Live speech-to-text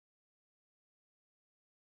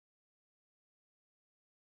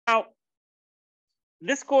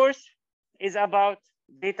this course is about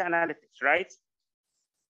data analytics, right?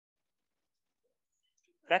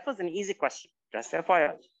 That was an easy question, just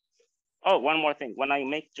FYI. Oh, one more thing. When I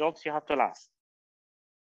make jokes, you have to laugh.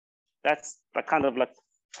 That's the kind of like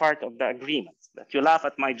part of the agreement, that you laugh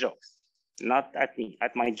at my jokes, not at me,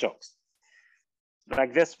 at my jokes.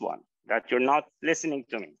 Like this one, that you're not listening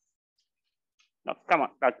to me. No, come on,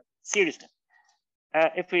 like seriously.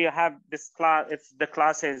 If we have this class, if the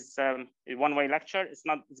class is a one-way lecture, it's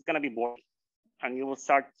gonna be boring. And you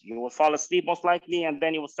will fall asleep most likely, and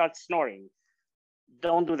then you will start snoring.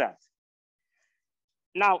 Don't do that.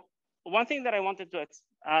 Now, one thing that I wanted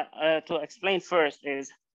to explain first is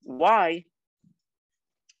why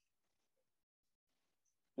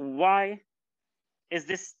is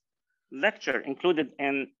this lecture included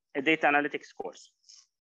in a data analytics course?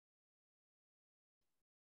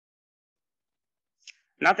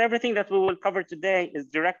 Not everything that we will cover today is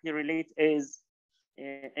directly related, is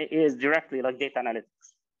directly like data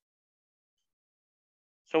analytics.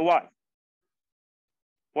 So why?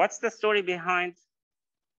 What's the story behind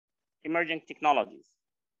emerging technologies?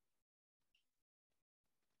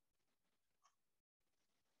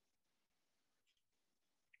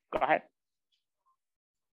 Go ahead.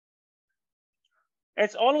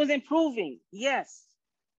 It's always improving, yes.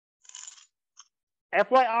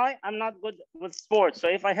 FYI, I'm not good with sports. So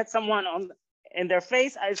if I hit someone in their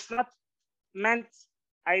face, it's not meant,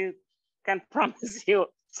 I can promise you.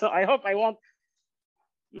 So I hope I won't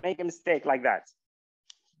make a mistake like that.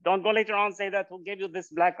 Don't go later on and say that who gave you this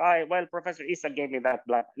black eye? Well, Professor Issa gave me that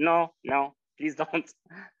black. No, please don't.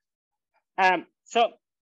 So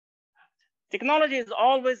technology is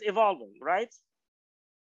always evolving, right?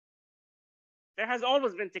 There has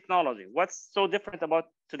always been technology. What's so different about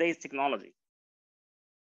today's technology?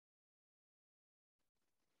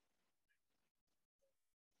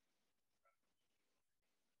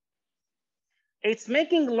 It's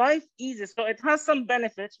making life easy. So it has some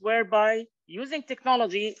benefits whereby using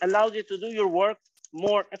technology allows you to do your work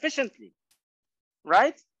more efficiently,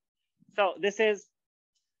 right? So this is,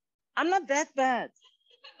 I'm not that bad.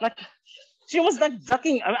 Like, she was like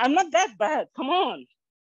ducking. I'm not that bad. Come on.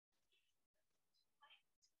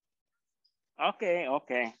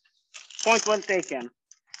 Okay. Point well taken.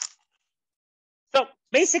 So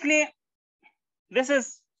basically, this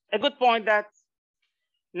is a good point that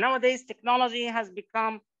nowadays technology has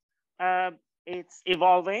become, it's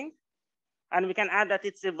evolving, and we can add that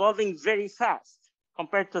it's evolving very fast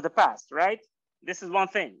compared to the past, right? This is one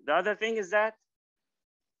thing. The other thing is that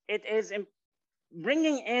it is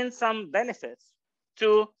bringing in some benefits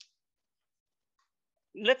to,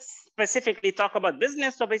 let's specifically talk about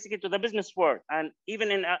business. So basically to the business world, and even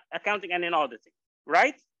in accounting and in auditing,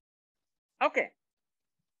 right? Okay.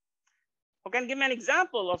 Who can give me an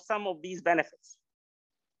example of some of these benefits?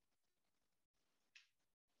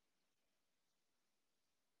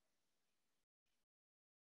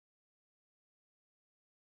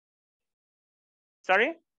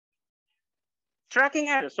 Sorry? Tracking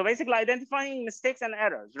errors. So basically identifying mistakes and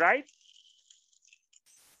errors, right?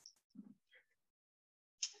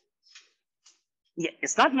 Yeah,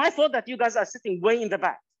 it's not my fault that you guys are sitting way in the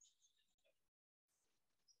back.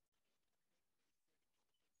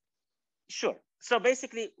 Sure. So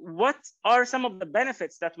basically, what are some of the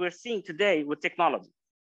benefits that we're seeing today with technology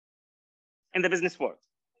in the business world?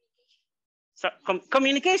 So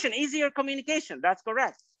communication, easier communication. That's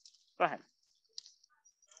correct. Go ahead.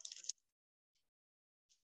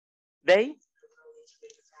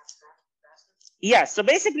 Yes. So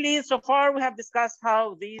basically, so far we have discussed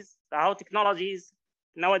how technologies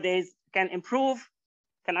nowadays can improve,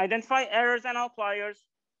 can identify errors and outliers,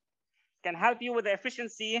 can help you with the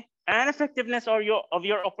efficiency and effectiveness of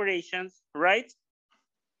your operations, right?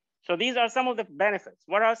 So these are some of the benefits.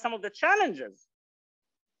 What are some of the challenges?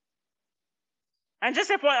 And just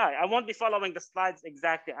FYI, I won't be following the slides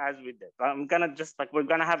exactly as we did. I'm gonna just like, we're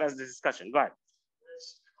gonna have as the discussion. Go ahead.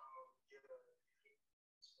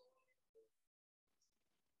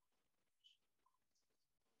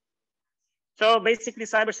 So basically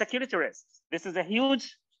cybersecurity risks. This is a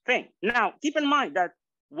huge thing. Now, keep in mind that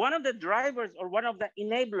one of the drivers or one of the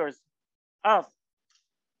enablers of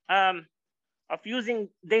using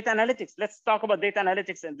data analytics, let's talk about data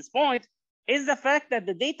analytics at this point, is the fact that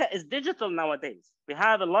the data is digital nowadays. We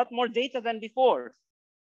have a lot more data than before.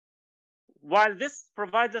 While this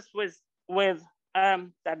provides us with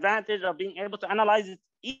the advantage of being able to analyze it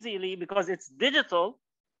easily because it's digital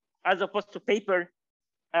as opposed to paper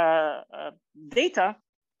data,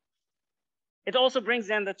 it also brings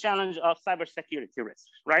in the challenge of cybersecurity risk,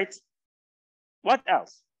 right? What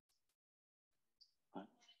else?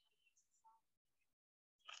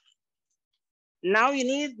 Now you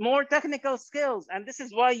need more technical skills. And this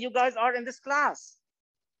is why you guys are in this class.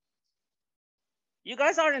 You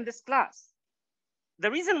guys are in this class. The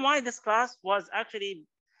reason why this class was actually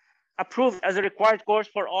approved as a required course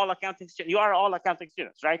for all accounting students. You are all accounting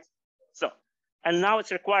students, right? So, and now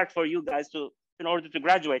it's required for you guys to, in order to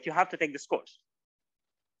graduate, you have to take this course.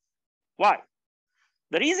 Why?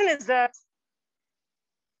 The reason is that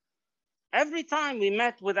every time we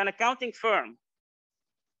met with an accounting firm,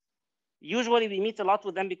 usually we meet a lot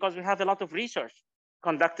with them because we have a lot of research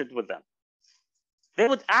conducted with them. They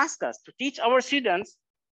would ask us to teach our students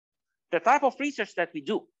the type of research that we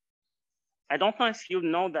do. I don't know if you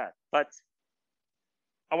know that, but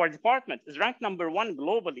our department is ranked #1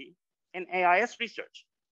 globally in AIS research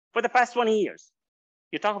for the past 20 years.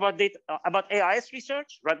 You talk about data, about AIS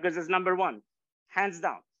research, Rutgers is #1, hands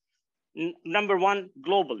down, #1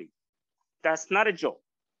 globally. That's not a joke.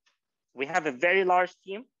 We have a very large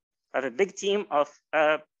team, have a big team of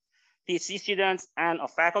PhD students and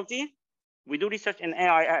of faculty. We do research in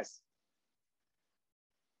AIS.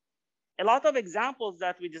 A lot of examples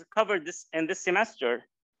that we just covered in this semester,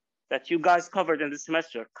 that you guys covered in this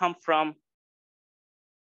semester, come from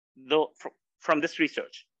this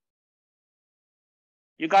research.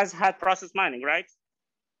 You guys had process mining, right?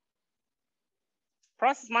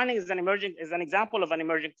 Process mining is an example of an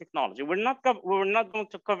emerging technology. We're not going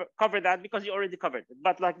to cover that because you already covered it.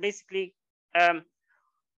 But like basically,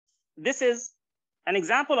 this is an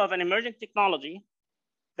example of an emerging technology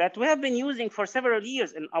that we have been using for several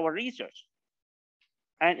years in our research.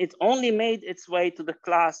 And it only made its way to the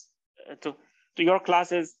class, to your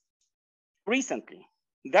classes recently.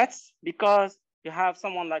 That's because you have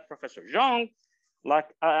someone like Professor Xiong,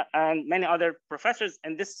 and many other professors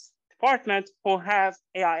in this department who have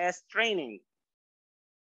AIS training.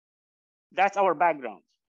 That's our background.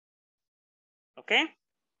 Okay?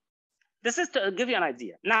 This is to give you an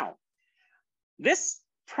idea. Now, this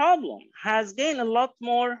problem has gained a lot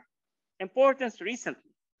more importance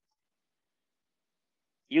recently.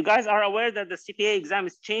 You guys are aware that the CPA exam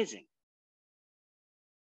is changing.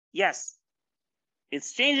 Yes,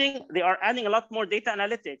 it's changing. They are adding a lot more data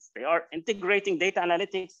analytics. They are integrating data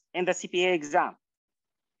analytics in the CPA exam.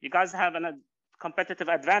 You guys have a competitive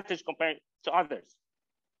advantage compared to others.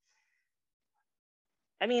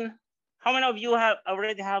 I mean, how many of you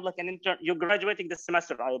already have like an intern? You're graduating this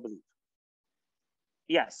semester, I believe.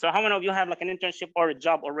 Yes, so how many of you have like an internship or a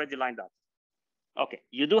job already lined up? Okay,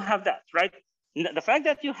 you do have that, right? The fact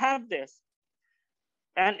that you have this,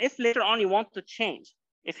 and if later on you want to change,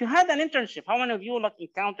 if you had an internship, how many of you like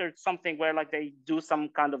encountered something where like they do some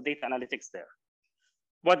kind of data analytics there?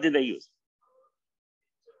 What did they use?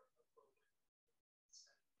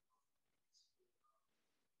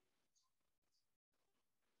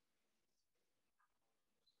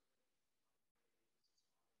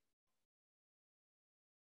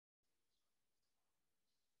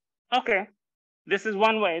 Okay, this is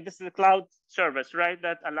one way. This is a cloud service, right?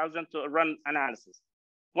 That allows them to run analysis.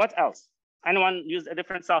 What else? Anyone used a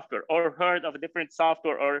different software or heard of a different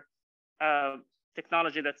software or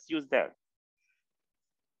technology that's used there?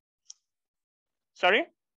 Sorry?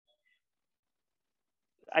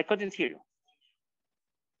 I couldn't hear you.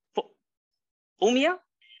 Umia?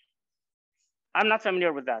 I'm not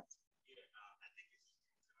familiar with that.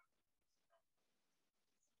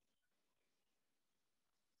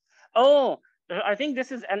 Oh, I think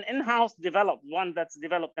this is an in-house developed one that's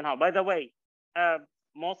developed in-house. By the way,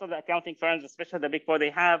 most of the accounting firms, especially the big four, they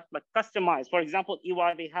have like customized. For example,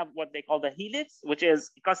 EY, they have what they call the Helix, which is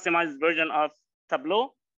a customized version of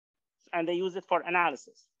Tableau, and they use it for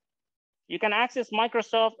analysis. You can access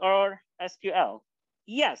Microsoft or SQL.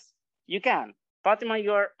 Yes, you can. Fatima,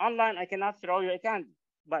 you're online. I cannot throw you a candy.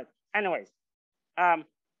 But anyways,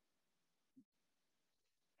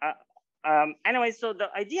 anyway, so the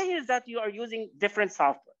idea here is that you are using different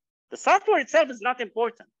software. The software itself is not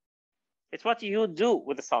important. It's what you do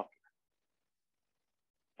with the software.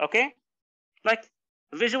 Okay? Like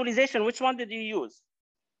visualization, which one did you use?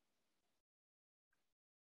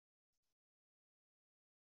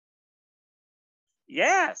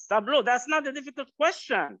 Yes, Tableau. That's not a difficult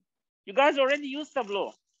question. You guys already use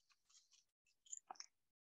Tableau.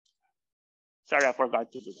 Sorry, I forgot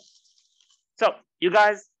to do that. So you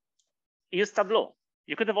guys use Tableau.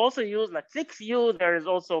 You could have also used like ClickView. There is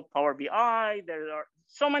also Power BI. There are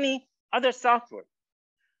so many other software.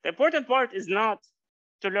 The important part is not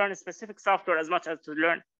to learn a specific software as much as to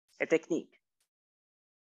learn a technique.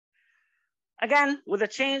 Again, with the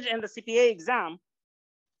change in the CPA exam,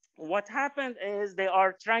 what happened is they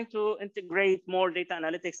are trying to integrate more data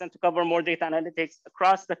analytics and to cover more data analytics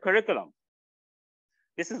across the curriculum.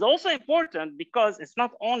 This is also important because it's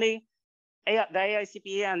not only the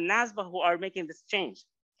AICPA and NASBA who are making this change.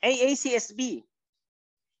 AACSB,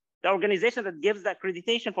 the organization that gives the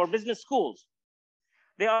accreditation for business schools,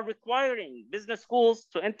 they are requiring business schools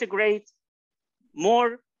to integrate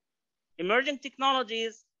more emerging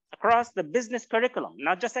technologies across the business curriculum,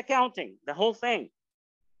 not just accounting, the whole thing.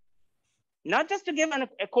 Not just to give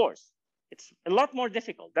a course. It's a lot more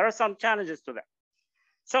difficult. There are some challenges to that.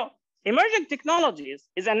 So emerging technologies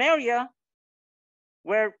is an area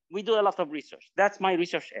where we do a lot of research. That's my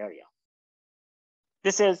research area.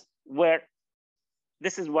 This is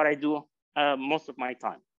what I do most of my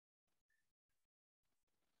time.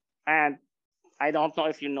 And I don't know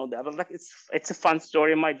if you know that, but like it's a fun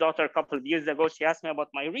story. My daughter, a couple of years ago, she asked me about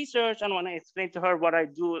my research. And when I explained to her what I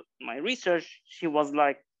do, my research, she was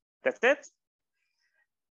like, that's it.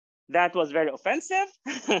 That was very offensive,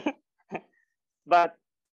 but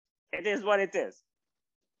it is what it is.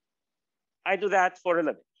 I do that for a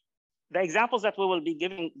living. The examples that I will be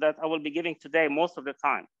giving today most of the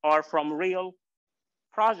time are from real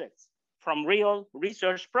projects, from real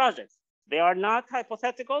research projects. They are not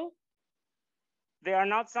hypothetical. They are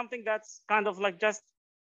not something that's kind of like just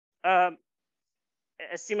a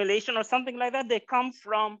simulation or something like that. They come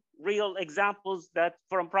from real examples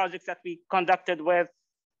from projects that we conducted with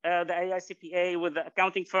the AICPA, with the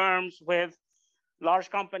accounting firms, with large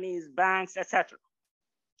companies, banks, etc.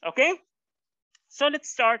 Okay? So let's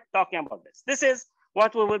start talking about this. This is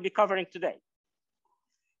what we will be covering today.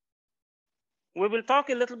 We will talk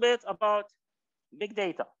a little bit about big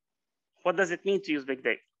data. What does it mean to use big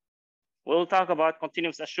data? We'll talk about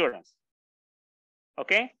continuous assurance.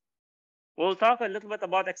 Okay? We'll talk a little bit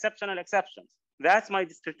about exceptional exceptions. That's my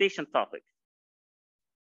dissertation topic.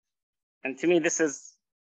 And to me, this is,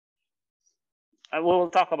 we will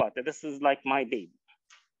talk about it. This is like my baby.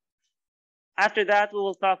 After that, we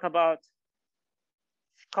will talk about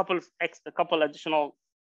a couple additional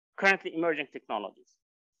currently emerging technologies.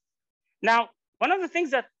 Now, one of the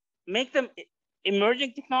things that make them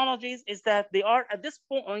emerging technologies is that they are, at this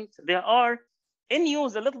point, they are in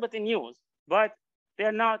use, a little bit in use, but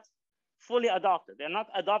they're not fully adopted. They're not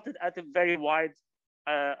adopted at a very wide,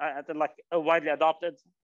 widely adopted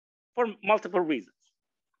for multiple reasons.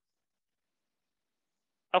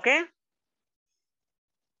 Okay?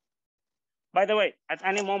 By the way, at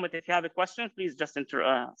any moment, if you have a question, please just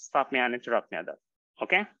stop me and interrupt me at that.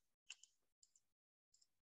 Okay?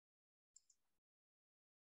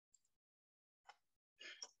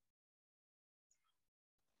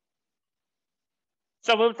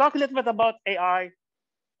 So we'll talk a little bit about AI,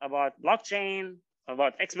 about blockchain,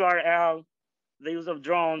 about XBRL, the use of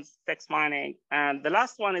drones, text mining. And the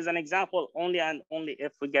last one is an example only and only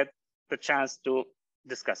if we get the chance to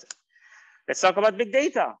discuss it. Let's talk about big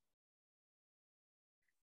data.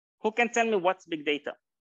 Who can tell me what's big data?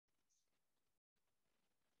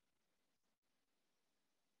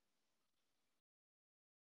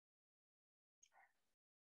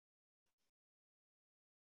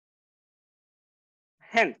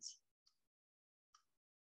 Hint.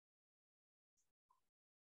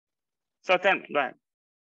 So tell me, go ahead.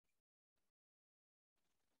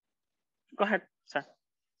 Go ahead, sir.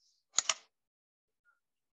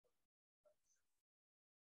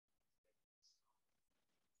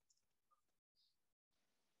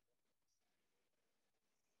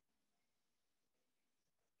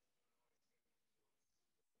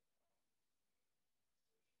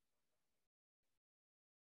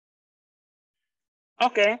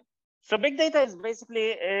 Okay, so big data is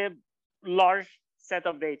basically a large set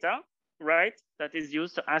of data, right, that is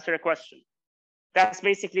used to answer a question. That's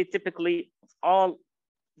basically typically all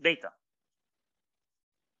data.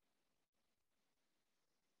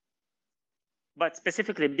 But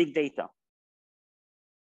specifically big data.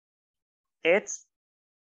 It's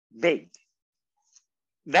big.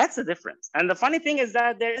 That's the difference. And the funny thing is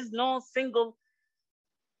that there is no single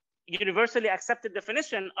universally accepted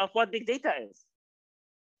definition of what big data is.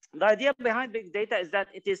 The idea behind big data is that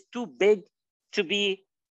it is too big to be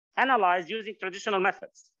analyzed using traditional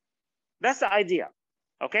methods. That's the idea,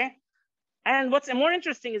 okay? And what's more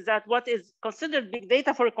interesting is that what is considered big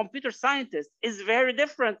data for a computer scientist is very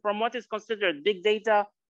different from what is considered big data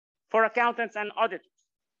for accountants and auditors.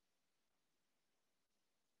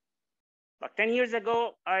 Like 10 years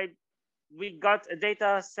ago, we got a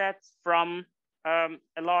data set from a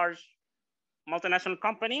large multinational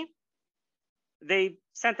company. They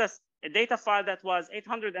sent us a data file that was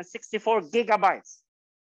 864 gigabytes.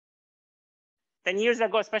 10 years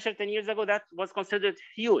ago, especially 10 years ago, that was considered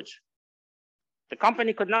huge. The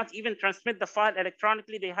company could not even transmit the file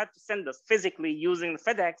electronically. They had to send us physically using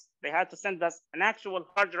FedEx. They had to send us an actual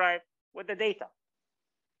hard drive with the data.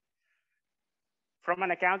 From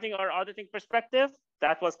an accounting or auditing perspective,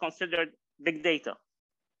 that was considered big data.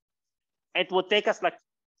 It would take us like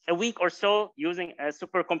a week or so using a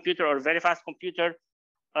supercomputer or a very fast computer,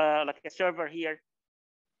 like a server here,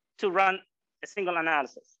 to run a single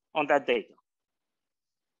analysis on that data.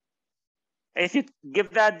 If you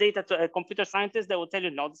give that data to a computer scientist, they will tell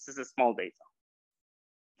you, no, this is a small data.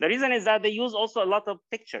 The reason is that they use also a lot of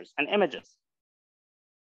pictures and images.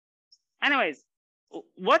 Anyways,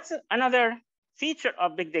 what's another feature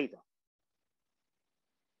of big data?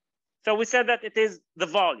 So we said that it is the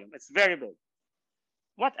volume. It's very big.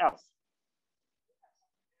 What else?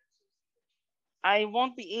 I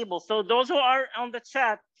won't be able. So those who are on the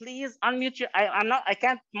chat, please unmute your. I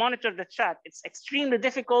can't monitor the chat. It's extremely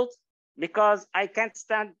difficult because I can't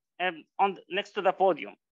stand next to the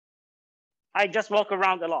podium. I just walk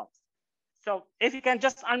around a lot. So if you can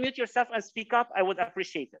just unmute yourself and speak up, I would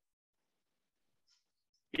appreciate it.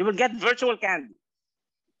 You will get virtual candy.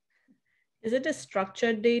 Is it a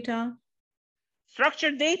structured data?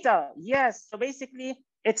 Structured data, yes. So basically,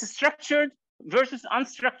 it's structured versus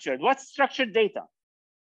unstructured. What's structured data?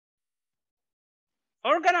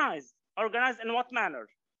 Organized. Organized in what manner?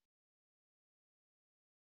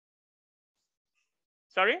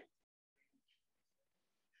 Sorry?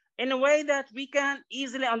 In a way that we can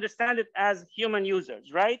easily understand it as human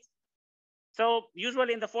users, right? So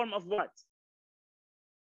usually in the form of what?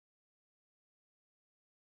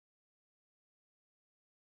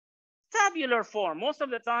 Tabular form. Most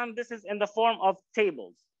of the time, this is in the form of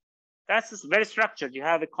tables. That's very structured. You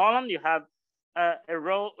have a column, you have a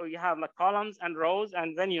row, or you have like columns and rows,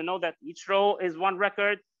 and then you know that each row is one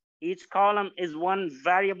record, each column is one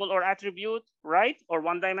variable or attribute, right? Or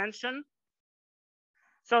one dimension.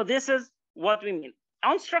 So this is what we mean.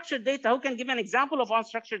 Unstructured data, who can give an example of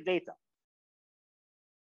unstructured data?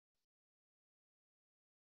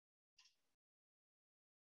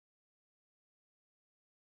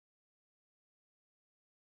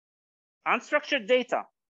 Unstructured data.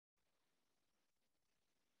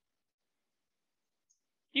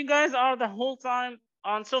 You guys are the whole time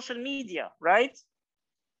on social media, right?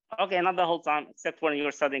 Okay, not the whole time, except when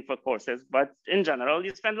you're studying for courses, but in general,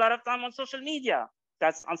 you spend a lot of time on social media.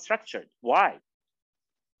 That's unstructured. Why?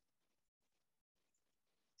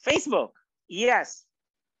 Facebook, yes.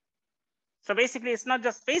 So basically, it's not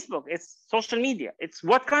just Facebook, it's social media. It's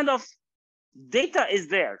what kind of data is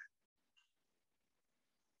there?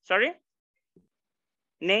 Sorry?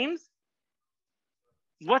 Names?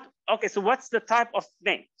 What? Okay, so what's the type of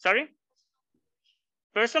name? Sorry?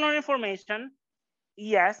 Personal information,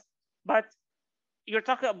 yes, but you're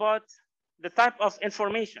talking about the type of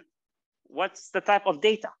information. What's the type of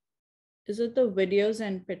data? Is it the videos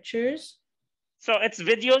and pictures? So it's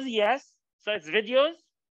videos, yes. So it's videos,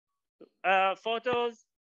 photos,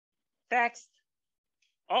 text.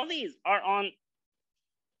 All these are on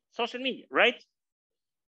social media, right?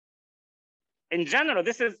 In general,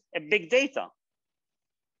 this is a big data.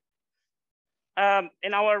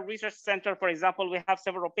 In our research center, for example, we have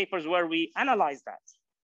several papers where we analyze that.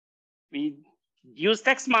 We use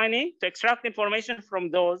text mining to extract information from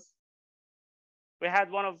those. We had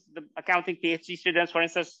one of the accounting PhD students, for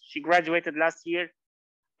instance, she graduated last year.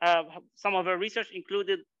 Some of her research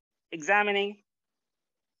included examining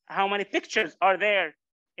how many pictures are there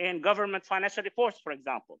in government financial reports, for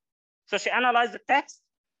example. So she analyzed the text,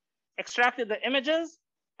 extracted the images,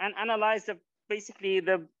 and analyzed basically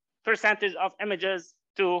the percentage of images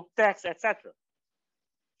to text, etc.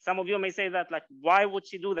 Some of you may say that, like, why would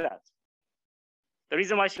she do that? The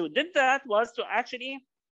reason why she did that was to actually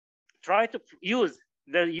try to use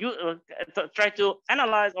try to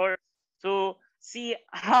analyze or to see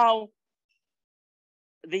how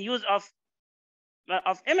the use of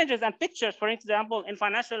images and pictures, for example, in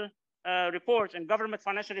financial reports and government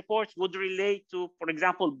financial reports would relate to, for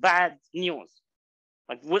example, bad news.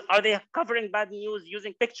 Like, are they covering bad news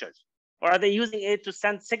using pictures, or are they using it to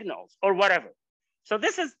send signals or whatever? So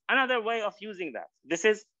this is another way of using that. This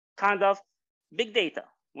is kind of big data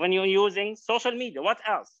when you're using social media. What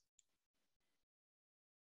else?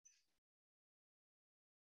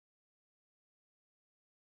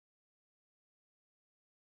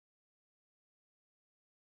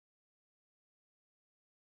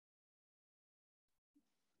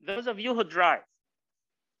 Those of you who drive,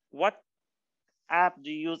 what app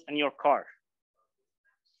do you use in your car?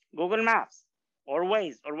 Google Maps or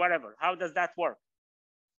Waze or whatever. How does that work?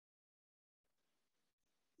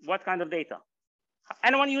 What kind of data?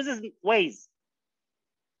 Anyone uses Waze?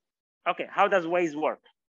 Okay, how does Waze work?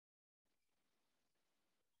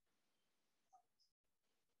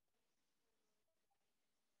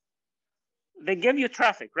 They give you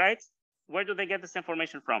traffic, right? Where do they get this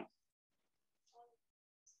information from?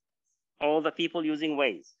 All the people using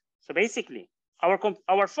Waze. So basically,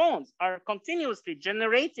 our phones are continuously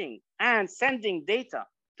generating and sending data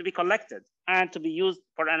to be collected and to be used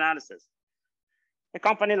for analysis. A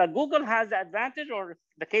company like Google has the advantage or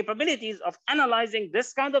the capabilities of analyzing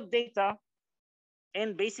this kind of data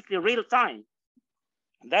in basically real time.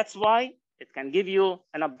 That's why it can give you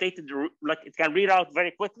an updated, like it can read out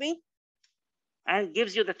very quickly and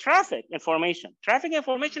gives you the traffic information. Traffic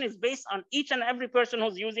information is based on each and every person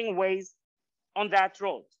who's using Waze on that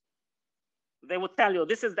road. They would tell you,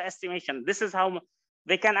 this is the estimation. This is how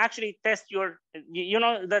they can actually test your, you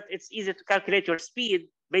know that it's easy to calculate your speed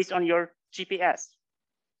based on your GPS.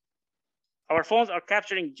 Our phones are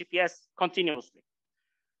capturing GPS continuously.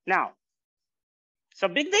 Now, so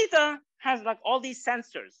big data has like all these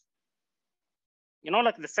sensors, you know,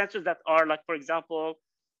 like the sensors that are like, for example,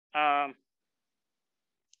 sensors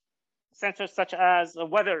such as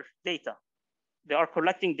weather data. They are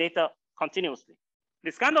collecting data continuously.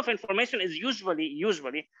 This kind of information is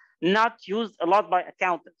usually not used a lot by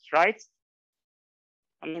accountants, right?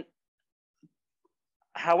 I mean,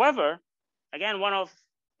 however, again, one of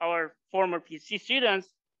our former PhD students,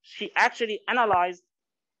 she actually analyzed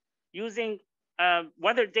using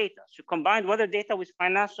weather data. She combined weather data with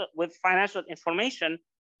financial information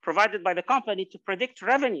provided by the company to predict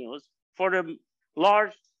revenues for a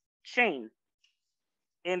large chain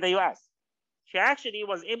in the US. She actually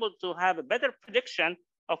was able to have a better prediction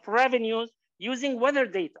of revenues using weather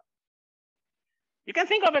data. You can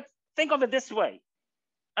think of it this way.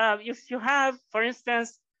 If you have, for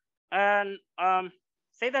instance,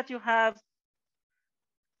 say that you have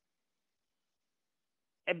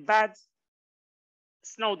a bad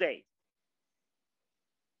snow day,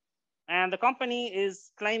 and the company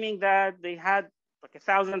is claiming that they had like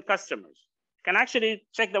 1,000 customers. You can actually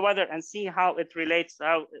check the weather and see how it relates,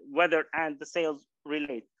 how weather and the sales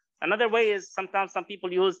relate. Another way is sometimes some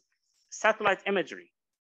people use satellite imagery.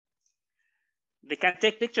 They can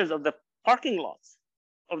take pictures of the parking lots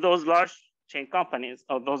of those large chain companies,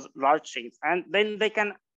 of those large chains, and then they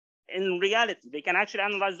can, in reality, they can actually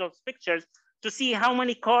analyze those pictures to see how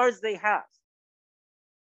many cars they have.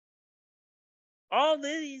 All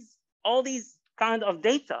these kind of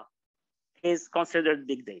data is considered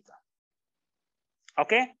big data.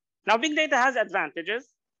 Okay, now big data has advantages,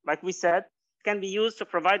 like we said, can be used to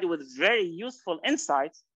provide you with very useful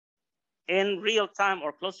insights in real time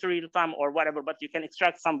or close to real time or whatever, but you can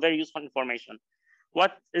extract some very useful information.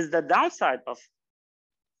 What is the downside of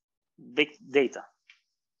big data?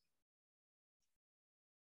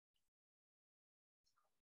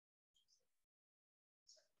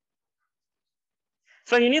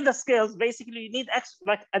 So you need the skills. Basically, you need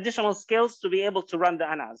like additional skills to be able to run the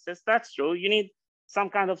analysis. That's true. You need some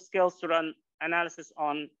kind of skills to run analysis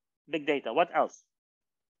on big data. What else?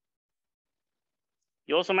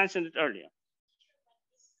 You also mentioned it earlier.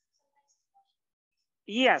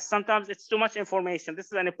 Yes, sometimes it's too much information. This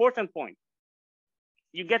is an important point.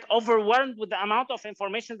 You get overwhelmed with the amount of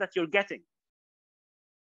information that you're getting.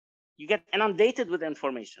 You get inundated with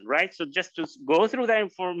information, right? So just to go through the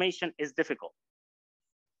information is difficult.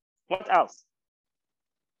 What else?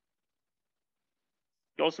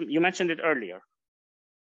 You mentioned it earlier.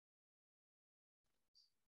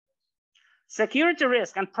 Security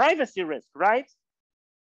risk and privacy risk, right?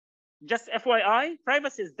 Just FYI,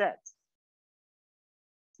 privacy is dead.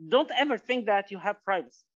 Don't ever think that you have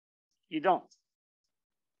privacy. You don't.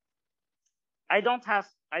 I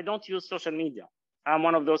don't use social media. I'm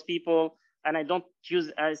one of those people, and I don't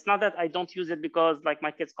use, it's not that I don't use it because like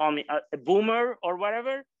my kids call me a boomer or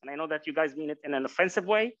whatever, and I know that you guys mean it in an offensive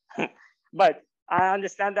way, but I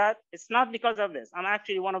understand that it's not because of this. I'm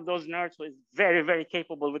actually one of those nerds who is very, very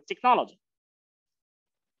capable with technology.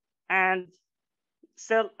 And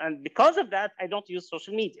because of that, I don't use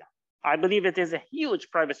social media. I believe it is a huge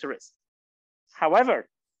privacy risk. However,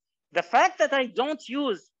 the fact that I don't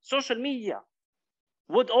use social media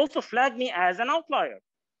would also flag me as an outlier.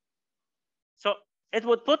 So it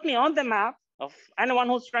would put me on the map of anyone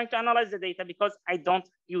who's trying to analyze the data because I don't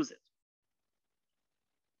use it.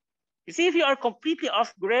 You see, if you are completely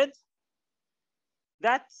off grid,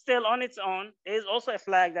 that still on its own is also a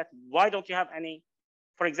flag that why don't you have any,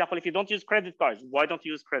 for example, if you don't use credit cards, why don't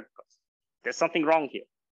you use credit cards? There's something wrong here.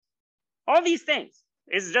 All these things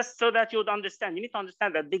is just so that you would understand. You need to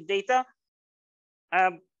understand that big data,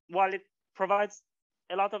 while it provides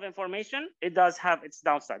a lot of information, it does have its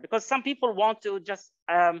downside because some people want to just,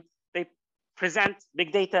 they present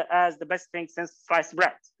big data as the best thing since sliced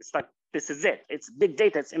bread. It's like, this is it. It's big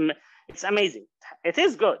data. It's amazing. It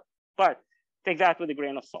is good, but take that with a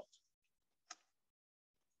grain of salt.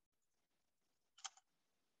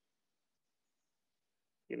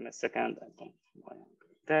 Give me a second. I don't know why I'm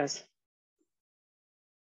doing this.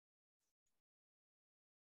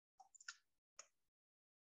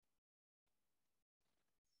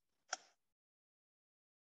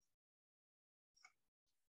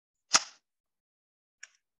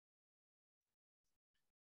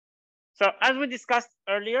 So as we discussed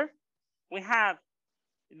earlier, we have,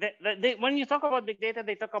 when you talk about big data,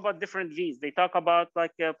 they talk about different V's. They talk about,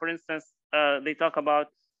 like, for instance, they talk about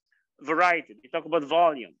variety. They talk about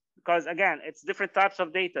volume, because again, it's different types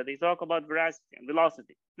of data. They talk about veracity and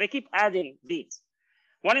velocity. They keep adding V's.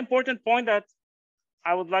 One important point that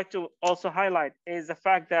I would like to also highlight is the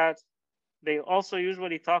fact that they also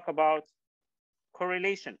usually talk about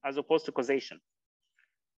correlation as opposed to causation.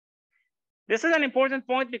 This is an important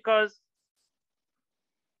point because,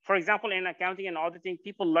 for example, in accounting and auditing,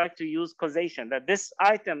 people like to use causation, that this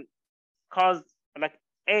item caused, like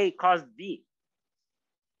A caused B.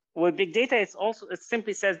 With big data, it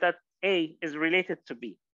simply says that A is related to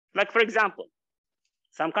B. Like, for example,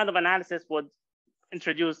 some kind of analysis would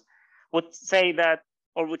say that,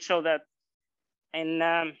 or would show that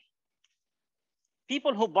in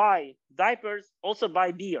people who buy diapers also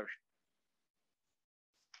buy beer.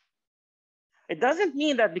 It doesn't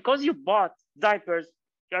mean that because you bought diapers,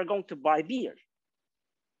 you're going to buy beer.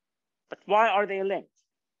 But why are they linked?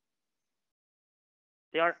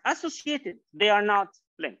 They are associated. They are not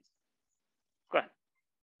linked. Go ahead.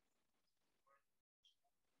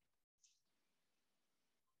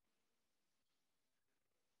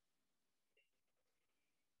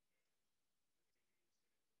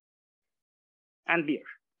 And beer.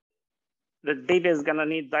 The baby is gonna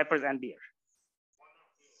need diapers and beer.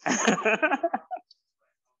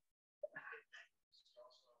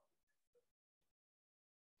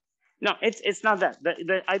 No, it's not that.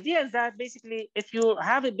 The idea is that basically, if you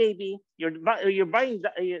have a baby, you're buying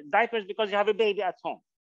diapers because you have a baby at home.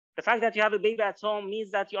 The fact that you have a baby at home means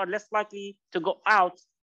that you are less likely to go out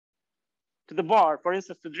to the bar, for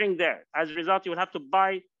instance, to drink there. As a result, you will have to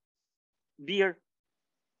buy beer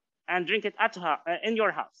and drink it in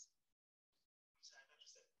your house.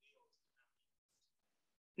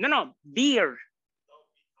 No, beer.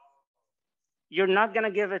 You're not gonna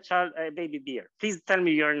give a baby beer. Please tell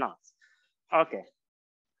me you're not. Okay.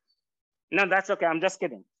 No, that's okay. I'm just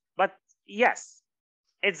kidding. But yes,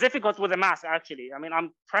 it's difficult with a mask, actually. I mean,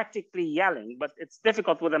 I'm practically yelling, but it's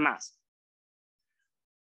difficult with a mask.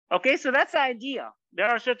 Okay, so that's the idea. There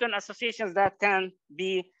are certain associations that can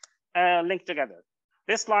be linked together.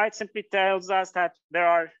 This slide simply tells us that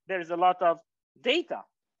there's a lot of data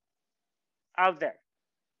out there.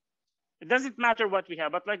 It doesn't matter what we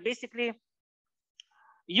have, but like basically,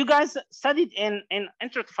 you guys studied in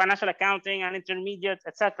intro to financial accounting and intermediate,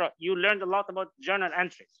 etc. You learned a lot about journal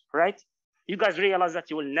entries, right? You guys realize that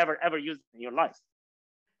you will never ever use it in your life.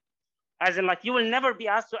 As in, like, you will never be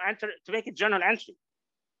asked to make a journal entry.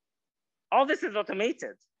 All this is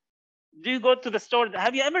automated. Do you go to the store?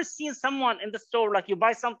 Have you ever seen someone in the store, like you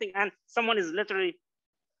buy something and someone is literally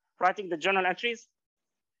writing the journal entries?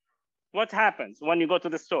 What happens when you go to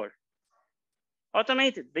the store?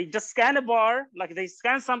 Automated. They just scan a bar, like they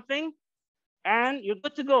scan something, and you're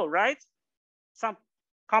good to go, right? Some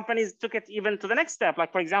companies took it even to the next step,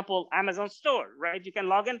 like, for example, Amazon store, right? You can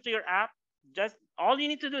log into your app. Just all you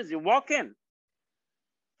need to do is you walk in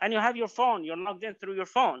and you have your phone. You're logged in through your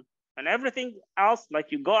phone, and everything else, like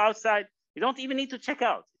you go outside, you don't even need to check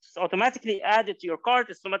out. It's automatically added to your cart.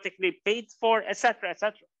 It's automatically paid for, etc.,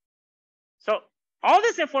 etc. So all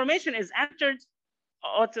this information is entered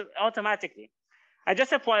automatically. And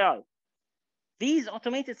just FYI, these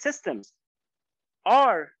automated systems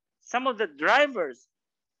are some of the drivers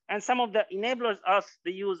and some of the enablers of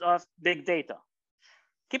the use of big data.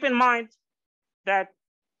 Keep in mind that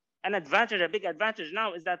a big advantage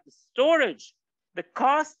now is that the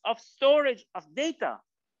cost of storage of data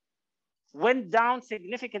went down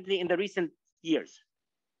significantly in the recent years.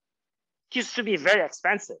 It used to be very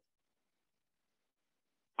expensive.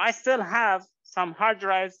 I still have some hard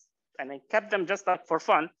drives, and I kept them just like for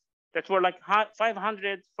fun, that were like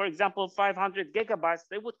 500, for example, 500 gigabytes.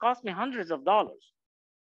 They would cost me hundreds of dollars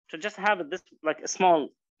to just have this, like a small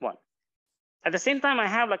one. At the same time, I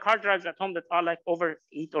have like hard drives at home that are like over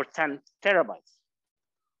 8 or 10 terabytes.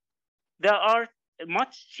 They are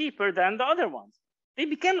much cheaper than the other ones. They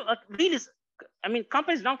became like really, I mean,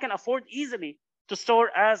 companies now can afford easily to store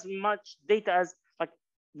as much data as, like,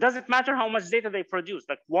 Doesn't matter how much data they produce,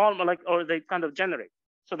 like Walmart, or they kind of generate.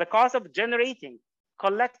 So the cost of generating,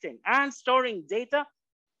 collecting, and storing data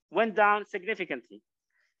went down significantly.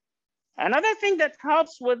 Another thing that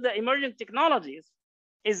helps with the emerging technologies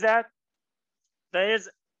is that there is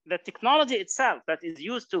the technology itself that is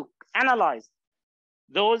used to analyze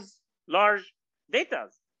those large data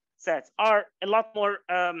sets are a lot more,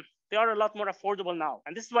 they are a lot more affordable now.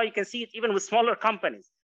 And this is why you can see it even with smaller companies.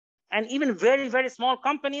 And even very, very small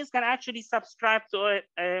companies can actually subscribe to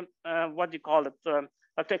what do you call it,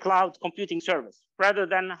 like a cloud computing service, rather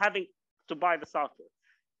than having to buy the software.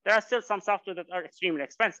 There are still some software that are extremely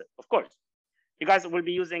expensive, of course. You guys will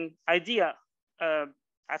be using IDEA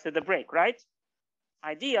after the break, right?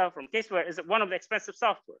 IDEA from Caseware is one of the expensive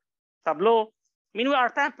software. Tableau, I mean, we are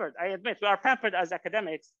pampered, I admit, we are pampered as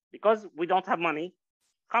academics because we don't have money.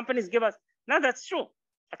 Companies give us, no, that's true.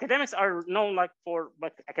 Academics are known like for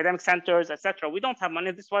like academic centers, etc. We don't have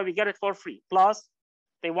money. This is why we get it for free. Plus,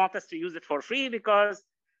 they want us to use it for free because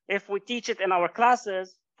if we teach it in our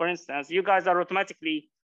classes, for instance, you guys are automatically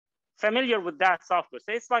familiar with that software.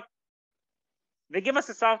 So it's like they give us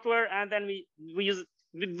a software and then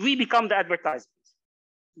we become the advertisements.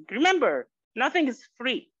 Remember, nothing is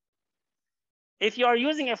free. If you are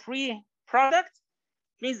using a free product,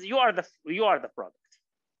 it means you are the product.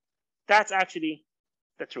 That's actually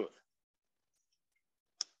the truth.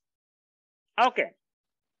 Okay,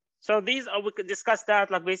 so these are, we could discuss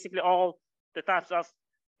that, like basically all the types of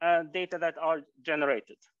data that are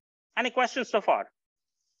generated. Any questions so far?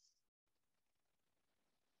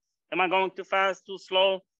 Am I going too fast, too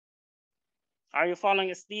slow? Are you falling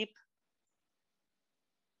asleep?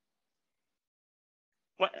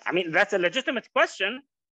 Well, I mean, that's a legitimate question.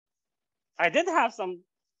 I did have some,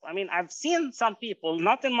 I mean, I've seen some people,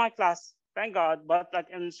 not in my class, thank God, but like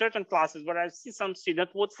in certain classes where I see some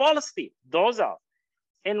student would fall asleep. Those are.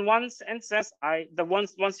 In one instance,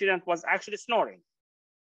 one student was actually snoring.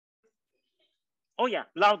 Oh yeah,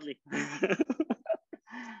 loudly.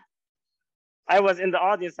 I was in the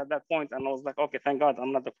audience at that point and I was like, okay, thank God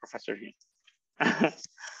I'm not the professor here.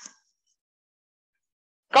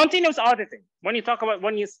 Continuous auditing. When you talk about,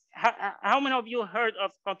 how many of you heard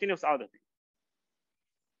of continuous auditing?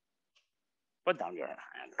 Put down your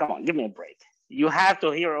hand. Come on, give me a break. You have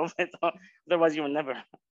to hear of it, otherwise you will never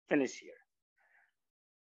finish here.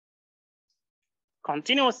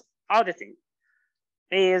 Continuous auditing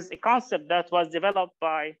is a concept that was developed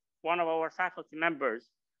by one of our faculty members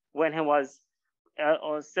when he was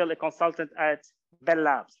still a consultant at Bell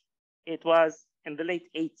Labs. It was in the late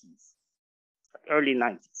 80s, early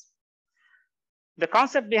 90s. The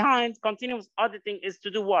concept behind continuous auditing is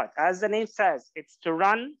to do what? As the name says, it's to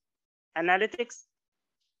run analytics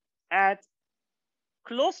at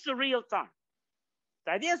close to real time.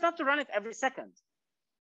 The idea is not to run it every second,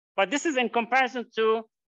 but this is in comparison to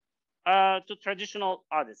traditional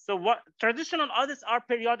audits. So what traditional audits are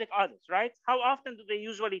periodic audits, right? How often do they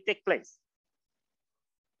usually take place?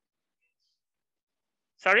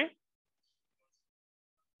 Sorry?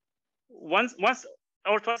 Once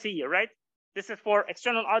or twice a year, right? This is for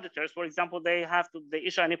external auditors. For example, they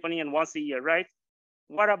issue an opinion once a year, right?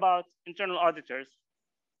 What about internal auditors?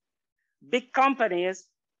 Big companies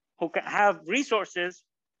who can have resources,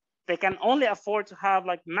 they can only afford to have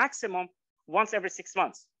like maximum once every 6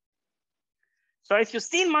 months. So if you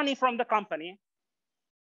steal money from the company,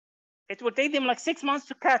 it will take them like 6 months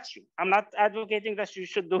to catch you. I'm not advocating that you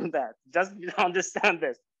should do that. Just understand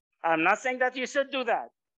this. I'm not saying that you should do that.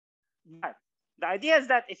 But the idea is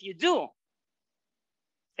that if you do,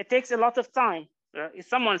 it takes a lot of time. If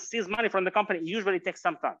someone steals money from the company, it usually takes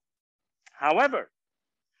some time. However,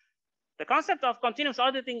 the concept of continuous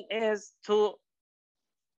auditing is to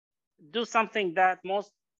do something that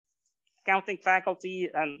most accounting faculty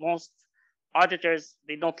and most auditors,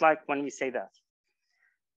 they don't like when we say that.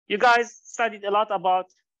 You guys studied a lot about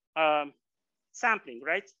sampling,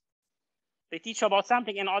 right? They teach you about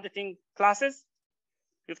sampling in auditing classes.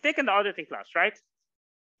 You've taken the auditing class, right?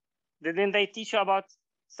 Didn't they teach you about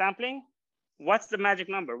sampling? What's the magic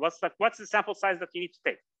number? What's the sample size that you need to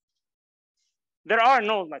take? There are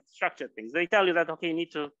no like structured things. They tell you that, okay, you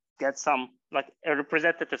need to get some like a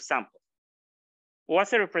representative sample.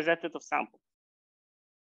 What's a representative sample?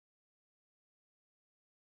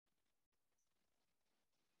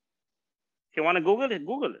 If you want to Google it,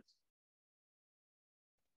 Google it.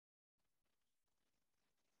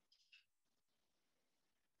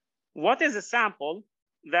 What is a sample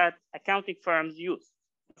that accounting firms use?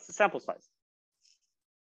 What's the sample size?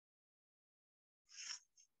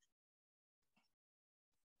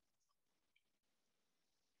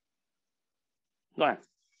 Go ahead.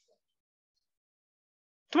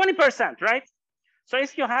 20%, right? So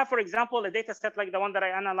if you have, for example, a data set like the one that I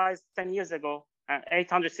analyzed 10 years ago,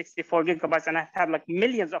 864 gigabytes, and I have like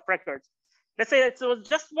millions of records. Let's say it was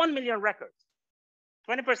just 1 million records.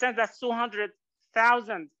 20%, that's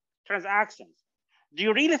 200,000 transactions. Do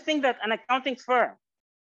you really think that an accounting firm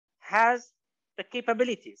has the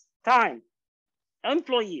capabilities, time,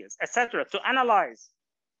 employees, etc., to analyze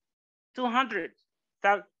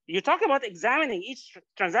 200,000? You talk about examining each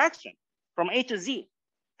transaction from A to Z.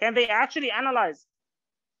 Can they actually analyze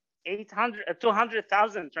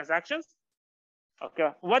 200,000 transactions? Okay,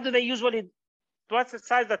 what do they usually, what's the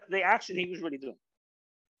size that they actually usually do?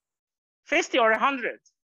 50 or 100?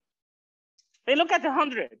 They look at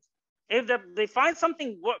 100. If they find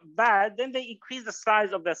something bad, then they increase the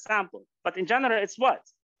size of the sample. But in general, it's what?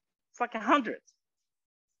 It's like 100.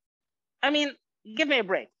 I mean, give me a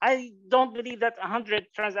break. I don't believe that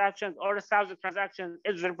 100 transactions or 1,000 transactions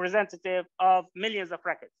is representative of millions of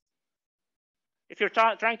records. If you're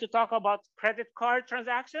trying to talk about credit card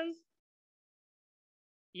transactions,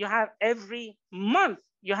 you have every month,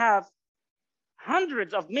 you have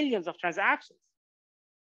hundreds of millions of transactions.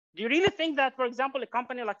 Do you really think that, for example, a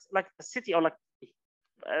company like a city or like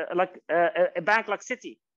a bank like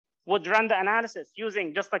Citi would run the analysis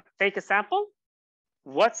using just like take a sample?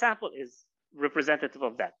 What sample is representative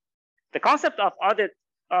of that? The concept of audit,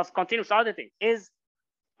 of continuous auditing, is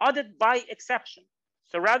audit by exception.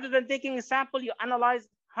 So rather than taking a sample, you analyze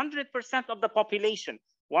 100% of the population.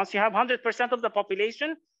 Once you have 100% of the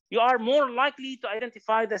population, you are more likely to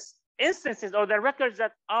identify the instances or the records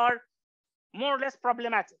that are more or less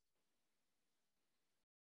problematic.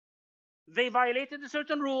 They violated a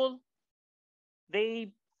certain rule,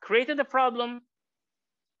 they created a problem,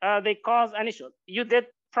 they caused an issue. You did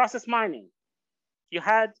process mining. You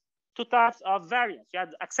had two types of variance. You had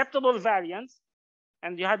acceptable variance,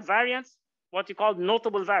 and you had variance, what you call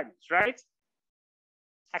notable variance, right?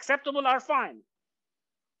 Acceptable are fine.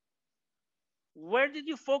 Where did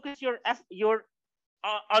you focus your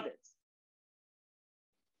audits?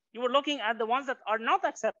 You were looking at the ones that are not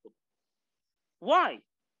acceptable. Why?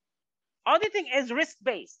 Auditing is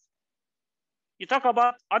risk-based. You talk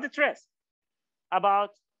about audit risk,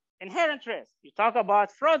 about inherent risk, you talk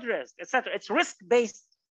about fraud risk, etc. It's risk-based.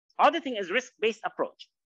 Auditing is risk-based approach.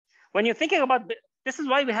 When you're thinking about, this is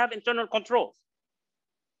why we have internal controls.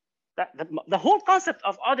 The whole concept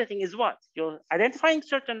of auditing is what? You're identifying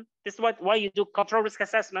certain, this is why you do control risk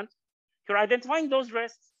assessment. You're identifying those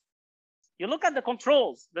risks. You look at the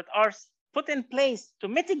controls that are put in place to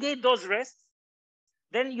mitigate those risks.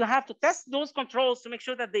 Then you have to test those controls to make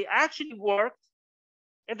sure that they actually work.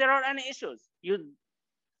 If there are any issues, you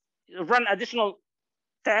run additional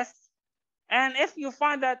tests. And if you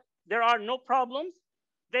find that there are no problems,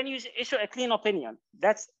 then you issue a clean opinion.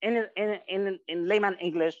 That's in layman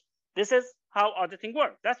English. This is how auditing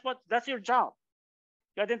works. That's your job.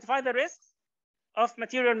 You identify the risks of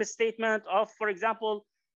material misstatement, of, for example,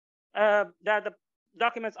 that the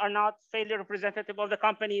documents are not fairly representative of the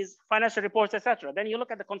company's financial reports, etc. Then you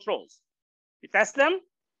look at the controls. You test them,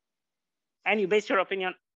 and you base your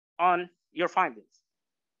opinion on your findings.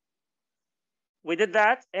 We did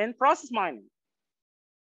that in process mining.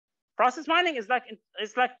 Process mining is like,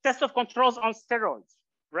 it's like test of controls on steroids,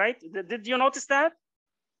 right? Did you notice that?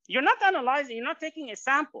 You're not analyzing, you're not taking a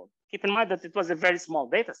sample. Keep in mind that it was a very small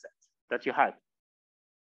data set that you had.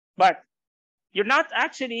 But you're not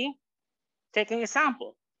actually taking a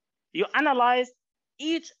sample. You analyze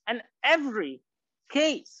each and every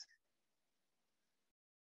case.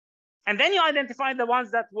 And then you identify the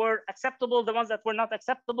ones that were acceptable, the ones that were not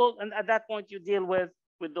acceptable, and at that point you deal with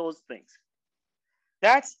those things.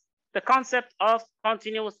 That's the concept of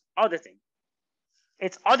continuous auditing.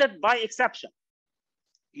 It's audit by exception.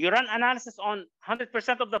 You run analysis on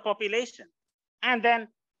 100% of the population, and then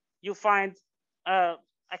you find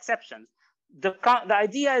exceptions. The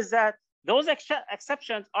idea is that those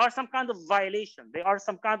exceptions are some kind of violation. They are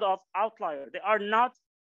some kind of outlier. They are not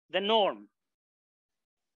the norm.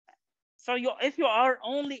 So if you are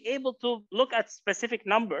only able to look at specific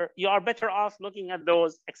number, you are better off looking at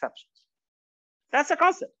those exceptions. That's the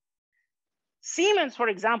concept. Siemens, for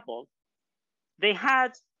example, they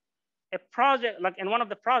had a project, like in one of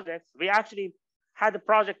the projects, we actually had a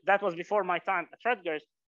project that was before my time at Rutgers.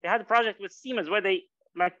 They had a project with Siemens where they,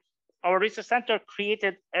 like, our research center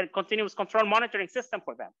created a continuous control monitoring system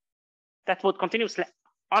for them that would continuously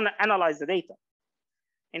analyze the data.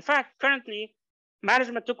 In fact, currently,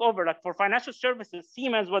 management took over, like for financial services,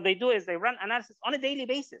 Siemens, what they do is they run analysis on a daily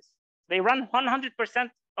basis. They run 100%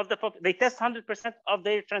 of they test 100% of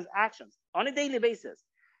their transactions on a daily basis.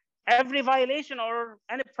 Every violation or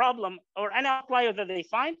any problem or any outlier that they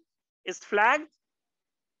find is flagged.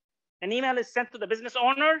 An email is sent to the business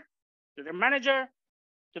owner, to the manager,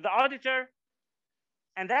 to the auditor,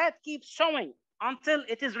 and that keeps showing until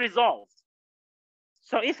it is resolved.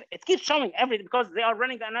 So if it keeps showing because they are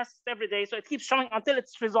running the analysis every day, so it keeps showing until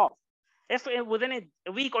it's resolved. If within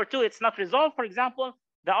a week or two it's not resolved, for example,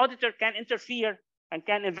 the auditor can interfere and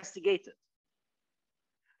can investigate it.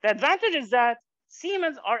 The advantage is that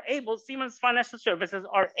Siemens Financial Services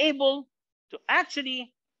are able to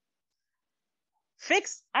actually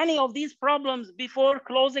fix any of these problems before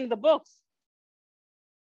closing the books.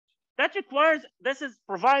 That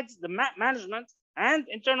provides the management and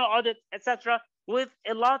internal audit, etc., with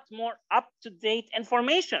a lot more up-to-date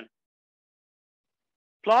information.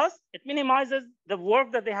 Plus, it minimizes the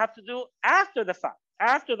work that they have to do after the fact,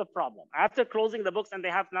 after the problem, after closing the books, and they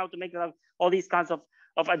have now to make all these kinds of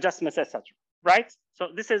adjustments, etc. Right? So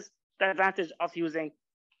this is the advantage of using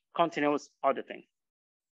continuous auditing.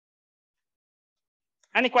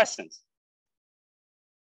 Any questions?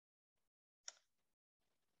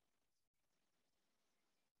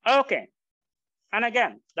 Okay. And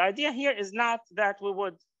again, the idea here is not that we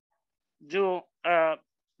would do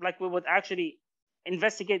like we would actually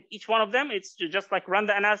investigate each one of them. It's to just like run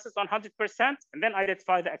the analysis on 100% and then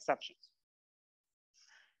identify the exceptions.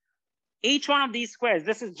 Each one of these squares,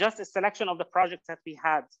 this is just a selection of the projects that we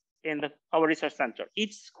had in our research center.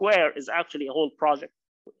 Each square is actually a whole project,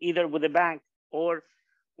 either with a bank or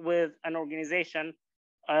with an organization,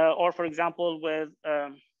 or for example, with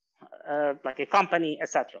like a company,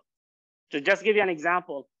 etc. To just give you an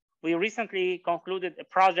example, we recently concluded a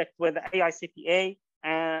project with the AICPA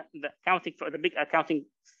and the big accounting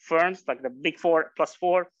firms, like the Big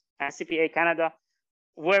 4+4 and CPA Canada,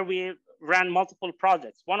 where we ran multiple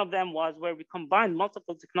projects. One of them was where we combined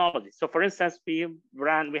multiple technologies. So for instance, we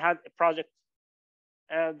had a project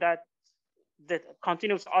that did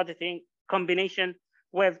continuous auditing combination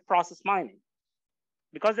with process mining.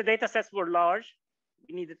 Because the data sets were large,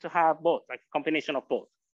 we needed to have both, like a combination of both.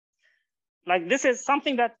 Like this is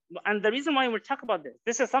something that, and the reason why we're talking about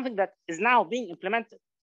this is something that is now being implemented.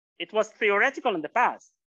 It was theoretical in the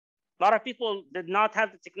past. A lot of people did not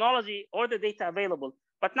have the technology or the data available,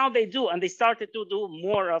 but now they do, and they started to do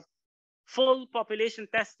more of full population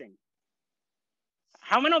testing.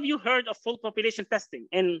 How many of you heard of full population testing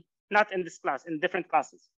not in this class, in different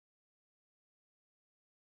classes?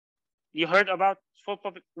 You heard about full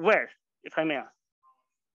population, where, if I may ask?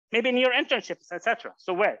 Maybe in your internships, etc.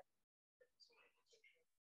 So where?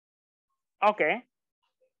 Okay.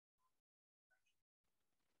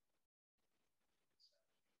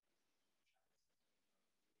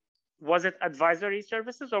 Was it advisory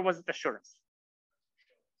services or was it assurance?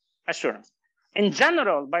 Assurance. In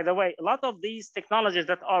general, by the way, a lot of these technologies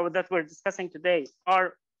that we're discussing today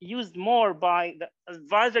are used more by the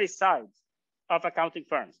advisory side of accounting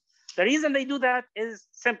firms. The reason they do that is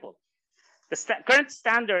simple. The current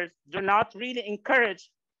standards do not really encourage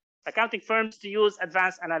accounting firms to use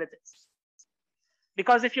advanced analytics.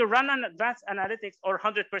 Because if you run an advanced analytics or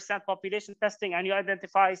 100% population testing and you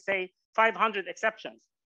identify, say, 500 exceptions,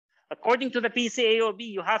 according to the PCAOB,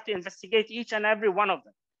 you have to investigate each and every one of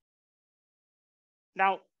them.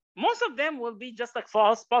 Now, most of them will be just like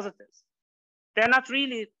false positives. They're not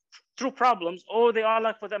really true problems, or they are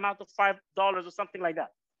like for the amount of $5 or something like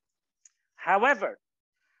that. However,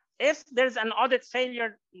 if there's an audit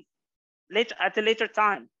failure at a later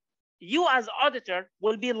time, you as auditor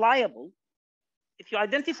will be liable if you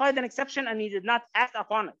identified an exception and you did not act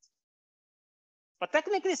upon it. But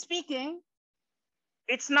technically speaking,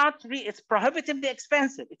 it's prohibitively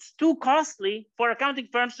expensive. It's too costly for accounting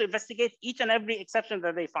firms to investigate each and every exception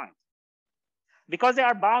that they find. Because they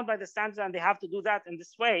are bound by the standards and they have to do that in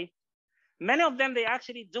this way, many of them, they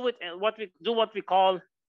actually do it in what we call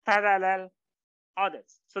parallel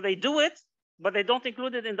audits. So they do it, but they don't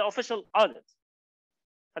include it in the official audit.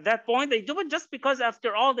 At that point, they do it just because,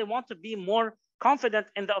 after all, they want to be more confident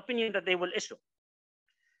in the opinion that they will issue.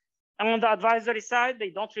 And on the advisory side, they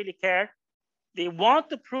don't really care. They want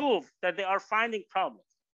to prove that they are finding problems.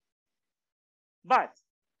 But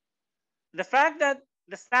the fact that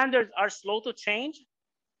the standards are slow to change,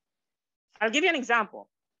 I'll give you an example.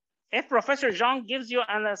 If Professor Xiong gives you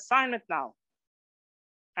an assignment now,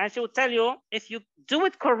 and she will tell you, if you do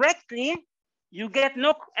it correctly, you get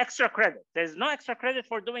no extra credit. There's no extra credit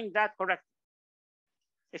for doing that correctly.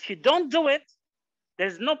 If you don't do it,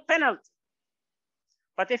 there's no penalty.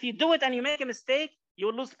 But if you do it and you make a mistake, you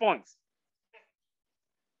will lose points.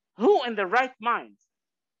 Who in the right mind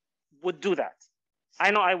would do that?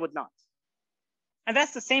 I know I would not. And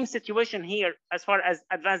that's the same situation here as far as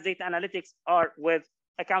advanced data analytics are with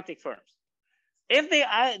accounting firms. If they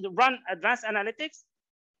run advanced analytics,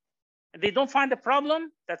 they don't find the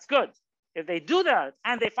problem, that's good. If they do that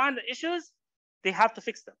and they find the issues, they have to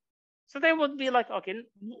fix them. So they would be like, okay,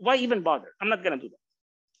 why even bother? I'm not going to do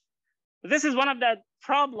that. This is one of the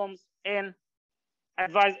problems in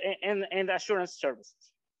the assurance services.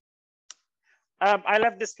 I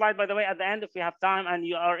left this slide, by the way, at the end. If we have time and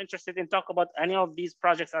you are interested in talk about any of these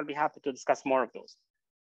projects, I'll be happy to discuss more of those.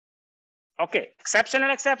 Okay, exception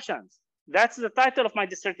and exceptions. That's the title of my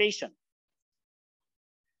dissertation.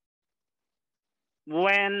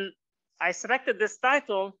 When I selected this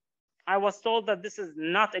title, I was told that this is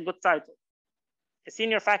not a good title. A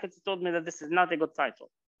senior faculty told me that this is not a good title.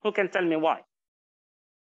 Who can tell me why?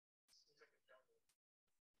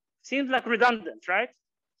 Seems like redundant, right?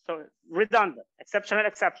 So redundant, exceptional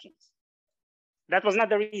exceptions. That was not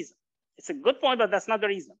the reason. It's a good point, but that's not the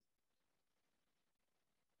reason.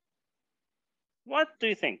 What do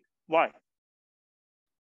you think? Why?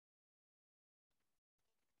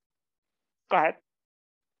 Go ahead.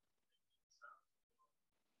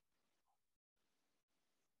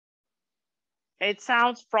 It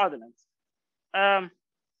sounds fraudulent.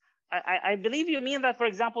 I believe you mean that, for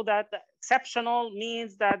example, that exceptional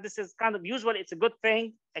means that this is kind of usually it's a good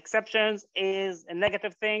thing. Exceptions is a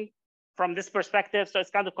negative thing from this perspective. So it's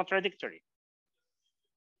kind of contradictory.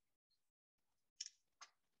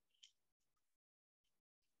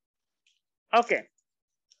 Okay.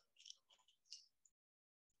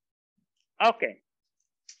 Okay.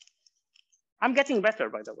 I'm getting better,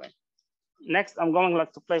 by the way. Next, I'm going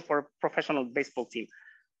like to play for a professional baseball team.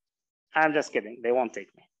 I'm just kidding. They won't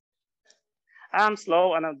take me. I'm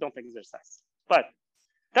slow and I don't exercise. But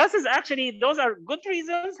this is actually, those are good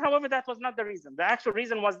reasons. However, that was not the reason. The actual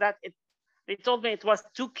reason was that they told me it was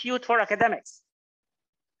too cute for academics.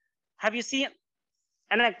 Have you seen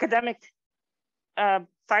an academic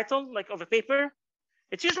title like of a paper?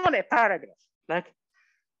 It's usually a paragraph. Like,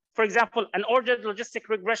 for example, an ordered logistic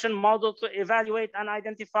regression model to evaluate and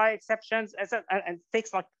identify exceptions, and it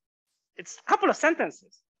takes like, it's a couple of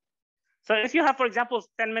sentences. So if you have, for example,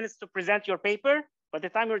 10 minutes to present your paper, by the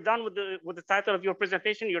time you're done with the title of your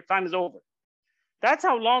presentation, your time is over. That's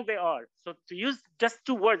how long they are. So to use just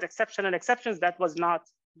 2 words, exception and exceptions, that was not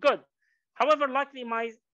good. However, luckily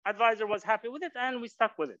my advisor was happy with it and we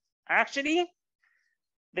stuck with it. Actually,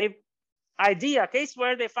 case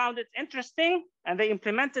where they found it interesting and they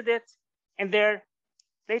implemented it in their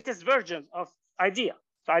latest version of IDEA.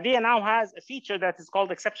 So IDEA now has a feature that is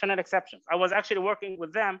called exception and exceptions. I was actually working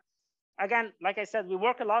with them. Again, like I said, we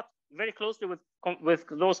work a lot very closely with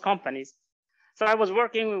those companies. So I was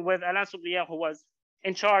working with Alain Soublier, who was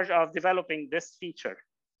in charge of developing this feature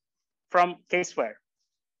from Caseware.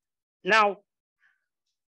 Now,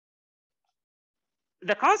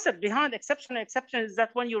 the concept behind exception and exception is that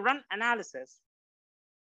when you run analysis,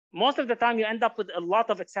 most of the time you end up with a lot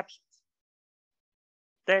of exceptions.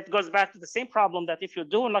 That goes back to the same problem that if you're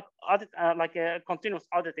doing like audit, like a continuous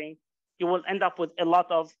auditing, you will end up with a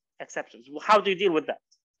lot of exceptions. How do you deal with that?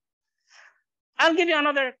 I'll give you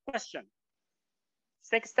another question. Let's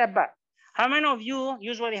take a step back. How many of you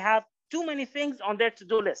usually have too many things on their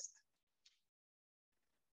to-do list?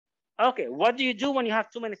 Okay, what do you do when you have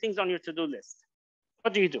too many things on your to-do list?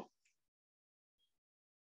 What do you do?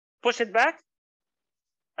 Push it back?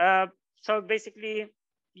 So basically,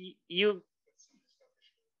 you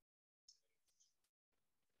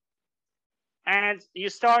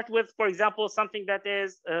start with, for example, something that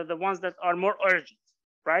is the ones that are more urgent,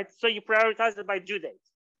 right? So you prioritize it by due date.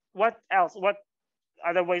 What else? What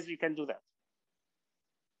other ways you can do that?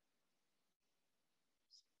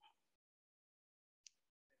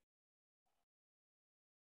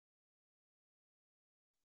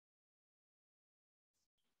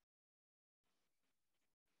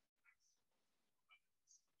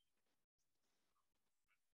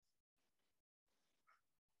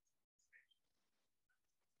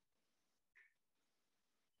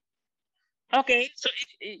 Okay, so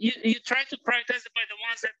you try to prioritize it by the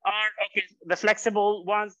ones that are okay, the flexible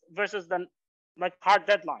ones versus the like hard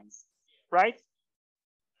deadlines, right?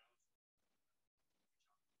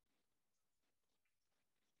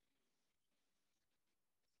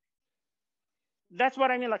 That's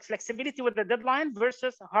what I mean, like flexibility with the deadline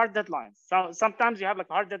versus hard deadlines. So sometimes you have like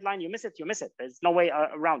a hard deadline, you miss it, you miss it. There's no way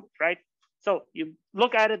around it, right? So you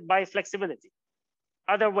look at it by flexibility.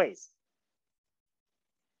 Other ways.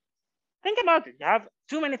 Think about it. You have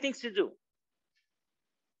too many things to do.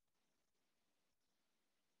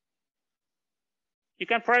 You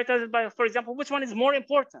can prioritize it by, for example, which one is more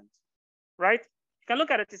important, right? You can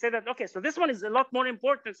look at it to say that, okay, so this one is a lot more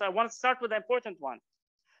important, so I want to start with the important one.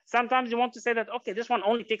 Sometimes you want to say that, okay, this one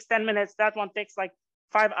only takes 10 minutes, that one takes like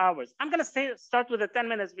 5 hours. I'm going to start with the 10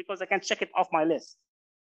 minutes because I can check it off my list,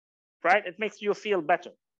 right? It makes you feel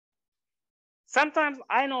better. Sometimes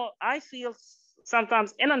I feel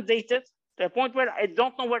sometimes inundated to a point where I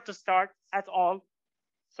don't know where to start at all.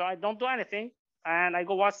 So I don't do anything and I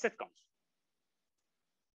go watch sitcoms.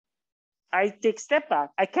 I take a step back.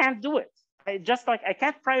 I can't do it. I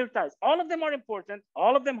can't prioritize. All of them are important.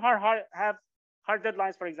 All of them have hard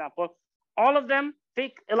deadlines, for example. All of them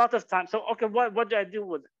take a lot of time. So, okay, what do I do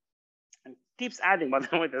with it? And keeps adding, by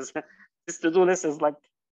the way, this to-do list is like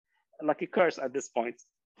a curse at this point.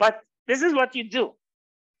 But this is what you do.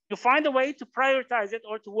 You find a way to prioritize it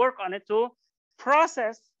or to work on it to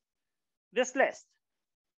process this list.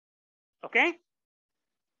 Okay?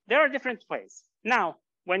 There are different ways. Now,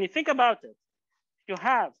 when you think about it, you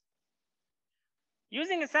have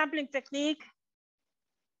using a sampling technique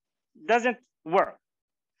doesn't work.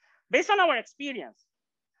 Based on our experience,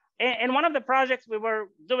 in one of the projects we were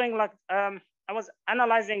doing, like I was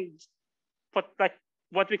analyzing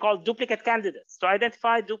what we call duplicate candidates to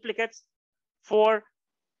identify duplicates for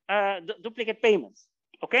duplicate payments.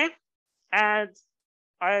 Okay, and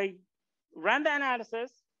I ran the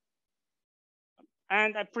analysis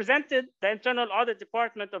and I presented the internal audit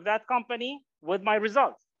department of that company with my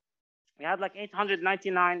results. We had like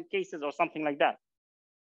 899 cases or something like that.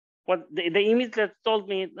 What they immediately told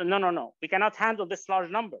me, no, we cannot handle this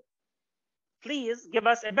large number. Please give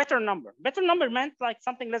us a better number. Better number meant like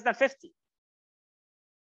something less than 50.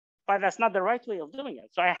 But that's not the right way of doing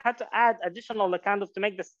it. So I had to add additional kind of to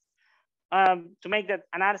make this, to make that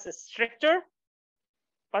analysis stricter.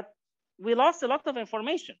 But we lost a lot of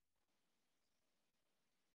information.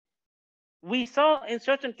 We saw in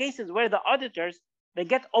certain cases where the auditors, they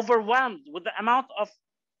get overwhelmed with the amount of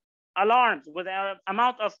alarms, with the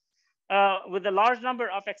amount of, with the large number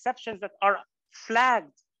of exceptions that are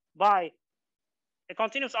flagged by a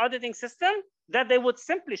continuous auditing system, that they would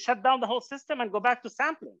simply shut down the whole system and go back to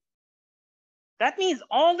sampling. That means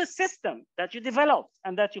all the system that you developed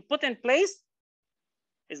and that you put in place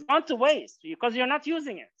is gone to waste because you're not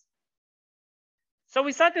using it. So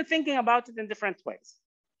we started thinking about it in different ways.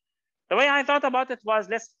 The way I thought about it was,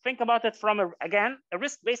 let's think about it from, again, a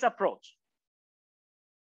risk-based approach.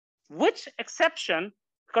 Which exception,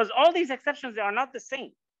 because all these exceptions, they are not the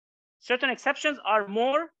same. Certain exceptions are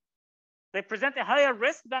more, they present a higher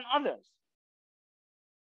risk than others.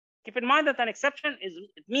 Keep in mind that an exception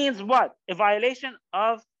it means what? A violation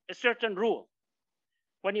of a certain rule.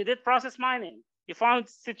 When you did process mining, you found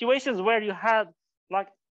situations where you had like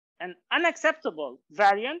an unacceptable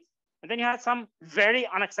variant, and then you had some very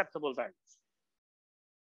unacceptable variants.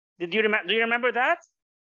 Do you remember that?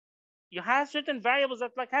 You had certain variables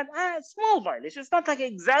that like had small violations. It's not like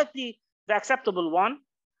exactly the acceptable one,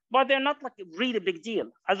 but they're not like a really big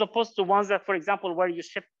deal, as opposed to ones that, for example, where you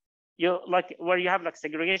ship, where you have like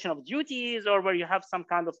segregation of duties, or where you have some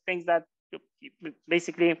kind of things that you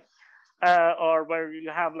basically, or where you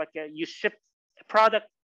have like you ship a product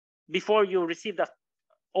before you receive the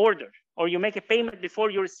order, or you make a payment before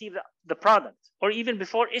you receive the product, or even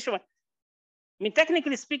before issuing. I mean,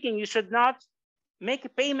 technically speaking, you should not make a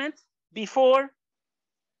payment before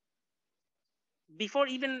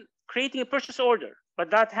even creating a purchase order, but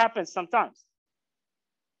that happens sometimes.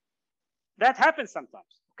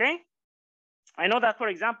 Okay? I know that, for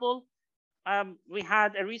example, we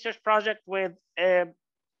had a research project with a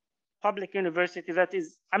public university that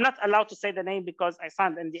is, I'm not allowed to say the name because I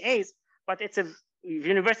signed NDAs, but it's a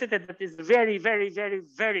university that is very, very, very,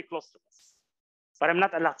 very close to us. But I'm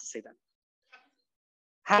not allowed to say that.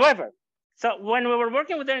 However, so when we were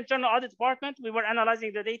working with the internal audit department, we were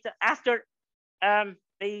analyzing the data after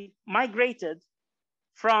they migrated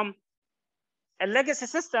from a legacy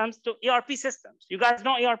systems to ERP systems. You guys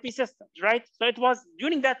know ERP systems, right? So it was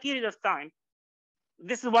during that period of time.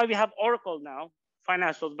 This is why we have Oracle now,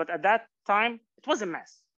 financials, but at that time, it was a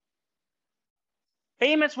mess.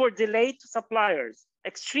 Payments were delayed to suppliers,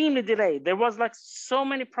 extremely delayed. There was like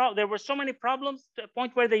there were so many problems to a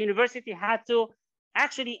point where the university had to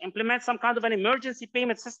actually implement some kind of an emergency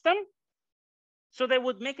payment system. So they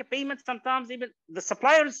would make a payment, sometimes even the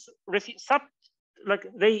suppliers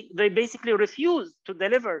they basically refused to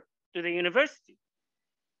deliver to the university.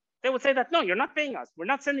 They would say that, no, you're not paying us. We're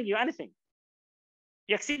not sending you anything.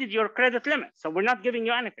 You exceeded your credit limit, so we're not giving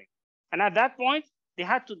you anything. And at that point, they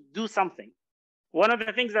had to do something. One of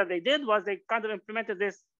the things that they did was they kind of implemented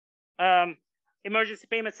this emergency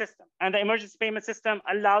payment system. And the emergency payment system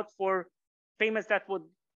allowed for payments that would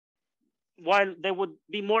while they would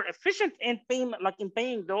be more efficient in payment, like in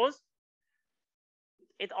paying those,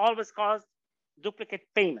 it always caused duplicate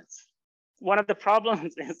payments. One of the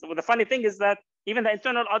problems is, well, the funny thing is that even the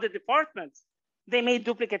internal audit department, they made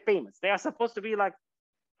duplicate payments. They are supposed to be like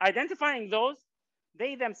identifying those.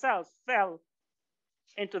 They themselves fell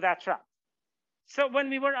into that trap. So when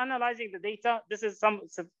we were analyzing the data, this is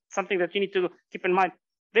something that you need to keep in mind.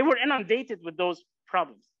 They were inundated with those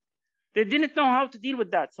problems. They didn't know how to deal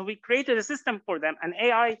with that. So we created a system for them, an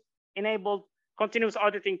AI-enabled continuous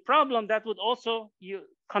auditing problem that would also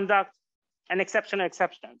conduct an exception.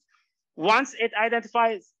 Once it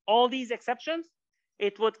identifies all these exceptions,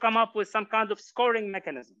 it would come up with some kind of scoring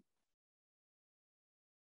mechanism.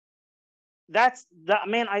 That's the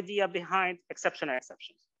main idea behind exceptions.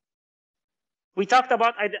 We talked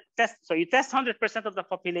about test. So you test 100% of the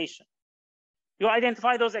population. You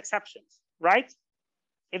identify those exceptions, right?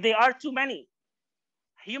 If they are too many,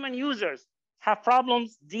 human users have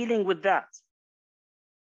problems dealing with that.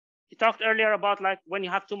 You talked earlier about like when you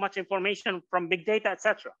have too much information from big data,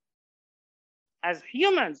 etc. As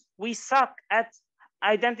humans, we suck at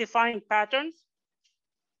identifying patterns,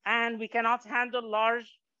 and we cannot handle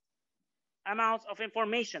large amounts of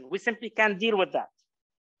information. We simply can't deal with that.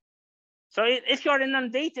 So if you're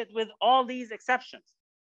inundated with all these exceptions,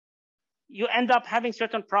 you end up having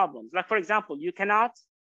certain problems. Like, for example,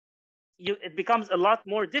 it becomes a lot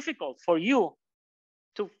more difficult for you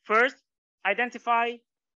to first identify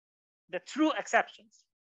the true exceptions,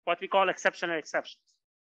 what we call exceptional exceptions.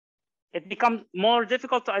 It becomes more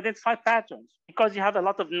difficult to identify patterns because you have a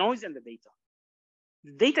lot of noise in the data.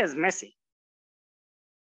 The data is messy.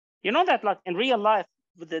 You know that like in real life,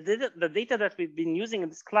 the data that we've been using in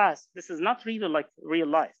this class, this is not really like real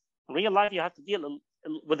life. In real life, you have to deal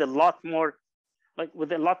with a lot more, like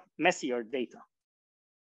with a lot messier data.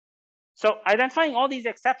 So identifying all these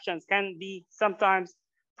exceptions can be sometimes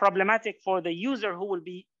problematic for the user who will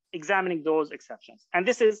be examining those exceptions. And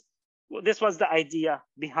this was the idea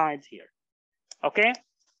behind here. Okay.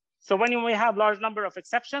 So when we have large number of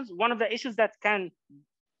exceptions, one of the issues that can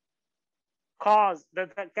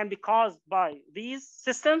be caused by these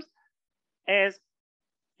systems is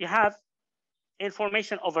you have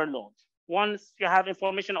information overload. Once you have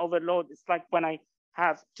information overload, it's like when I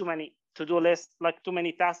have too many to-do lists, like too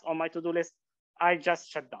many tasks on my to-do list, I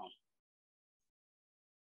just shut down.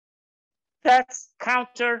 That's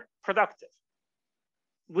counterproductive.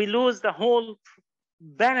 We lose the whole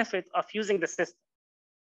benefit of using the system.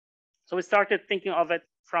 So we started thinking of it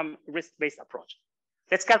from risk-based approach.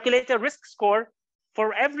 Let's calculate a risk score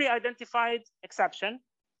for every identified exception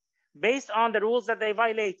based on the rules that they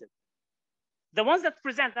violated. The ones that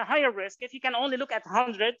present a higher risk, if you can only look at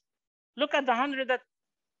 100, look at the 100 that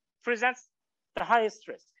presents the highest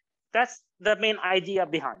risk. That's the main idea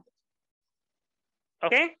behind it.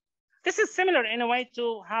 Okay? This is similar in a way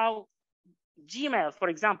to how Gmail, for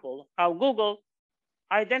example, how Google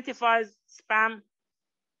identifies spam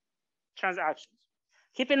transactions.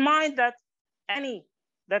 Keep in mind that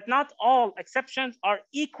not all exceptions are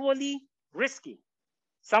equally risky.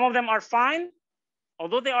 Some of them are fine,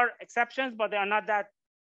 although they are exceptions, but they are not that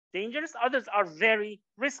dangerous. Others are very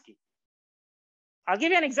risky. I'll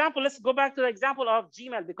give you an example. Let's go back to the example of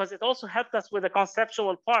Gmail because it also helped us with the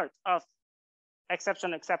conceptual part of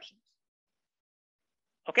exceptions.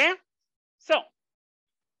 Okay? So,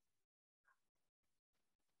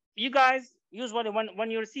 you guys usually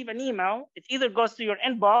when you receive an email, it either goes to your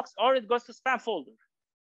inbox or it goes to spam folder.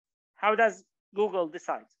 How does Google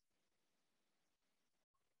decide?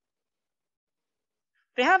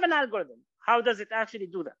 They have an algorithm. How does it actually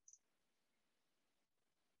do that?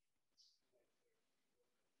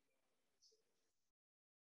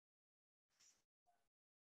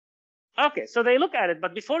 Okay, so they look at it,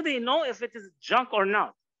 but before they know if it is junk or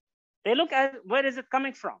not, they look at where is it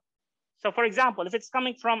coming from. So for example, if it's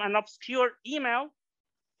coming from an obscure email,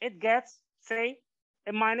 it gets, say,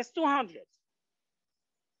 a -200.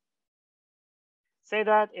 Say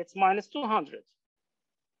that it's -200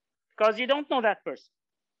 because you don't know that person.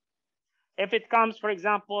 If it comes, for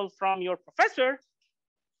example, from your professor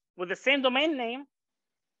with the same domain name,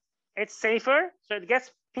 it's safer, so it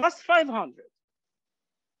gets +500.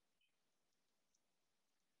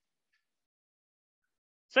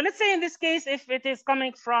 So let's say in this case, if it is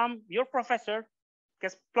coming from your professor, it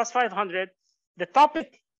gets +500, the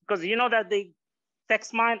topic, because you know that they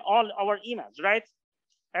text mine all our emails, right?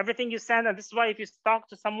 Everything you send, and this is why if you talk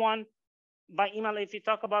to someone by email, if you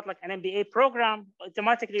talk about like an MBA program,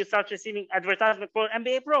 automatically you start receiving advertisement for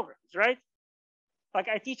MBA programs, right? Like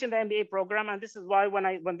I teach in the MBA program, and this is why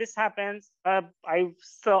when this happens, I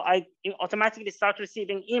automatically start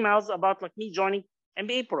receiving emails about like me joining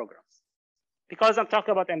MBA programs because I'm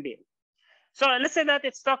talking about MBA. So let's say that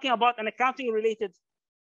it's talking about an accounting related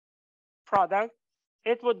product,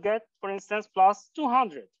 it would get, for instance, plus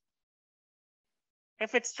 200.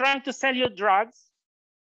 If it's trying to sell you drugs,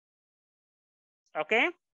 okay,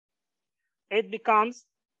 it becomes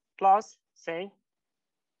plus, say,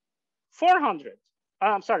 400.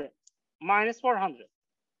 I'm sorry, minus 400.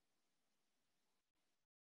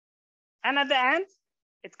 And at the end,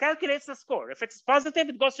 it calculates the score. If it's positive,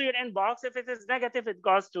 it goes to your inbox. If it is negative, it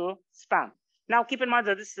goes to spam. Now, keep in mind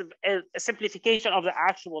that this is a simplification of the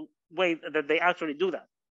actual way that they actually do that,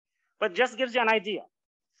 but just gives you an idea.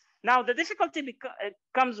 Now, the difficulty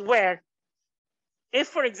comes where, if,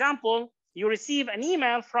 for example, you receive an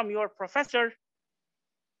email from your professor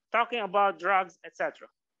talking about drugs, etc.,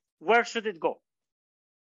 where should it go?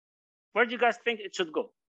 Where do you guys think it should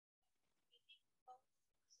go?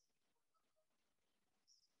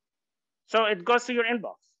 So it goes to your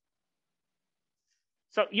inbox.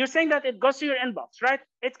 So you're saying that it goes to your inbox, right?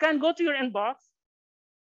 It can go to your inbox,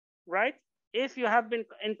 right? If you have been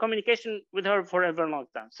in communication with her for a very long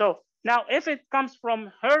time. So now if it comes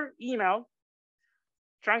from her email,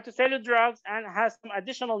 trying to sell you drugs and has some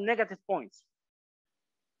additional negative points,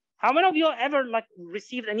 how many of you ever like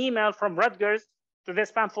received an email from Rutgers to their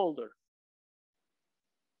spam folder?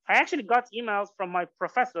 I actually got emails from my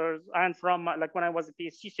professors and from like when I was a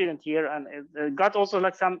PhD student here, and got also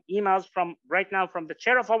like some emails from right now from the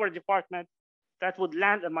chair of our department that would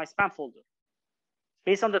land in my spam folder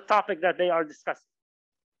based on the topic that they are discussing.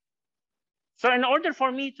 So in order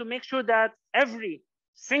for me to make sure that every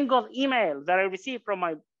single email that I receive from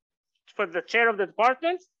the chair of the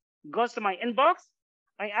department goes to my inbox,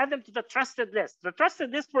 I add them to the trusted list. The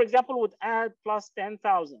trusted list, for example, would add plus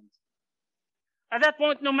 10,000. At that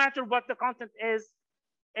point, no matter what the content is,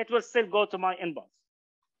 it will still go to my inbox.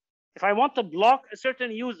 If I want to block a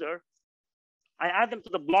certain user, I add them to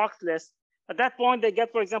the blocked list. At that point, they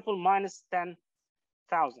get, for example, minus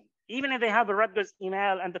 10,000. Even if they have a Rutgers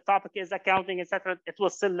email and the topic is accounting, etc., it will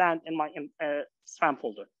still land in my spam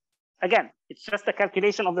folder. Again, it's just a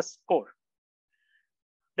calculation of the score.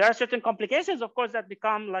 There are certain complications, of course, that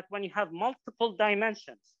become like when you have multiple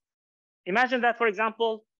dimensions. Imagine that, for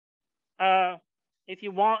example, if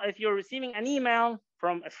you're receiving an email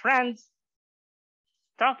from a friend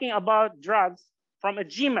talking about drugs from a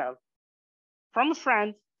Gmail, from a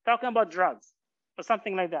friend talking about drugs or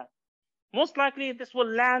something like that, most likely this will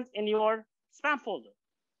land in your spam folder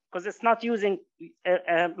because it's not using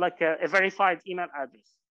a verified email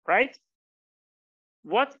address, right?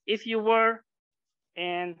 What if you were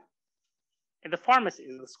in the pharmacy,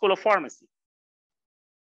 in the school of pharmacy?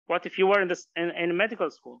 What if you were in medical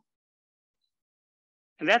school?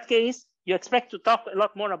 In that case, you expect to talk a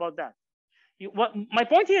lot more about that. My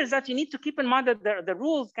point here is that you need to keep in mind that the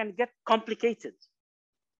rules can get complicated.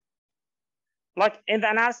 Like in the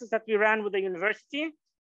analysis that we ran with the university,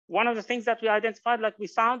 one of the things that we identified, like we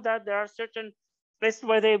found that there are certain places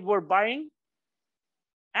where they were buying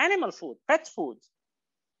animal food, pet food.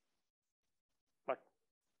 But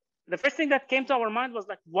the first thing that came to our mind was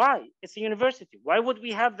like, why? It's a university. Why would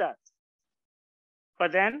we have that?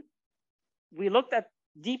 But then we looked at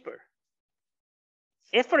deeper.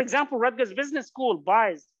 If, for example, Rutgers Business School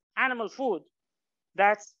buys animal food,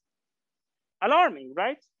 that's alarming,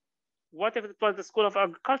 right? What if it was the School of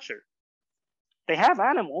Agriculture? They have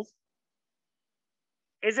animals.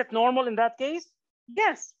 Is it normal in that case?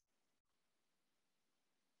 Yes.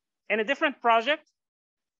 In a different project,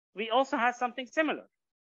 we also had something similar.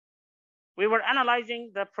 We were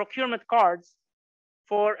analyzing the procurement cards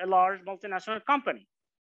for a large multinational company,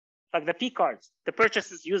 like the P cards, the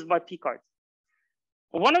purchases used by P cards.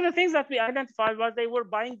 One of the things that we identified was they were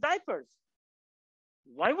buying diapers.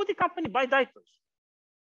 Why would the company buy diapers?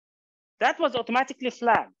 That was automatically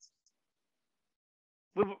flagged.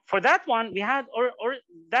 For that one, we had, or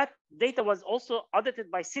that data was also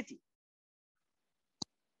audited by city.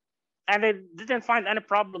 And they didn't find any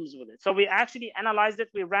problems with it. So we actually analyzed it.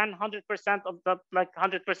 We ran 100%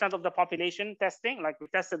 of the population testing, like we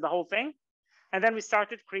tested the whole thing. And then we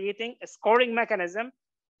started creating a scoring mechanism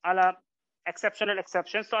a la exceptional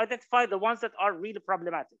exceptions to identify the ones that are really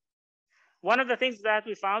problematic. One of the things that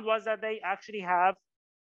we found was that they actually have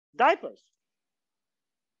diapers.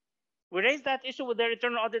 We raised that issue with their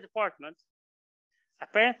internal audit department.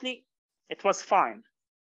 Apparently, it was fine.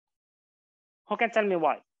 Who can tell me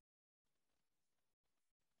why?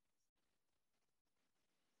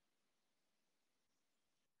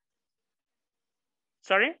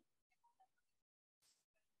 Sorry?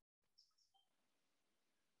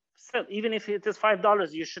 still, even if it is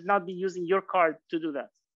 $5, you should not be using your card to do that.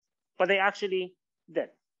 But they actually did.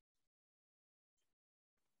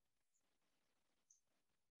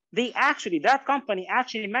 That company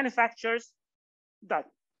actually manufactures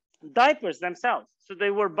diapers themselves. So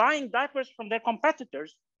they were buying diapers from their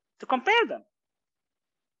competitors to compare them.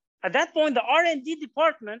 At that point, the R&D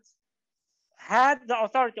department had the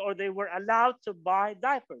authority, or they were allowed to buy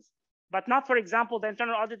diapers, but not, for example, the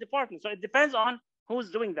internal audit department. So it depends on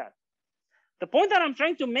who's doing that. The point that I'm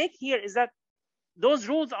trying to make here is that those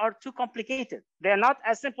rules are too complicated. They're not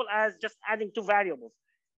as simple as just adding two variables.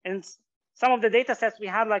 In some of the data sets, we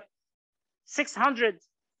have like 600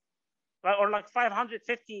 or like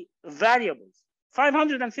 550 variables,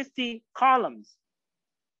 550 columns.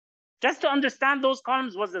 Just to understand those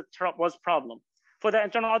columns was problem. For the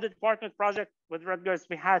internal audit department project with Rutgers,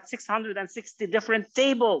 we had 660 different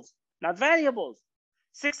tables, not variables,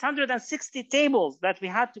 660 tables that we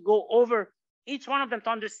had to go over each one of them to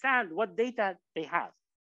understand what data they have.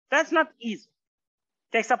 That's not easy.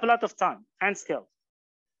 It takes up a lot of time and skill.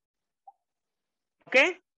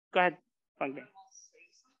 Okay, go ahead, Fangbing.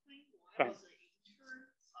 Go ahead.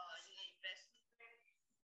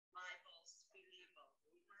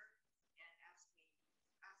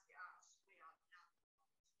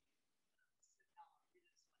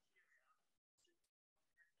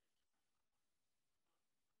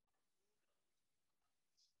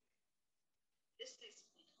 This is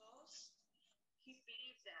because he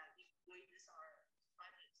believes that if we use our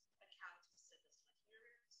private account to send us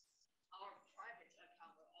materials, our private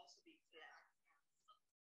account will also be flagged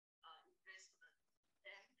as investment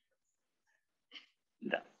bank.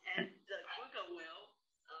 And the Google will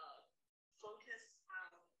focus on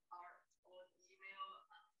our own email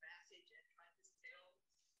message and try to steal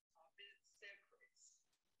our business secrets.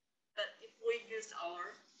 But if we use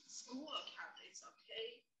our school account, it's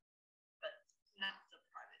okay.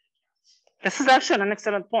 This is actually an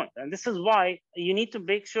excellent point, and this is why you need to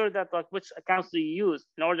make sure that like which accounts do you use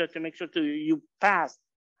in order to make sure you pass.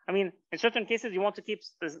 I mean, in certain cases you want to keep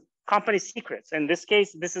the company secrets. In this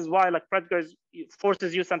case, this is why like Rutgers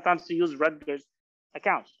forces you sometimes to use Rutgers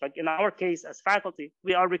accounts. Like in our case as faculty,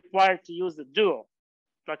 we are required to use the duo.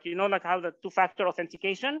 Like like how the two-factor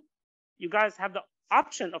authentication, you guys have the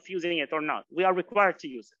option of using it or not. We are required to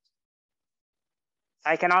use it.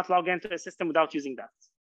 I cannot log into a system without using that.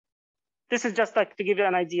 This is just like to give you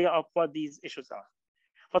an idea of what these issues are.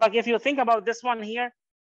 But like if you think about this one here,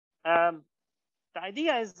 the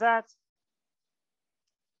idea is that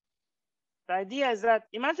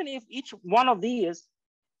imagine if each one of these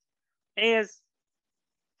is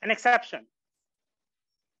an exception.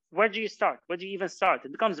 Where do you start? Where do you even start?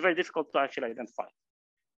 It becomes very difficult to actually identify.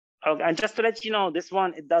 Okay, and just to let you know, this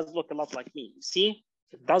one, it does look a lot like me. You see,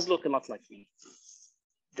 it does look a lot like me.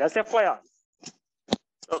 Just FYI.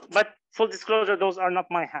 So, but full disclosure, those are not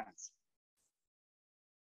my hands.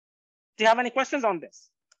 Do you have any questions on this?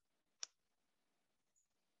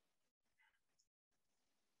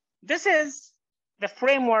 This is the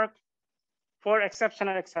framework for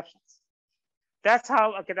exceptional exceptions. That's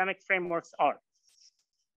how academic frameworks are.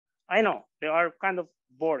 I know they are kind of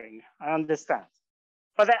boring, I understand.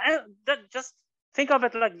 But just think of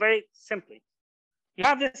it like very simply. You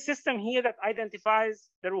have this system here that identifies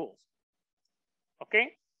the rules.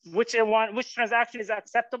 Okay? Which transaction is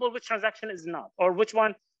acceptable, which transaction is not, or which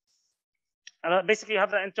one, basically you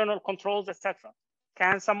have the internal controls, etc.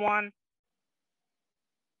 Can someone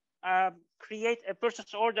create a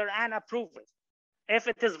purchase order and approve it? If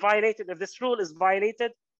it is violated, if this rule is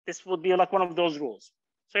violated, this would be like one of those rules.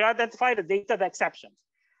 So you identify the data, the exceptions.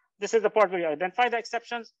 This is the part where you identify the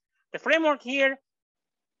exceptions. The framework here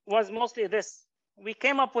was mostly this. We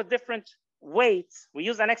came up with different weights. We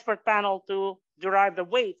used an expert panel to derive the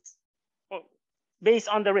weights based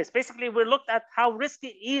on the risk. Basically, we looked at how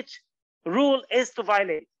risky each rule is to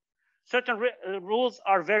violate. Certain rules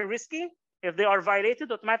are very risky. If they are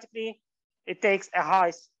violated, automatically it takes a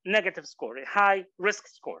high negative score, a high risk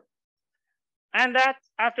score. And that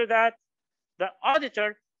after that, the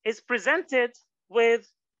auditor is presented with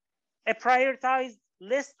a prioritized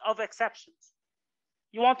list of exceptions.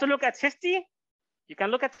 You want to look at 50? You can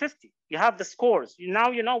look at 50. You have the scores. Now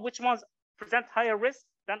you know which ones present higher risk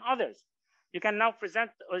than others. You can now present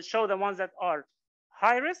or show the ones that are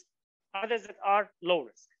high risk, others that are low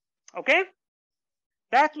risk. Okay?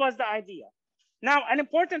 That was the idea. Now, an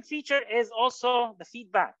important feature is also the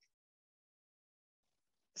feedback.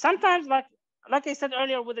 Sometimes, like I said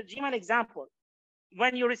earlier with the Gmail example,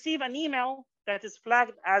 when you receive an email that is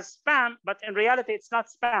flagged as spam, but in reality it's not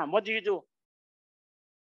spam, what do?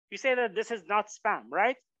 You say that this is not spam,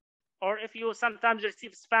 right? or if you sometimes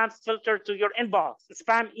receive spam filter to your inbox,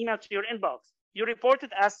 spam email to your inbox, you report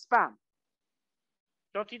it as spam.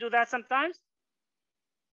 Don't you do that sometimes?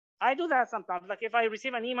 I do that sometimes. Like if I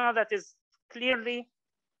receive an email that is clearly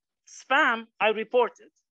spam, I report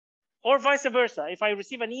it. Or vice versa. If I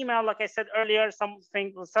receive an email, like I said earlier,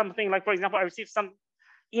 something like, for example, I receive some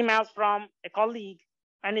emails from a colleague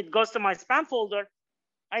and it goes to my spam folder,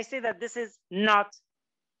 I say that this is not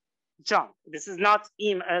junk. This is not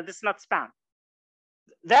email. This is not spam.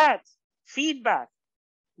 That feedback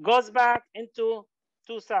goes back into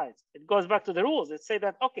two sides. It goes back to the rules. It say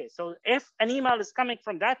that, okay, so if an email is coming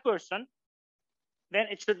from that person, then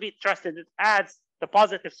it should be trusted. It adds the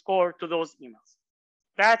positive score to those emails.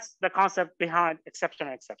 That's the concept behind exception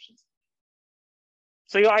and exceptions.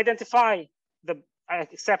 So you identify the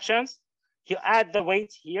exceptions, you add the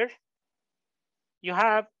weight here, you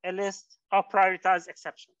have a list of prioritized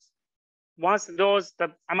exceptions. Once those,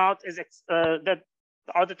 the amount is that the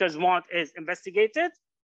auditors want is investigated,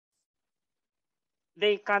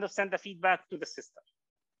 they kind of send the feedback to the system.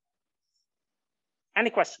 Any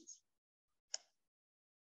questions?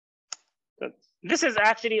 Good. This is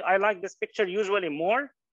actually, I like this picture usually more,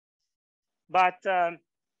 but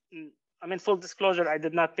I mean, full disclosure, I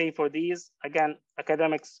did not pay for these. Again,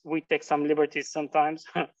 academics, we take some liberties sometimes.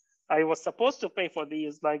 I was supposed to pay for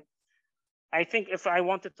these, like, I think if I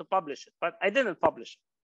wanted to publish it, but I didn't publish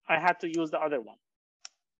it. I had to use the other one.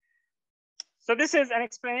 So this is an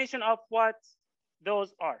explanation of what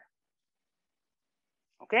those are.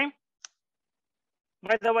 Okay.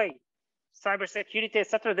 By the way, cybersecurity,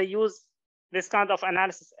 etc., they use this kind of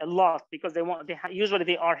analysis a lot because usually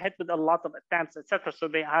they are hit with a lot of attempts, etc. So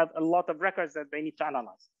they have a lot of records that they need to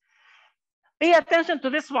analyze. Pay attention to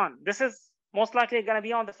this one. This is most likely going to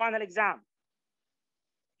be on the final exam.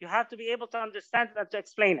 You have to be able to understand and to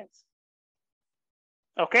explain it.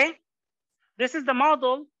 Okay? This is the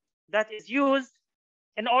model that is used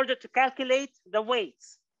in order to calculate the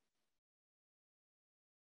weights.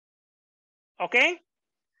 Okay?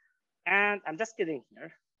 And I'm just kidding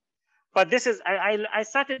here. But this is, I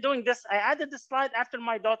started doing this. I added this slide after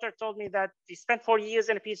my daughter told me that she spent 4 years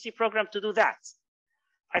in a PhD program to do that.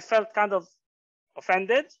 I felt kind of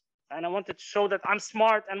offended, and I wanted to show that I'm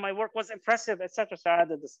smart and my work was impressive, etc. So I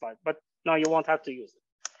added this slide, but no, you won't have to use it.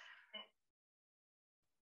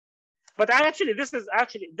 But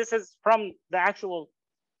this is from the actual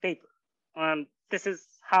paper. This is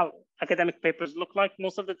how academic papers look like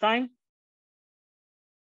most of the time.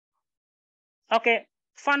 Okay,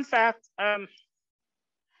 fun fact. I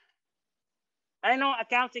know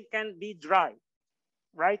accounting can be dry,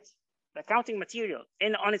 right? The accounting material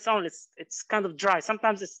on its own, it's kind of dry.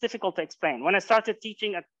 Sometimes it's difficult to explain. When I started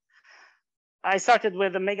teaching, I started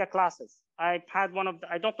with the mega classes. I had one of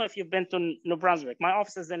the, I don't know if you've been to New Brunswick. My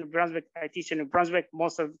office is in New Brunswick. I teach in New Brunswick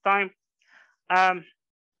most of the time.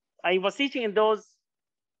 I was teaching in the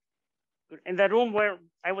room where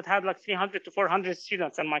I would have like 300 to 400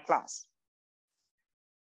 students in my class.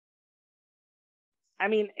 I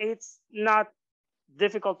mean, it's not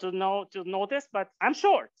difficult to notice, but I'm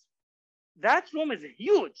short. That room is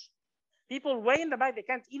huge. People way in the back, they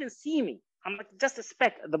can't even see me. I'm like just a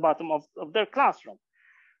speck at the bottom of their classroom.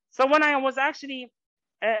 So when I was actually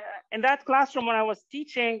in that classroom, when I was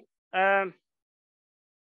teaching, oh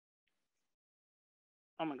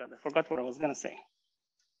my God, I forgot what I was gonna say.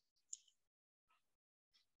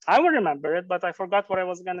 I will remember it, but I forgot what I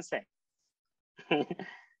was gonna say.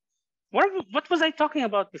 What was I talking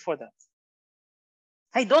about before that?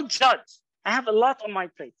 Hey, don't judge. I have a lot on my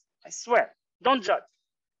plate. I swear, don't judge.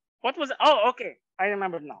 What was, oh, okay, I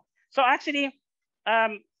remember now. So actually,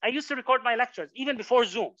 I used to record my lectures even before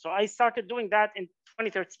Zoom. So I started doing that in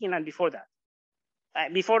 2013 and before that.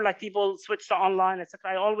 Before like people switched to online,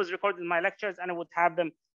 etc. I always recorded my lectures and I would have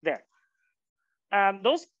them there. I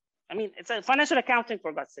mean, it's a financial accounting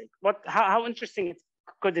for God's sake. How interesting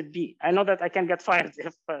could it be? I know that I can get fired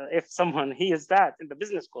if someone hears that in the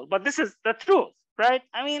business school, but this is the truth, right?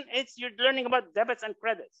 I mean, you're learning about debits and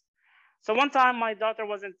credits. So one time my daughter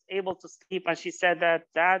wasn't able to sleep and she said that,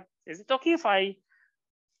 Dad, is it okay if I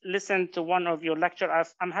listen to one of your lectures?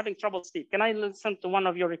 I'm having trouble sleep. Can I listen to one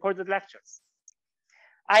of your recorded lectures?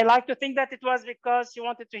 I like to think that it was because she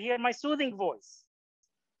wanted to hear my soothing voice.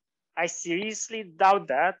 I seriously doubt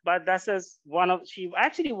that, but she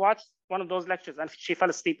actually watched one of those lectures and she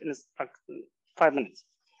fell asleep in 5 minutes.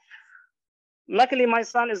 Luckily, my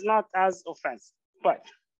son is not as offensive, but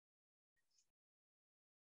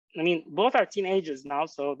I mean, both are teenagers now,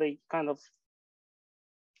 so they kind of,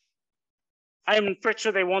 I'm pretty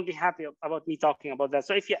sure they won't be happy about me talking about that.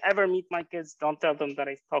 So if you ever meet my kids, don't tell them that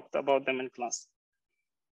I talked about them in class.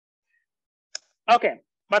 Okay,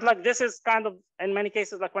 but like this is kind of, in many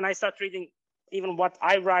cases, like when I start reading even what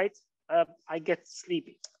I write, I get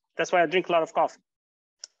sleepy. That's why I drink a lot of coffee.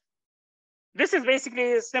 This is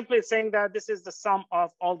basically simply saying that this is the sum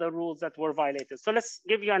of all the rules that were violated. So let's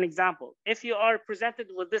give you an example. If you are presented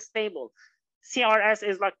with this table, CRS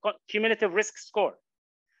is like cumulative risk score.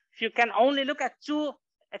 If you can only look at 2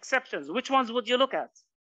 exceptions, which ones would you look at?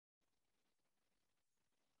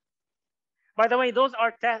 By the way, those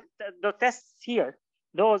are the tests here.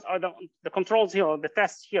 Those are the controls here, the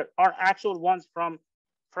tests here are actual ones from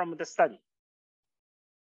the study.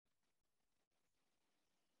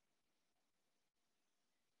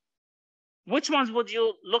 Which ones would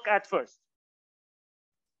you look at first?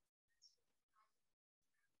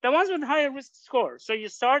 The ones with higher risk score. So you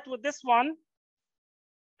start with this one,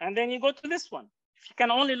 and then you go to this one. If you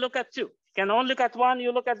can only look at 2, if you can only look at 1,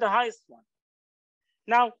 you look at the highest one.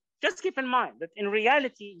 Now, just keep in mind that in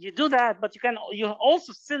reality, you do that, but you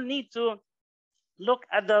also still need to look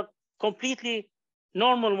at the completely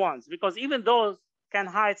normal ones, because even those can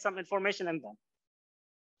hide some information in them.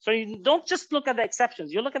 So you don't just look at the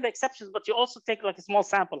exceptions. You look at the exceptions, but you also take like a small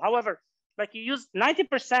sample. However, like you use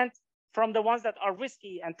 90% from the ones that are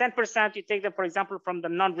risky, and 10% you take them, for example, from the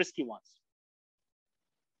non-risky ones.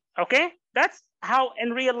 Okay, that's how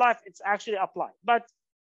in real life it's actually applied. But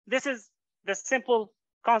this is the simple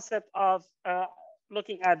concept of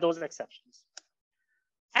looking at those exceptions.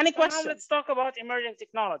 Any questions? Now let's talk about emerging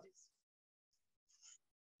technologies.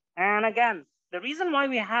 And again, the reason why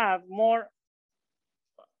we have more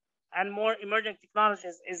and more emerging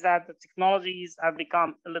technologies is that the technologies have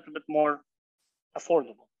become a little bit more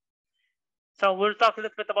affordable. So we'll talk a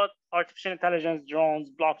little bit about artificial intelligence, drones,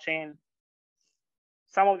 blockchain.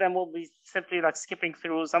 Some of them will be simply like skipping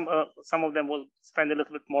through. Some of them will spend a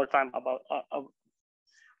little bit more time about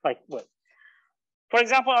like what. For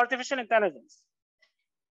example, artificial intelligence.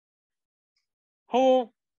 How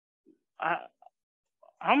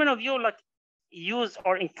many of you like use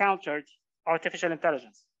or encountered artificial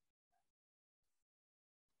intelligence?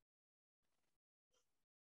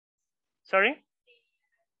 Sorry?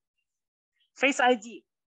 Face ID.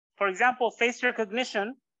 For example, face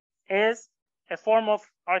recognition is a form of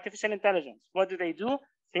artificial intelligence. What do?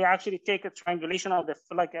 They actually take a triangulation of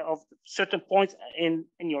of certain points in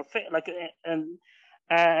your face, in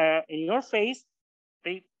your face.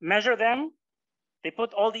 They measure them. They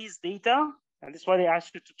put all these data, and this is why they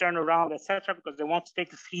ask you to turn around, etc., because they want to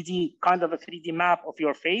take a 3D map of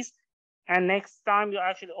your face. And next time you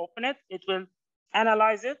actually open it, it will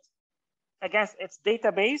analyze it against its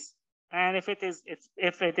database, and if it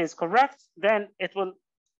is correct, then it will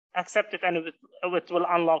accept it, and it will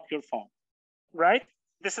unlock your phone, right?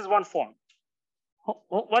 This is one form.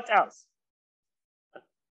 What else?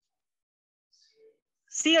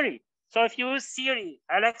 Siri. So if you use Siri,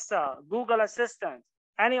 Alexa, Google Assistant,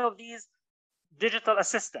 any of these digital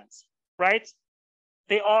assistants, right?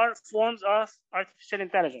 They are forms of artificial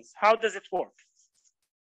intelligence. How does it work?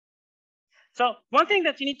 So one thing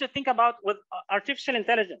that you need to think about with artificial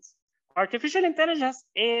intelligence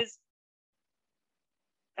is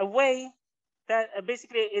a way that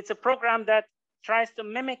basically it's a program that tries to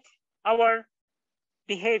mimic our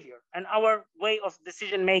behavior and our way of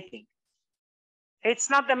decision making. It's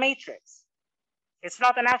not the Matrix. It's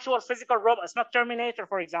not an actual physical robot. It's not Terminator,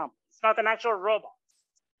 for example. It's not an actual robot.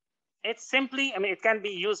 It's simply, I mean, it can be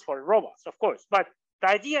used for robots, of course, but the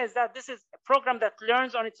idea is that this is a program that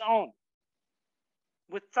learns on its own.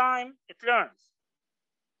 With time, it learns,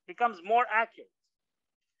 becomes more accurate.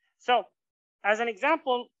 So, as an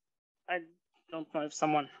example, I don't know if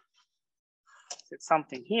someone said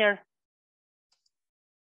something here.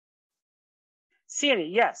 Siri,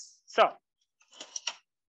 yes. So,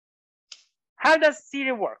 how does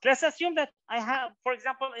Siri work? Let's assume that I have, for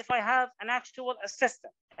example, if I have an actual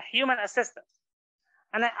assistant, a human assistant,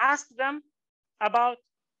 and I ask them about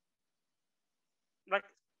like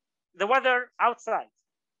the weather outside.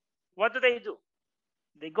 What do?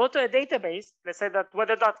 They go to a database, let's say that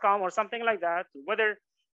weather.com or something like that, weather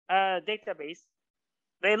database.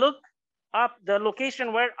 They look up the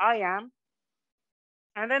location where I am,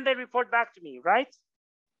 and then they report back to me, right?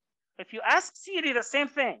 If you ask Siri the same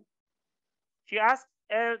thing, if you ask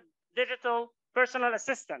a digital personal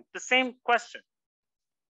assistant the same question,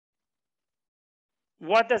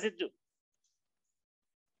 what does it do?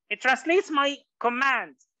 It translates my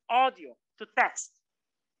command audio to text.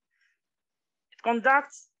 It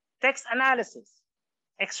conducts text analysis,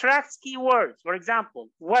 extracts keywords, for example,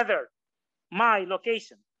 weather, my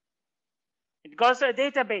location. It goes to a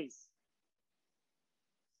database,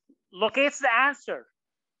 locates the answer,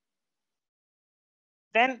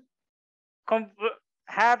 then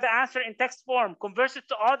have the answer in text form, convert it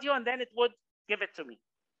to audio, and then it would give it to me.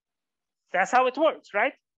 That's how it works,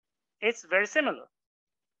 right? It's very similar.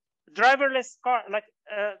 Driverless cars like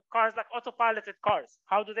autopiloted cars,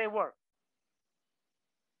 how do they work?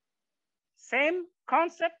 Same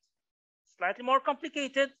concept, slightly more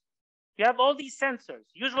complicated. You have all these sensors.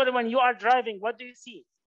 Usually when you are driving, what do you see?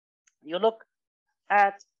 You look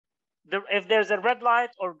at if there's a red light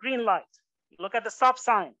or green light. You look at the stop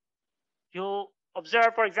sign. You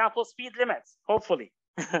observe, for example, speed limits, hopefully.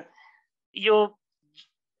 You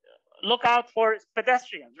look out for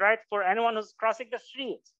pedestrians, right? For anyone who's crossing the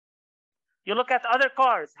street. You look at other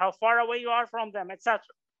cars, how far away you are from them, etc.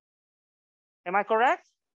 Am I correct?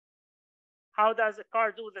 How does a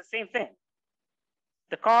car do the same thing?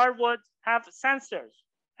 The car would have sensors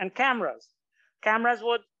and cameras. Cameras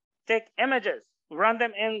would take images, run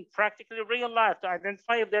them in practically real life to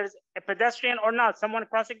identify if there's a pedestrian or not, someone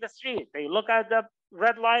crossing the street. They look at the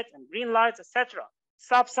red lights and green lights, etc.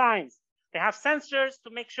 Stop signs. They have sensors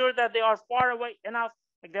to make sure that they are far away enough,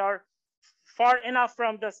 like they are far enough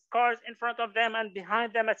from the cars in front of them and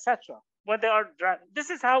behind them, etc. When they are driving. This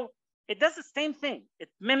is how it does the same thing. It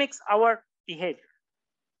mimics our behavior.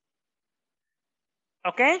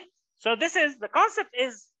 Okay? So the concept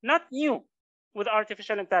is not new with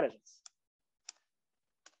artificial intelligence.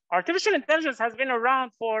 Artificial intelligence has been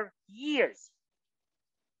around for years.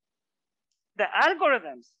 The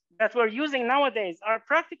algorithms that we're using nowadays are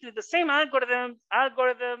practically the same algorithms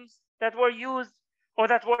that were used or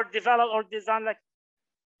that were developed or designed like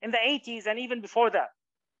in the 80s and even before that.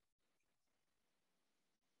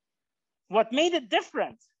 What made it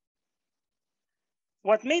different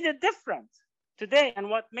today and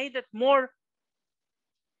what made it more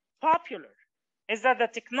popular is that the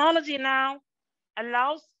technology now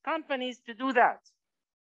allows companies to do that.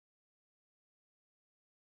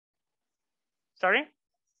 Sorry?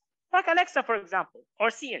 Like Alexa, for example, or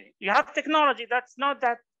Siri. You have technology that's not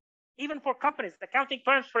that, even for companies, accounting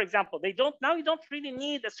firms, for example, now you don't really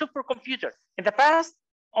need a supercomputer. In the past,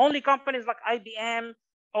 only companies like IBM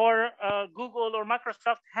or Google or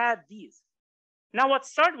Microsoft had these. Now what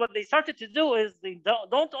they started to do is they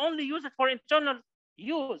don't only use it for internal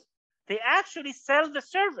use, they actually sell the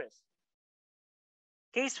service.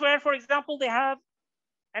 Caseware, for example, they have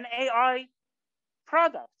an AI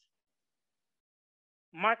product.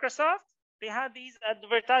 Microsoft, they had these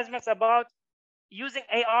advertisements about using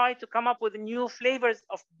AI to come up with new flavors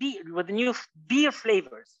of beer, with new beer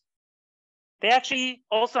flavors. They actually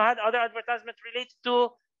also had other advertisements related to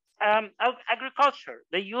agriculture.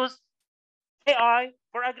 They use AI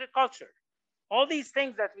for agriculture. All these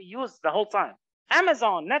things that we use the whole time.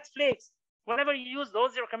 Amazon, Netflix, whenever you use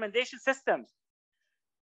those recommendation systems,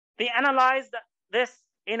 they analyzed this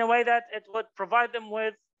in a way that it would provide them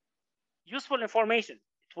with useful information.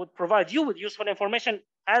 It would provide you with useful information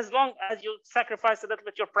as long as you sacrifice a little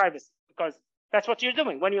bit your privacy, because that's what you're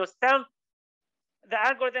doing. When you tell the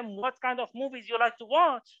algorithm what kind of movies you like to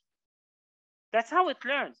watch, that's how it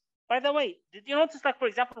learns. By the way, did you notice, like, for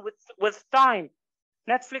example, with time,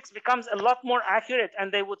 Netflix becomes a lot more accurate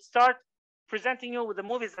and they would start presenting you with the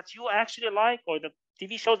movies that you actually like or the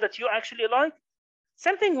TV shows that you actually like?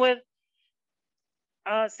 Same thing with,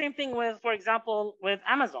 for example, with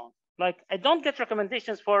Amazon. Like, I don't get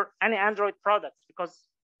recommendations for any Android products because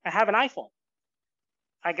I have an iPhone.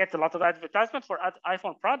 I get a lot of advertisements for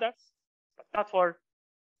iPhone products, but not for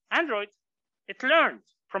Android. It learned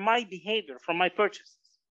from my behavior, from my purchases.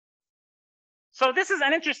 So this is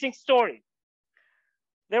an interesting story.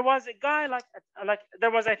 There was a guy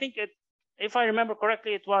I think if I remember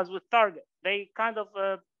correctly, it was with Target. They kind of,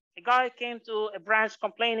 a guy came to a branch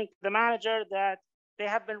complaining to the manager that they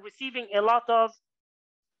have been receiving a lot of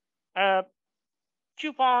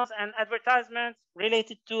coupons and advertisements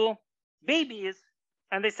related to babies.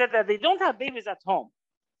 And they said that they don't have babies at home.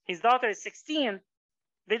 His daughter is 16.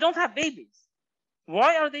 They don't have babies.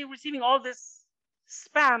 Why are they receiving all this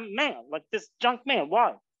spam mail, like this junk mail?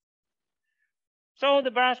 Why? So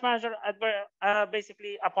the branch manager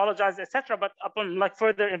basically apologized, etc. But upon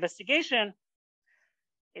further investigation,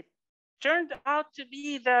 it turned out to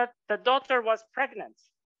be that the daughter was pregnant.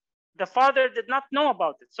 The father did not know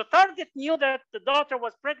about it. So Target knew that the daughter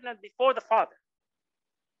was pregnant before the father,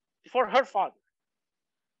 before her father.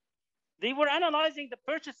 They were analyzing the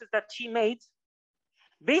purchases that she made.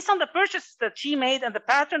 Based on the purchases that she made and the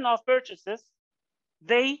pattern of purchases,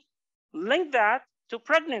 they linked that to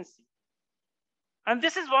pregnancy. And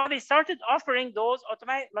this is why they started offering those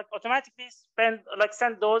automatically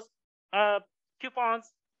send those coupons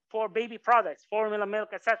for baby products, formula milk,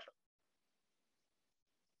 etc.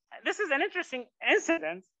 This is an interesting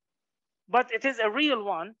incident, but it is a real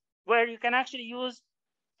one where you can actually use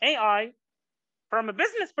AI from a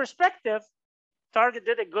business perspective. Target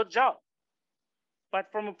did a good job,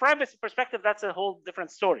 but from a privacy perspective, that's a whole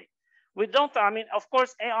different story. We don't, I mean, of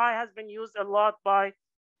course, AI has been used a lot by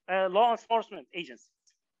law enforcement agencies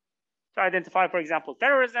to identify, for example,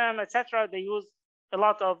 terrorism, etc. They use a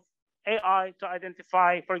lot of AI to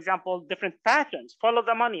identify, for example, different patterns. Follow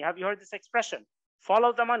the money. Have you heard this expression?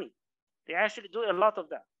 Follow the money. They actually do a lot of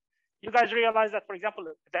that. You guys realize that, for example,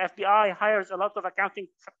 the FBI hires a lot of accounting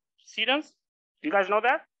students? Do you guys know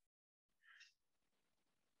that?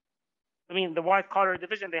 I mean, the white collar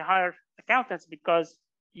division, they hire accountants because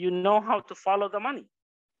you know how to follow the money.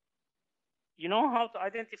 You know how to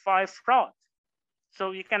identify fraud.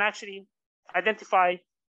 So you can actually identify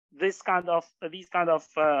these kind of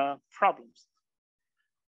problems.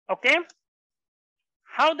 Okay.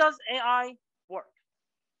 How does AI work?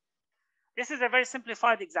 This is a very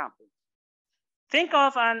simplified example. Think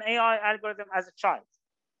of an AI algorithm as a child.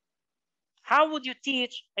 How would you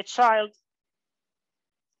teach a child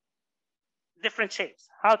different shapes?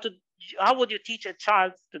 How would you teach a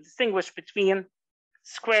child to distinguish between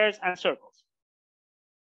squares and circles?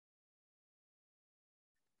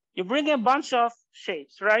 You bring a bunch of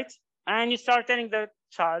shapes, right? And you start telling the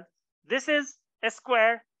child, this is a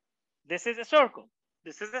square, this is a circle.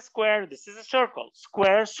 This is a square, this is a circle.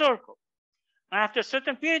 Square, circle. And after a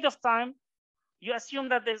certain period of time, you assume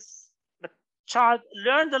that the child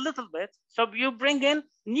learned a little bit, so you bring in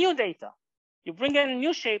new data. You bring in a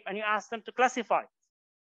new shape and you ask them to classify it.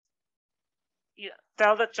 You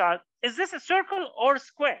tell the child, is this a circle or a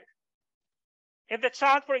square? If the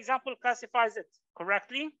child, for example, classifies it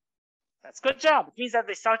correctly, that's a good job. It means that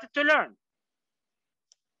they started to learn.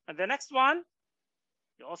 And the next one,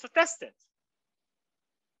 you also test it.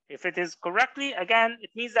 If it is correctly, again,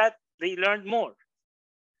 it means that they learned more.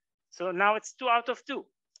 So now it's 2 out of 2.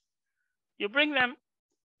 You bring them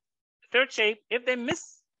third shape. If they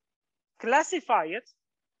misclassify it,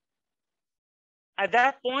 at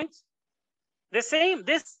that point, this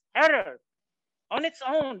error on its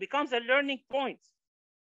own becomes a learning point.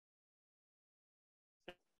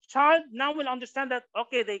 The child now will understand that,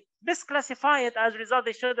 okay, they misclassify it. As a result,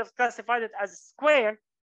 they should have classified it as a square,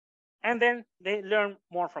 and then they learn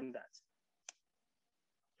more from that.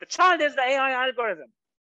 The child is the AI algorithm.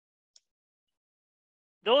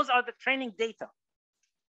 Those are the training data.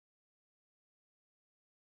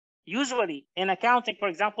 Usually in accounting, for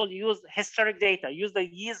example, you use historic data, use the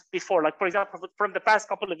years before, like for example, from the past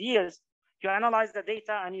couple of years, you analyze the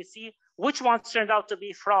data and you see which ones turned out to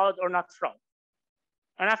be fraud or not fraud.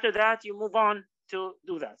 And after that, you move on to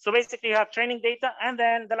do that. So basically you have training data, and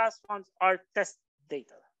then the last ones are test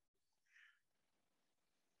data.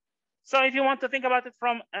 So if you want to think about it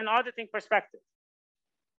from an auditing perspective,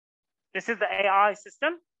 this is the AI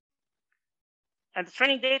system. And the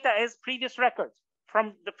training data is previous records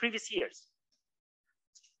from the previous years.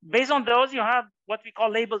 Based on those, you have what we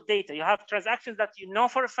call labeled data. You have transactions that you know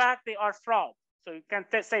for a fact they are fraud. So you can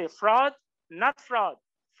say fraud, not fraud,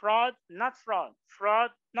 fraud, not fraud, fraud,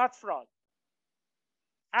 not fraud.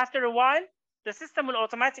 After a while, the system will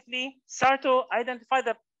automatically start to identify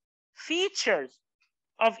the features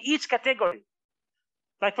of each category.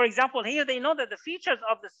 Like for example, here they know that the features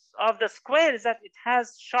of the square is that it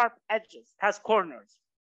has sharp edges, has corners.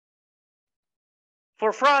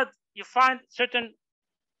 For fraud, you find certain,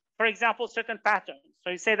 for example, certain patterns.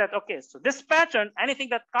 So you say that, okay, so this pattern, anything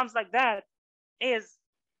that comes like that is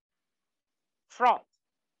fraud.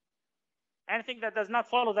 Anything that does not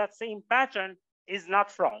follow that same pattern is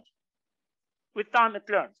not fraud. With time, it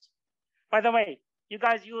learns. By the way, you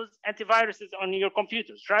guys use antiviruses on your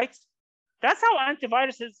computers, right? That's how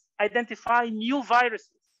antiviruses identify new viruses.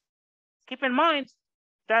 Keep in mind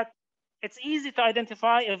that it's easy to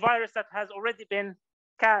identify a virus that has already been,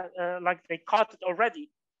 like they caught it already,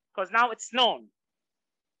 because now it's known.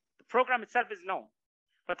 The program itself is known.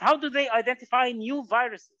 But how do they identify new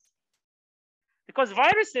viruses? Because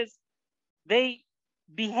viruses, they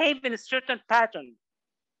behave in a certain pattern.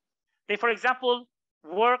 They, for example,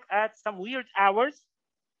 work at some weird hours.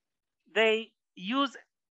 They use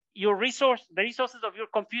the resources of your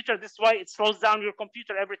computer. This is why it slows down your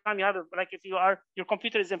computer every time you have it. Like if your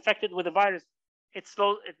computer is infected with a virus, it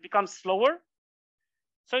becomes slower.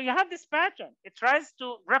 So you have this pattern. It tries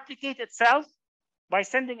to replicate itself by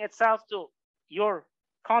sending itself to your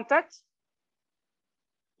contacts.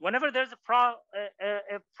 Whenever there's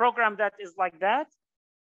a program that is like that,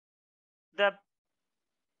 the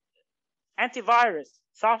antivirus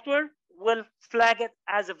software will flag it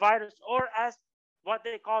as a virus or as what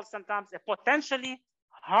they call sometimes a potentially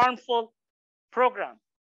harmful program.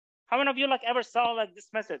 How many of you like ever saw like this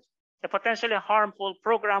message? A potentially harmful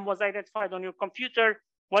program was identified on your computer.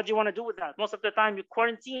 What do you want to do with that? Most of the time you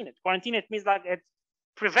quarantine it. Quarantine it means like it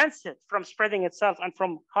prevents it from spreading itself and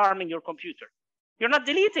from harming your computer. You're not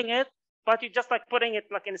deleting it, but you're just like putting it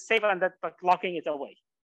like in a safe and then like locking it away,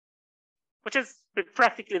 which is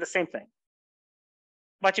practically the same thing.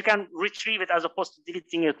 But you can retrieve it as opposed to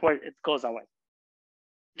deleting it where it goes away.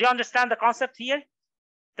 Do you understand the concept here?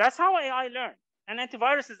 That's how AI learn. And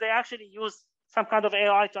antiviruses, they actually use some kind of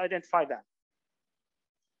AI to identify that.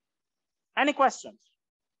 Any questions?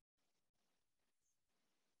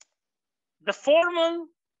 The formal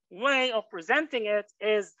way of presenting it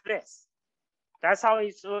is this. That's how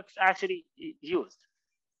it's actually used.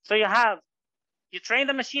 So you train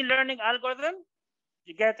the machine learning algorithm,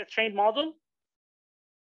 you get a trained model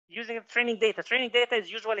using training data. Training data is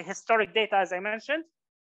usually historic data, as I mentioned.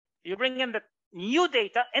 You bring in the new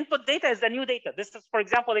data. Input data is the new data. This is, for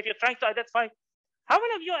example, if you're trying to identify, how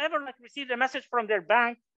many of you ever like received a message from their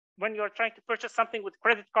bank when you're trying to purchase something with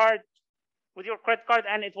credit card, with your credit card,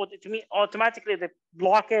 and it would automatically they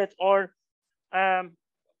block it, or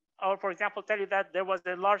for example, tell you that there was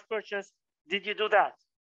a large purchase. Did you do that?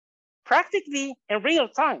 Practically in real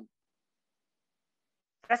time.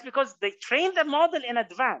 That's because they train the model in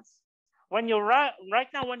advance. When you're right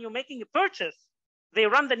now, when you're making a purchase, they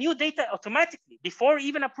run the new data automatically before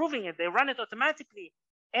even approving it. They run it automatically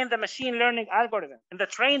in the machine learning algorithm, in the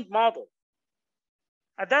trained model.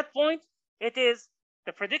 At that point, it is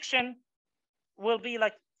the prediction will be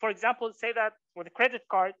like, for example, say that for the credit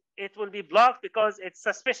card, it will be blocked because it's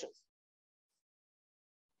suspicious.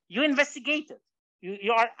 You investigate it.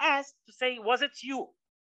 You are asked to say, was it you?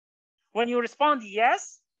 When you respond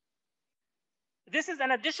yes, this is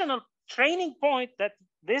an additional training point that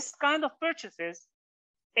this kind of purchases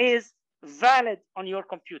is valid on your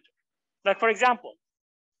computer. Like, for example,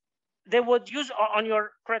 they would use on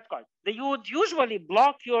your credit card, they would usually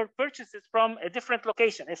block your purchases from a different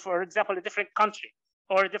location, if, for example, a different country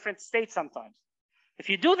or a different state sometimes. If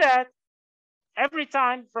you do that, every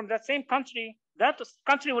time from that same country, that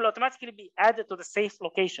country will automatically be added to the safe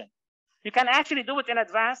location. You can actually do it in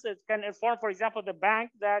advance. It can inform, for example, the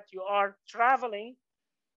bank that you are traveling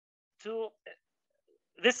to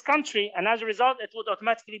this country, and as a result, it would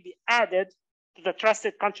automatically be added to the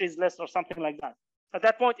trusted countries list or something like that. At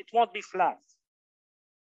that point, it won't be flagged.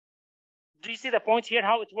 Do you see the point here,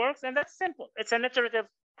 how it works? And that's simple. It's an iterative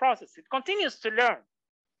process. It continues to learn.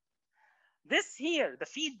 This here, the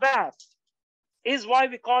feedback, is why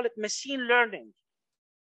we call it machine learning.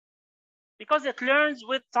 Because it learns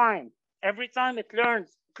with time. Every time it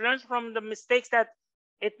learns from the mistakes that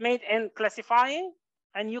it made in classifying,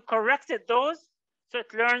 and you corrected those, so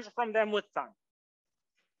it learns from them with time.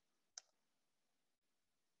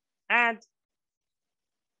 And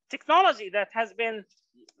technology that has been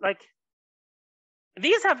like,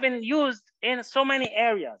 these have been used in so many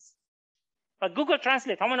areas. But Google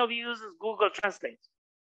Translate, how many of you uses Google Translate?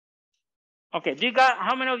 Okay,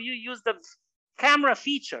 how many of you use the camera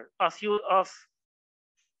feature of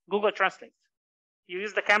Google Translate? You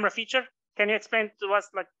use the camera feature? Can you explain to us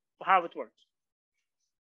like how it works?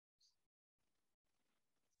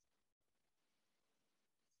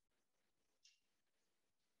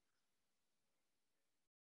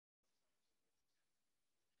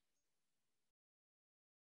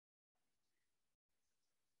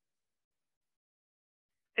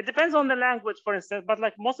 It depends on the language, for instance, but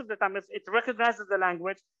like most of the time, if it recognizes the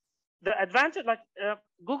language, the advantage, like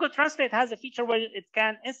Google Translate has a feature where it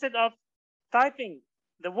can, instead of typing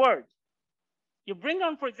the word, you bring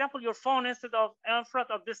on, for example, your phone instead of in front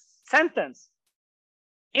of this sentence.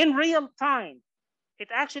 In real time, it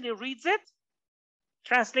actually reads it,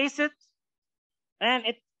 translates it, and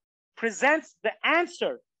it presents the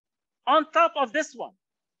answer on top of this one.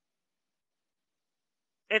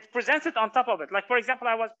 It presents it on top of it. Like, for example,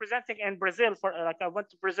 I was presenting in Brazil I went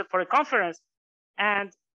to Brazil for a conference, and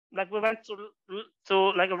like we went to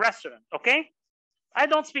like a restaurant, okay? I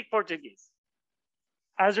don't speak Portuguese.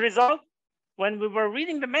 As a result, when we were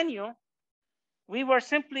reading the menu, we were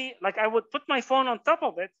simply, like I would put my phone on top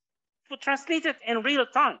of it to translate it in real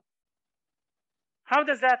time. How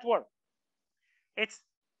does that work? It's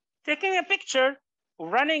taking a picture,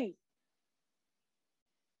 running,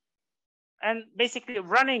 and basically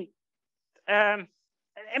running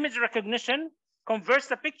image recognition, converts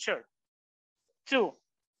the picture to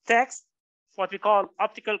text, what we call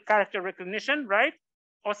optical character recognition, right?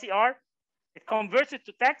 OCR. It converts it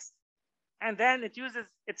to text, and then it uses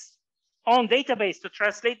its own database to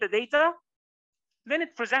translate the data. Then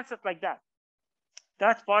it presents it like that.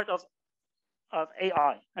 That's part of of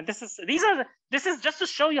AI. And this is just to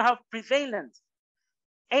show you how prevalent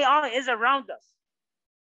AI is around us.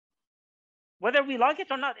 Whether we like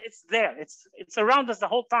it or not, it's there. It's around us the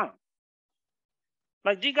whole time.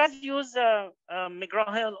 Like, do you guys use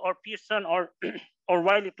McGraw-Hill or Pearson or or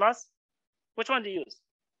Wiley Plus? Which one do you use?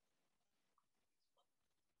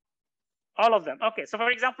 All of them. Okay. So for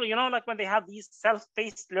example, you know, like when they have these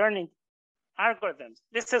self-paced learning algorithms,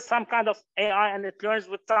 this is some kind of AI, and it learns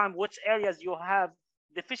with time which areas you have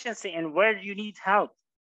deficiency and where you need help.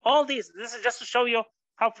 All this is just to show you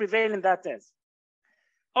how prevalent that is.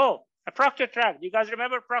 Oh, a Proctor Track. Do you guys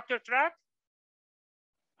remember Proctor Track?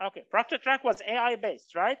 Okay, Proctor Track was AI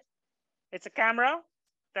based, right? It's a camera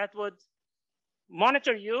that would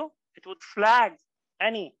monitor you. It would flag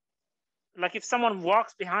any, like if someone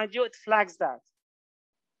walks behind you, it flags that.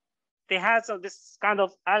 They had this kind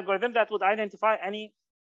of algorithm that would identify any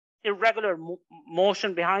irregular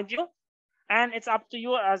motion behind you. And it's up to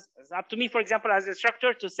you, it's up to me, for example, as an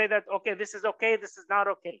instructor, to say that, okay, this is okay, this is not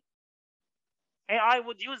okay. AI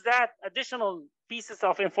would use that additional pieces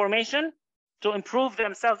of information to improve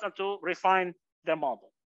themselves and to refine their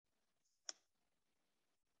model.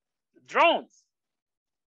 Drones.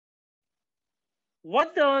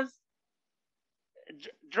 What do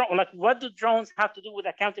drones have to do with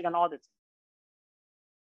accounting and auditing?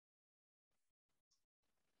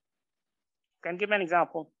 Can you give me an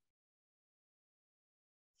example?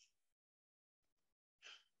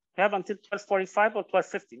 You have until 12:45 or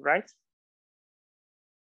 12:50, right?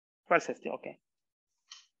 12:50, okay.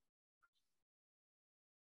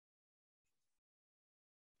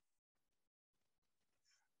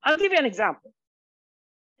 I'll give you an example.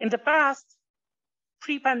 In the past,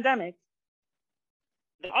 pre-pandemic,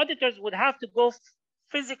 the auditors would have to go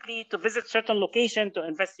physically to visit certain locations to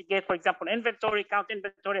investigate, for example, inventory, count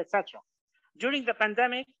inventory, etc. During the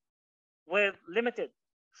pandemic, with limited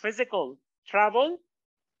physical travel,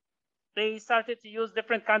 they started to use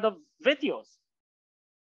different kind of videos.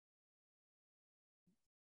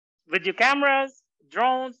 Video cameras,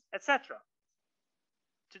 drones, etc.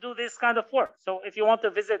 to do this kind of work. So if you want to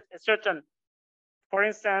visit a certain, for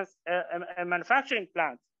instance, a manufacturing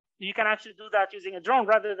plant, you can actually do that using a drone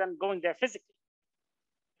rather than going there physically.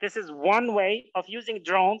 This is one way of using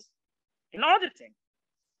drones in auditing.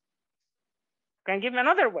 Can you give me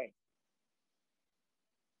another way?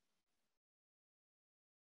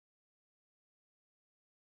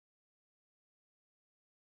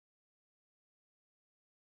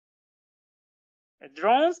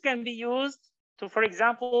 Drones can be used to, for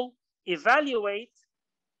example, evaluate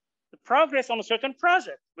the progress on a certain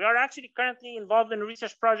project. We are actually currently involved in a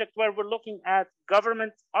research project where we're looking at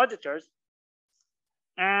government auditors,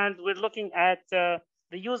 and we're looking at the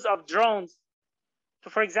use of drones to,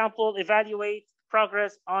 for example, evaluate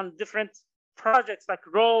progress on different projects like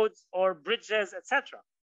roads or bridges, etc.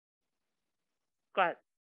 Go ahead.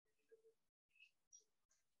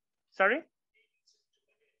 Sorry?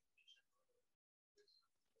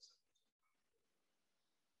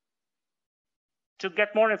 To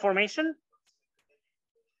get more information?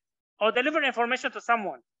 Or deliver information to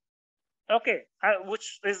someone? Okay,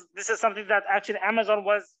 this is something that actually Amazon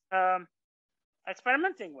was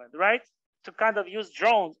experimenting with, right? To kind of use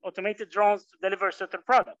drones, automated drones to deliver certain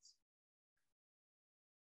products.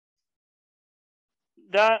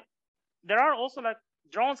 There are also, like,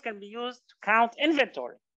 drones can be used to count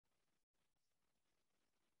inventory.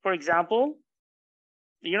 For example,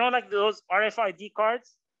 you know, like those RFID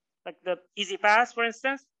cards, like the Easy Pass, for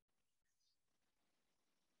instance.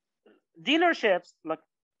 Dealerships, like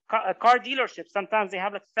car dealerships, sometimes they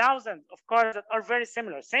have like thousands of cars that are very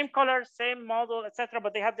similar, same color, same model, etc.,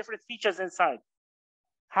 but they have different features inside.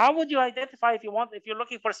 How would you identify if you're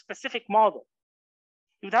looking for a specific model?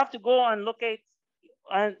 You'd have to go and locate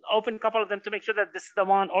and open a couple of them to make sure that this is the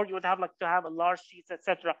one, or you would have like to have a large sheets,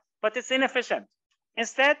 etc. But it's inefficient.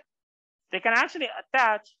 Instead, they can actually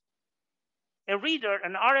attach a reader,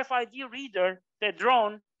 an RFID reader, the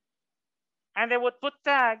drone, and they would put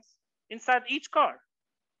tags inside each car.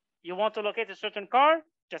 You want to locate a certain car,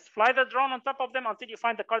 just fly the drone on top of them until you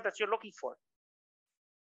find the car that you're looking for.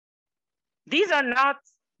 These are not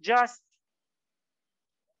just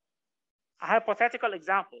hypothetical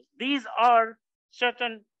examples. These are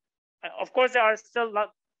certain, of course, they are still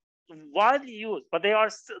not widely used, but they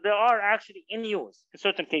are actually in use in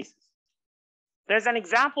certain cases. There's an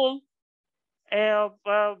example of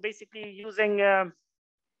basically using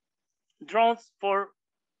drones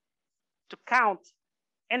to count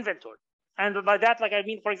inventory, and by that, like, I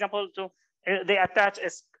mean, for example, they attach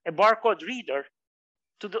a barcode reader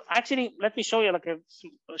to do. Actually, let me show you like a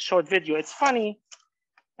short video. It's funny,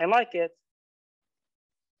 I like it.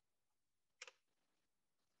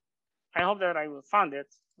 I hope that I will find it.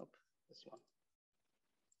 Oh, this one.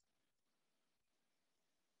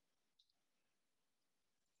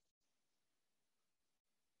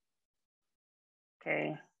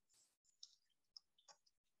 Okay.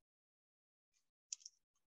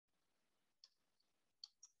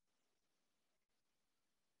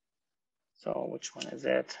 So which one is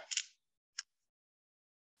it?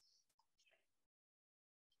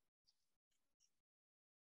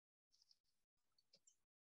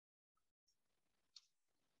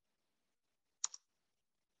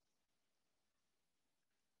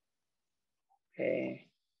 Okay.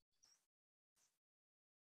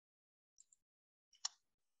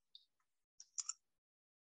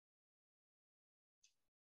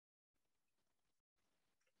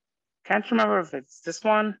 Can't remember if it's this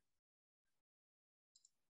one.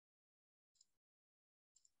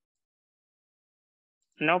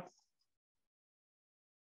 Nope.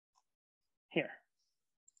 Here.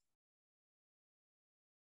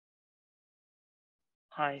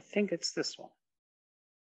 I think it's this one.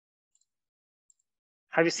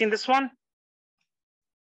 Have you seen this one?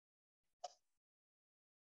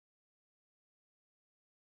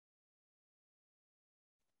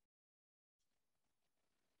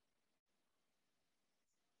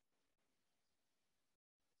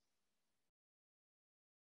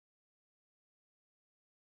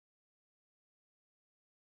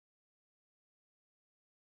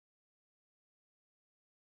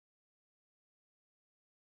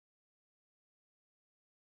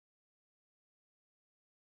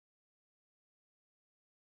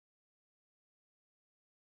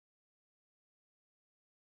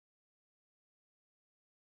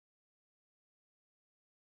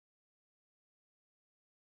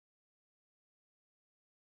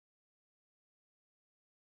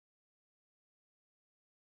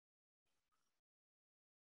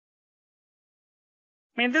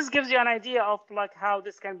 I mean, this gives you an idea of like how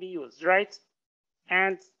this can be used, right?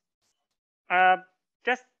 And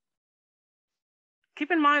just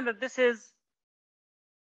keep in mind that this is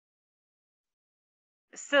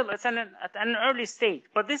still, it's at an early stage,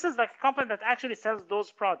 but this is like a company that actually sells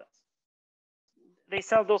those products. They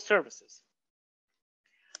sell those services.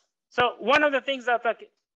 So one of the things that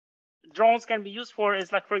like drones can be used for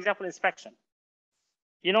is like, for example, inspection.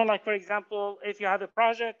 You know, like for example, if you have a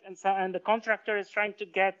project and the contractor is trying to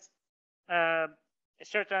get a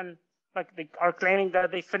certain, like they are claiming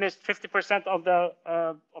that they finished 50% of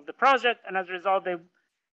the project, and as a result they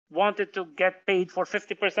wanted to get paid for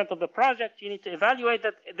 50% of the project, you need to evaluate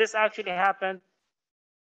that this actually happened.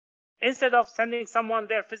 Instead of sending someone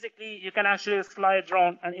there physically, you can actually fly a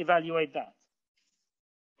drone and evaluate that.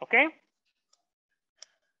 Okay?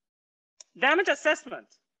 Damage assessment.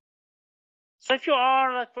 So if you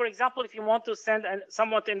are, like, for example, if you want to send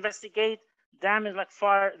someone to investigate damage like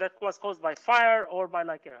fire that was caused by fire or by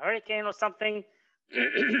like a hurricane or something,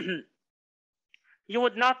 you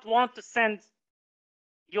would not want to send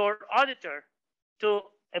your auditor to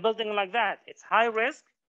a building like that. It's high risk,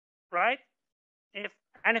 right? If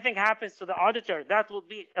anything happens to the auditor, that will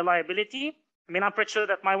be a liability. I mean, I'm pretty sure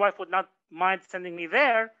that my wife would not mind sending me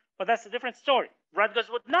there, but that's a different story.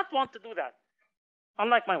 Rutgers would not want to do that,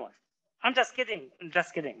 unlike my wife. I'm just kidding. I'm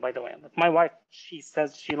just kidding, by the way. My wife, she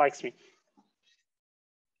says she likes me.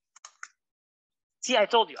 See, I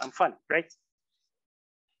told you, I'm funny, right?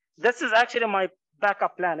 This is actually my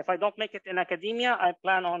backup plan. If I don't make it in academia, I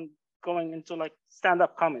plan on going into like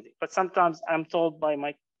stand-up comedy. But sometimes I'm told by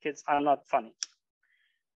my kids I'm not funny.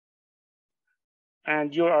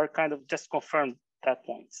 And you are kind of just confirmed that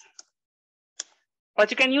point.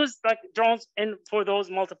 But you can use like drones for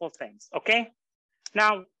those multiple things, okay?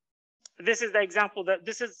 Now, this is the example that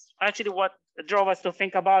this is actually what drove us to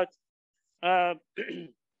think about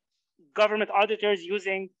government auditors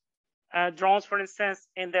using drones, for instance,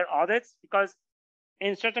 in their audits, because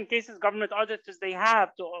in certain cases, government auditors, they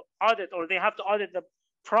have to audit or they have to audit the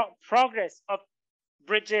progress of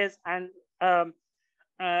bridges and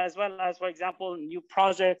as well as, for example, new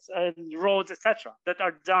projects, roads, etc., that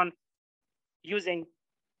are done using,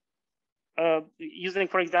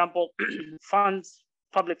 for example, funds,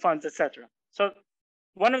 public funds, etc. So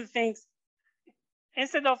one of the things,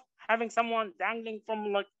 instead of having someone dangling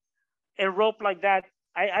from like a rope like that,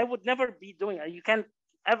 I would never be doing it.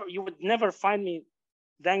 You would never find me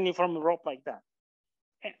dangling from a rope like that.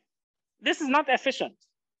 This is not efficient,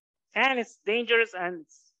 and it's dangerous and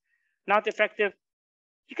it's not effective.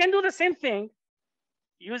 You can do the same thing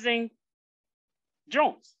using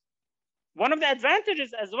drones. One of the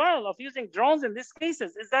advantages as well of using drones in these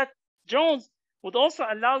cases is that drones would also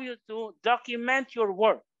allow you to document your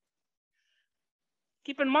work.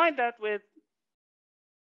 Keep in mind that with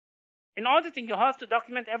In auditing, you have to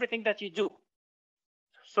document everything that you do.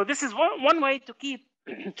 So this is one way to keep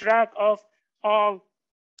track of all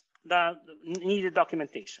the needed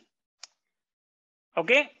documentation.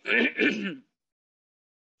 Okay.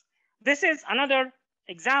 This is another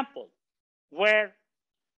example where,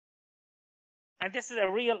 and this is a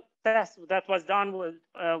real test that was done with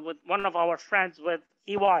one of our friends with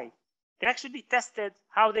EY. They actually tested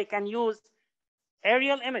how they can use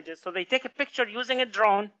aerial images. So they take a picture using a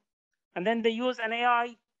drone, and then they use an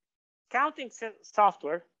AI counting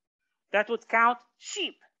software that would count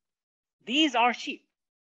sheep. These are sheep,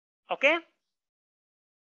 okay?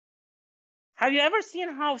 Have you ever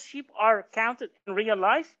seen how sheep are counted in real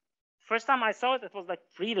life? First time I saw it, it was like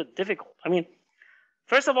really difficult. I mean,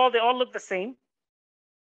 first of all, they all look the same.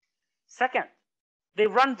 Second, they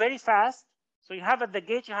run very fast. So you have at the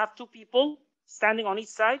gate, you have 2 people standing on each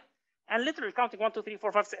side and literally counting 1, 2, 3,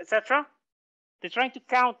 4, 5, 6, etc. They're trying to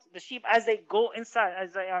count the sheep as they go inside,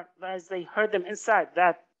 as they herd them inside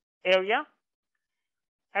that area.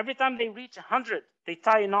 Every time they reach 100, they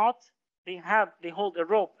tie a knot. They hold a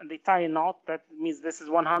rope and they tie a knot. That means this is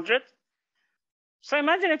 100. So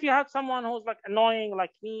imagine if you have someone who's like annoying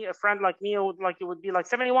like me, a friend like me, who it would be like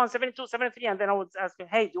 71, 72, 73, and then I would ask you,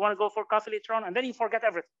 hey, do you want to go for coffee later on? And then you forget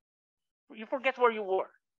everything. You forget where you were.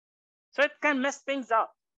 So it can mess things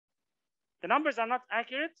up. The numbers are not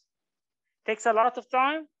accurate. Takes a lot of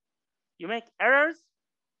time. You make errors.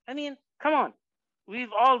 I mean, come on.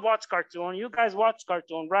 We've all watched cartoon. You guys watch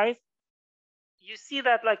cartoon, right? You see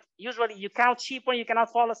that like usually you count sheep when you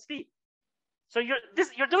cannot fall asleep. So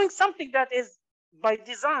you're doing something that is by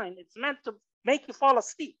design. It's meant to make you fall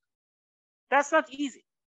asleep. That's not easy.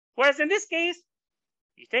 Whereas in this case,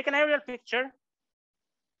 you take an aerial picture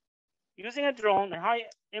using a drone, a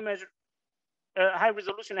high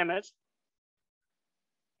resolution image,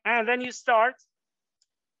 and then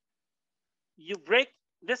you break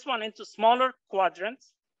this one into smaller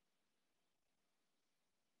quadrants.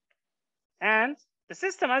 And the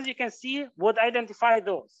system, as you can see, would identify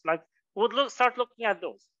those, like start looking at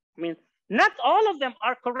those. I mean, not all of them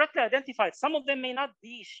are correctly identified. Some of them may not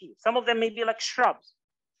be sheep. Some of them may be like shrubs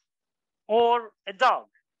or a dog,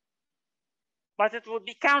 but it would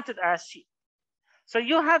be counted as sheep. So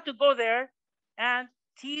you have to go there and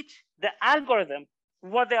teach the algorithm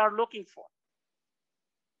what they are looking for.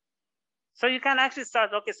 So you can actually start,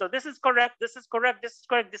 okay, so this is correct, this is correct, this is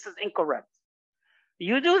correct, this is incorrect.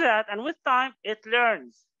 You do that, and with time, it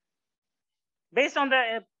learns. Based on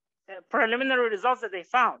the preliminary results that they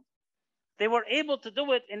found, they were able to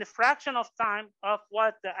do it in a fraction of time of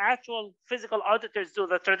what the actual physical auditors do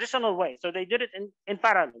the traditional way. So they did it in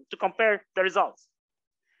parallel to compare the results.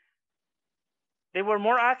 They were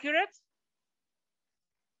more accurate.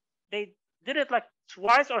 They did it like 2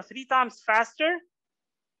 or 3 times faster.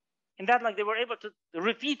 In that, like they were able to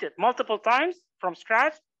repeat it multiple times from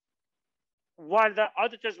scratch, while the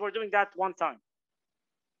auditors were doing that 1 time.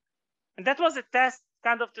 And that was a test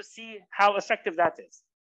kind of to see how effective that is.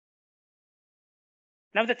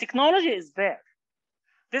 Now the technology is there.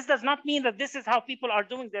 This does not mean that this is how people are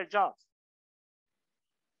doing their jobs.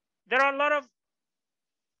 There are a lot of,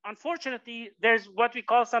 unfortunately, there's what we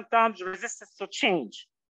call sometimes resistance to change.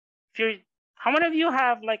 How many of you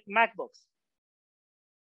have like MacBooks?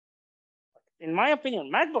 In my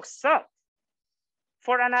opinion, MacBooks suck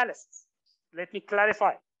for analysis. Let me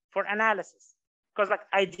clarify, for analysis. Because like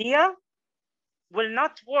IDEA will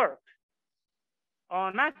not work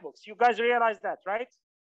on MacBooks. You guys realize that, right?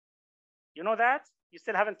 You know that? You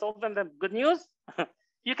still haven't told them the good news?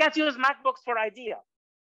 You can't use MacBooks for IDEA.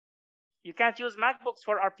 You can't use MacBooks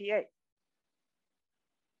for RPA.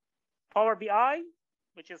 Power BI,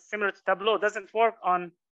 which is similar to Tableau, doesn't work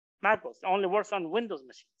on MacBooks. It only works on Windows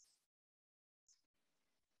machines.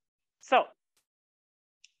 So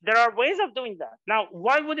there are ways of doing that. Now,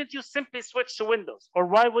 why wouldn't you simply switch to Windows? Or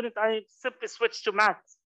why wouldn't I simply switch to Mac?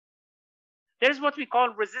 There's what we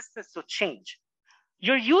call resistance to change.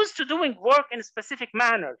 You're used to doing work in a specific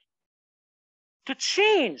manner. To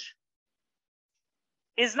change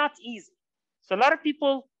is not easy. So a lot of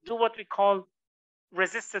people do what we call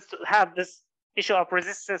resistance to have this issue of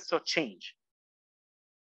resistance to change.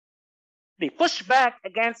 They push back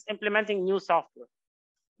against implementing new software.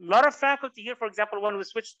 A lot of faculty here, for example, when we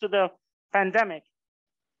switched to the pandemic,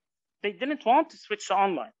 they didn't want to switch to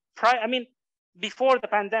online. Before the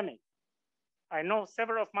pandemic, I know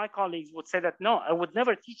several of my colleagues would say that, no, I would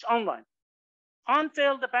never teach online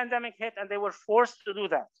until the pandemic hit and they were forced to do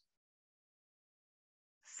that.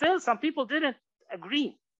 Still, some people didn't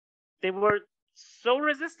agree. They were so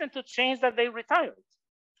resistant to change that they retired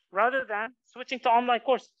rather than switching to online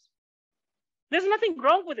courses. There's nothing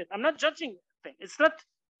wrong with it. I'm not judging things. It's not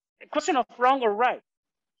a question of wrong or right.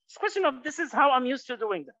 It's a question of this is how I'm used to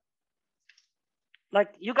doing that.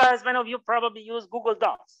 Like you guys, many of you probably use Google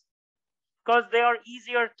Docs because they are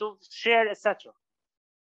easier to share, etc.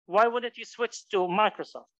 Why wouldn't you switch to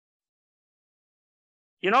Microsoft?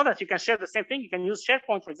 You know that you can share the same thing. You can use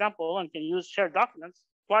SharePoint, for example, and can use shared documents.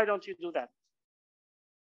 Why don't you do that?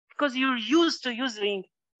 Because you're used to using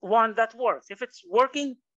one that works. If it's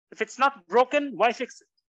working, if it's not broken, why fix it?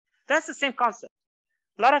 That's the same concept.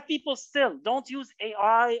 A lot of people still don't use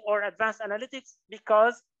AI or advanced analytics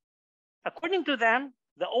because, according to them,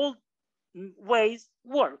 the old ways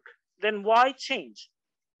work. Then why change?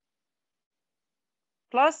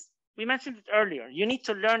 Plus, we mentioned it earlier, you need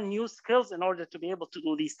to learn new skills in order to be able to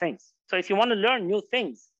do these things. So if you want to learn new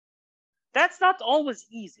things, that's not always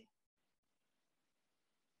easy.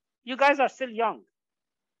 You guys are still young,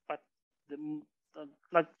 but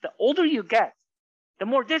the older you get, the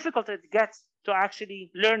more difficult it gets to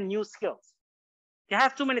actually learn new skills. You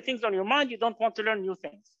have too many things on your mind, you don't want to learn new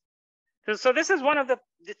things. So this is one of the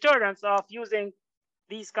deterrents of using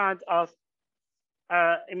these kind of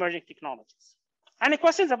emerging technologies. Any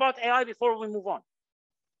questions about AI before we move on?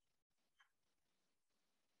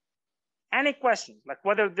 Any questions, like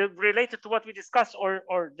whether they're related to what we discussed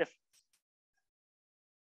or different?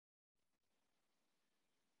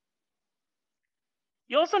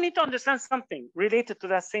 You also need to understand something related to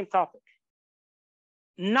that same topic.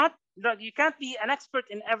 Not that you can't be an expert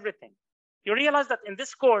in everything. You realize that in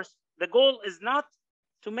this course, the goal is not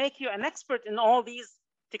to make you an expert in all these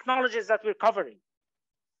technologies that we're covering.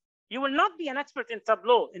 You will not be an expert in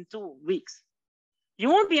Tableau in 2 weeks. You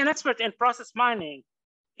won't be an expert in process mining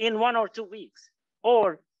in 1 or 2 weeks,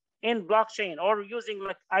 or in blockchain, or using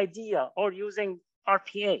like IDEA, or using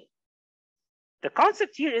RPA. The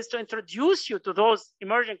concept here is to introduce you to those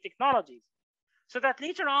emerging technologies so that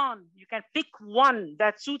later on you can pick one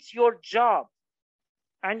that suits your job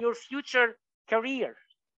and your future career.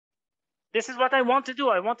 This is what I want to do.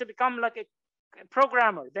 I want to become like a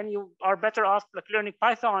programmer. Then you are better off like learning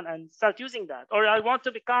Python and start using that. Or I want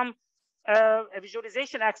to become a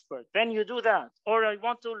visualization expert. Then you do that. Or I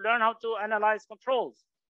want to learn how to analyze controls.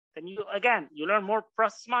 Then you learn more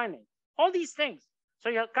process mining. All these things. So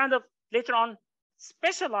you kind of later on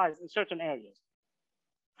specialize in certain areas.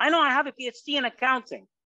 I know I have a PhD in accounting,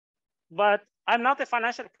 but I'm not a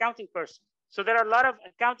financial accounting person. So there are a lot of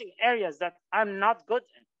accounting areas that I'm not good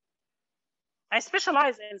in. I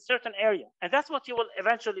specialize in certain area, and that's what you will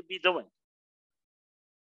eventually be doing.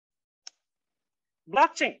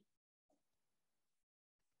 Blockchain.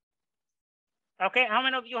 Okay, how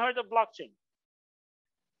many of you heard of blockchain?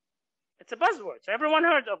 It's a buzzword. So everyone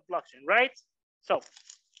heard of blockchain, right? So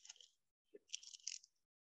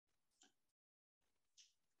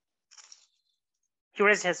he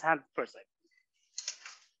raised his hand first.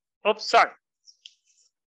 Oops, sorry.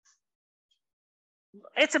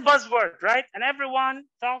 It's a buzzword, right? And everyone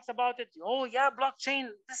talks about it. Oh yeah, blockchain,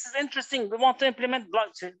 this is interesting. We want to implement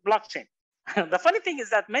blockchain. The funny thing is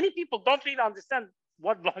that many people don't really understand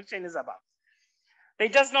what blockchain is about. They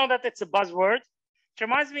just know that it's a buzzword. It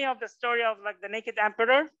reminds me of the story of like the naked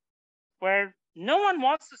emperor, where no one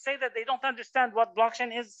wants to say that they don't understand what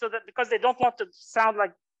blockchain is, so that because they don't want to sound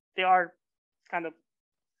like they are kind of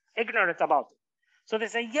ignorant about it. So they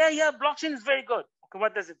say, yeah, blockchain is very good. Okay,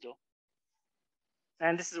 what does it do?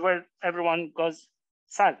 And this is where everyone goes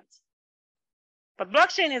silent. But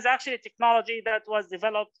blockchain is actually a technology that was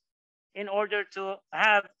developed in order to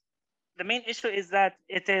have, the main issue is that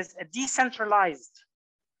it is a decentralized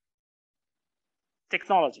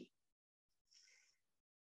technology.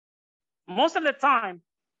 Most of the time,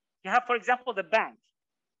 you have, for example, the bank.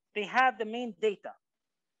 They have the main data.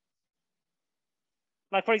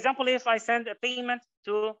 Like, for example, if I send a payment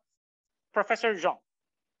to Professor Xiong,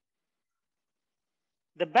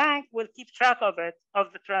 the bank will keep track of it,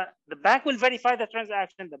 the bank will verify the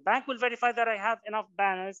transaction, the bank will verify that I have enough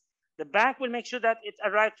balance, the bank will make sure that it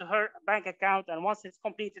arrived to her bank account, and once it's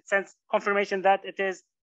complete, it sends confirmation that it is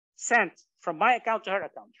sent from my account to her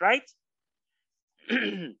account, right?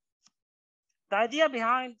 The idea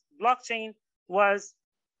behind blockchain was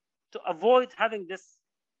to avoid having this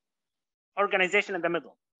organization in the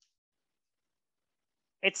middle.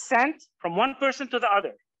 It's sent from one person to the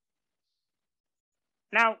other.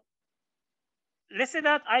 Now, let's say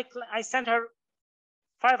that I sent her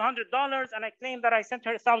 $500 and I claim that I sent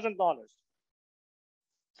her $1,000.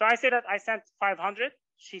 So I say that I sent 500.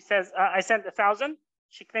 She says I sent 1,000.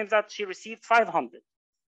 She claims that she received 500.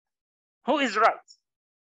 Who is right?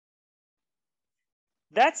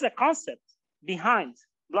 That's the concept behind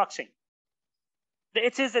blockchain.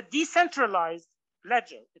 it is a decentralized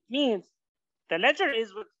ledger. It means the ledger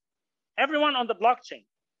is with everyone on the blockchain,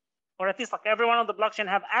 or at least like everyone on the blockchain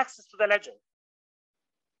have access to the ledger.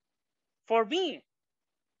 For me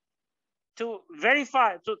to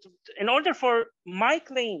verify, in order for my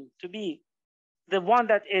claim to be the one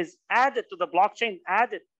that is added to the blockchain,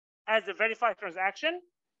 added as a verified transaction,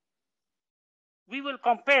 we will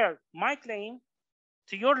compare my claim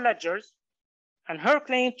to your ledgers and her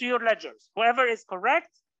claim to your ledgers. Whoever is correct,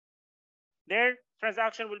 their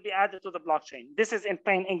transaction will be added to the blockchain. This is in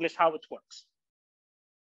plain English how it works.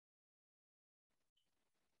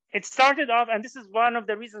 It started off, and this is one of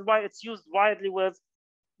the reasons why it's used widely with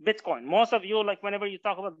Bitcoin. Most of you, like whenever you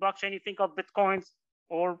talk about blockchain, you think of Bitcoins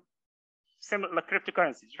or similar like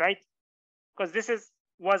cryptocurrencies, right? Because this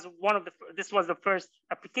was the first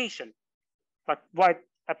application, but wide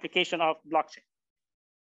application of blockchain.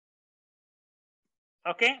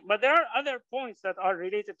 Okay, but there are other points that are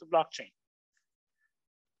related to blockchain.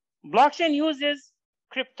 Blockchain uses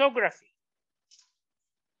cryptography.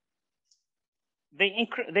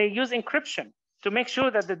 They use encryption to make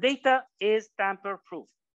sure that the data is tamper-proof.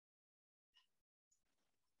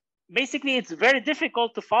 Basically, it's very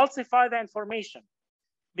difficult to falsify the information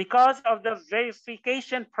because of the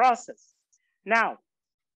verification process. Now,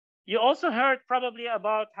 you also heard probably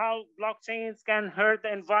about how blockchains can hurt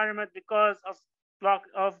the environment because of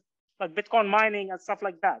like Bitcoin mining and stuff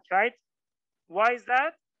like that, right? Why is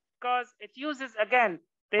that? Because it uses, again,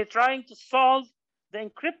 they're trying to solve the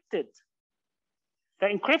encryption.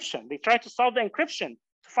 They try to solve the encryption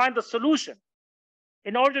to find the solution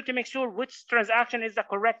in order to make sure which transaction is the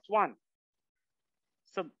correct one.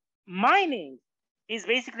 So mining is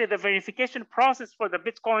basically the verification process for the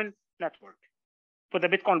Bitcoin network, for the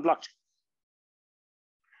Bitcoin blockchain.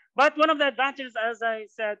 But one of the advantages, as I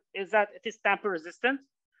said, is that it is tamper resistant.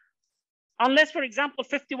 Unless, for example,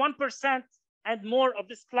 51% and more of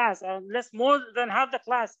this class, unless more than half the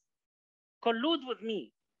class collude with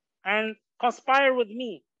me and conspire with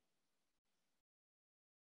me,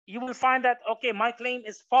 you will find that, okay, my claim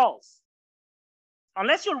is false.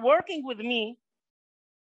 Unless you're working with me,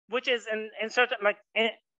 which is in certain, like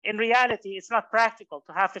in reality, it's not practical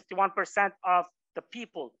to have 51% of the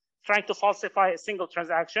people trying to falsify a single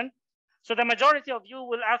transaction. So the majority of you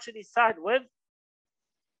will actually side with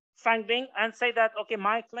Fangbing and say that, okay,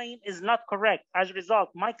 my claim is not correct. As a result,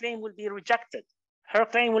 my claim will be rejected. Her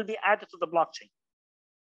claim will be added to the blockchain.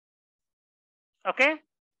 Okay,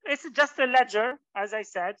 it's just a ledger, as I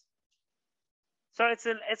said. So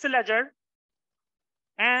it's a ledger.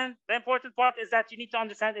 And the important part is that you need to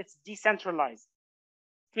understand it's decentralized.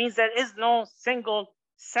 It means there is no single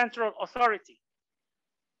central authority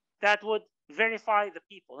that would verify the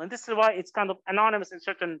people. And this is why it's kind of anonymous in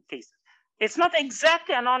certain cases. It's not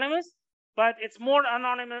exactly anonymous, but it's more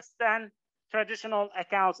anonymous than traditional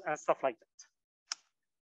accounts and stuff like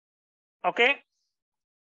that. Okay?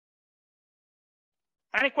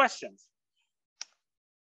 Any questions?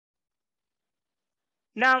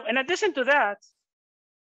 Now, in addition to that,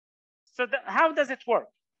 so how does it work?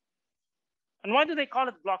 And why do they call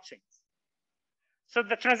it blockchains? So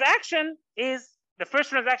the transaction is, the first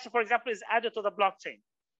transaction, for example, is added to the blockchain.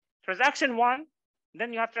 Transaction 1,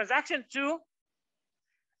 then you have transaction 2.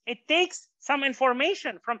 It takes some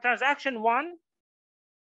information from transaction 1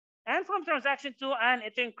 and from transaction 2, and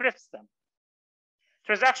it encrypts them.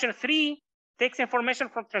 Transaction 3 takes information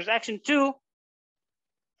from transaction 2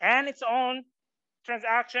 and its own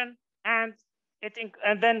transaction, and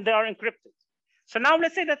then they are encrypted. So now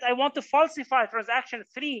let's say that I want to falsify transaction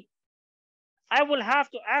 3. I will have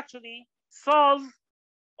to actually solve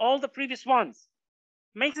all the previous ones.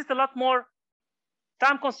 Makes it a lot more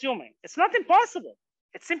time consuming. It's not impossible.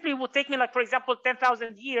 It simply would take me, like, for example,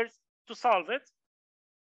 10,000 years to solve it.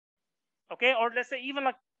 Okay, or let's say even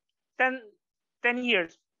like 10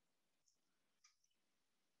 years.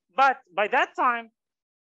 But by that time,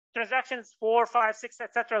 transactions 4, 5, 6,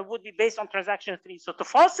 etc. would be based on transaction 3. So to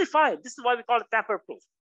falsify it, this is why we call it tamper-proof.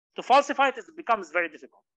 To falsify it, it becomes very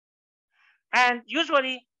difficult. And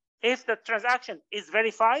usually, if the transaction is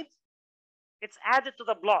verified, it's added to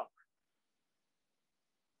the block.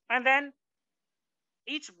 And then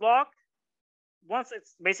each block, once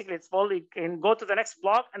it's full, you can go to the next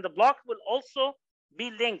block, and the block will also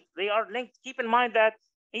be linked. They are linked. Keep in mind that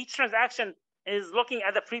each transaction is looking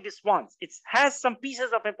at the previous ones. It has some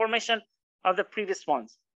pieces of information of the previous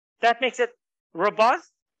ones. That makes it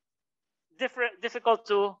robust, difficult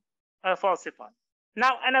to falsify.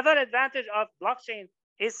 Now, another advantage of blockchain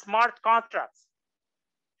is smart contracts.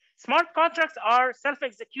 Smart contracts are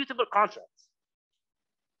self-executable contracts.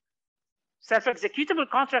 Self-executable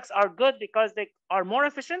contracts are good because they are more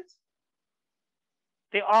efficient.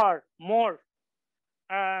 They are more,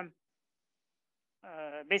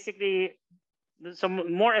 basically, so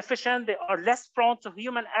more efficient. They are less prone to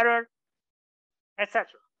human error, etc.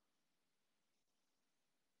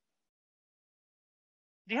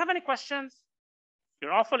 Do you have any questions?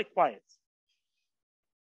 You're awfully quiet.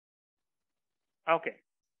 Okay.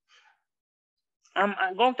 I'm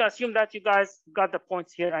going to assume that you guys got the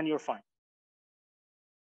points here and you're fine.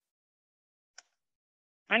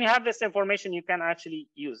 And you have this information, you can actually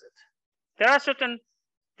use it. There are certain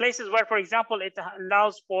places where, for example, it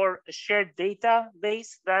allows for a shared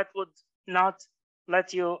database that would not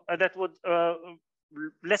let you, that would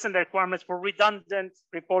lessen the requirements for redundant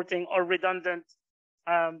reporting or redundant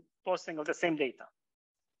posting of the same data.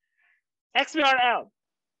 XBRL.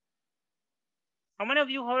 How many of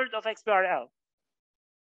you heard of XBRL?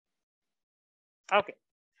 Okay.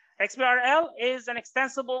 XBRL is an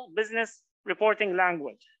extensible business reporting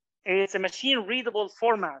language. It's a machine-readable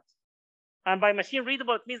format. And by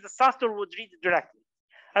machine-readable, it means the software would read it directly.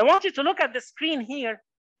 I want you to look at the screen here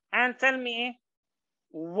and tell me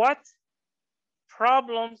what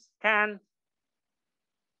problems can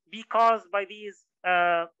be caused by these,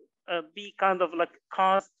 be kind of like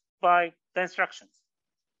caused by the instructions.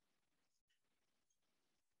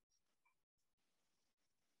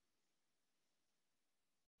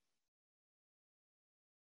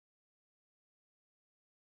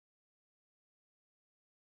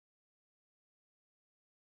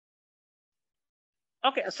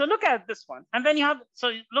 Okay, so look at this one. And then you have, so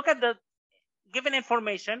you look at the given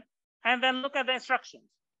information and then look at the instructions.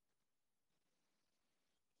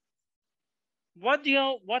 What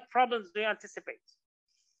problems do you anticipate?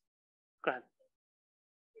 Go ahead.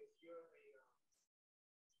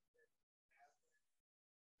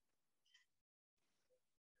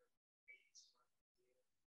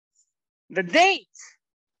 The date,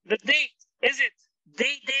 is it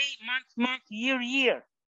day, month, year?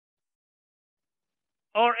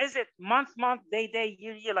 Or is it month, day,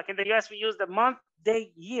 year? Like in the US, we use the month,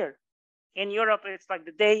 day, year. In Europe, it's like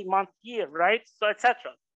the day, month, year, right? So, etc.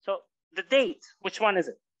 So the date, which one is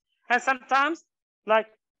it? And sometimes, like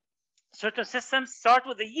certain systems start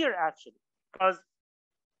with the year actually, because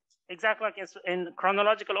exactly like in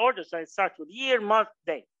chronological order. So it starts with year, month,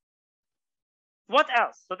 day. What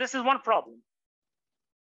else? So this is one problem.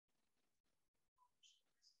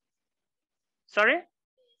 Sorry?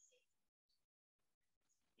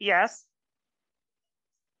 Yes.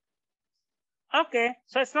 Okay,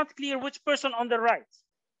 so it's not clear which person on the right.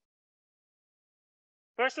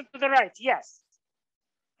 Person to the right, yes.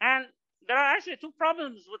 And there are actually two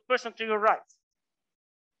problems with person to your right.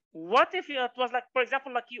 What if it was like, for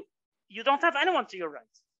example, like you don't have anyone to your right?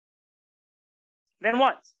 Then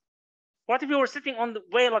what? What if you were sitting on the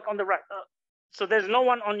way, like on the right? So there's no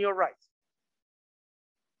one on your right.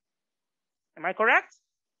 Am I correct?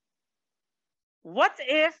 What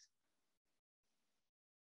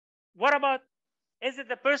about, is it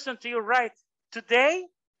the person to your right today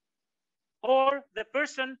or the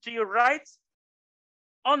person to your right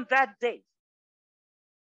on that day?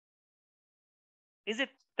 Is it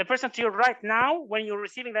the person to your right now when you're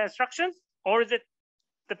receiving the instructions, or is it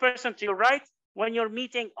the person to your right when you're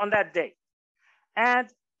meeting on that day? And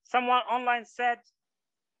someone online said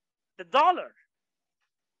the dollar.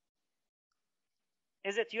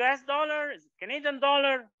 Is it US dollar? Is it Canadian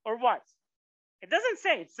dollar? Or what? It doesn't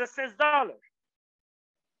say, it just says dollar.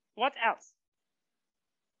 What else?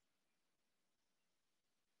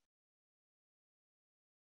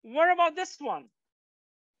 What about this one?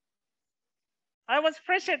 I was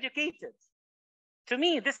fresh educated. To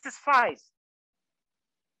me, this is 5.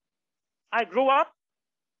 I grew up,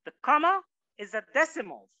 the comma is a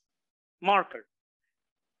decimal marker.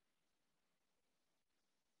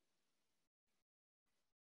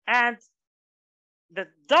 And the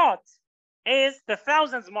dot is the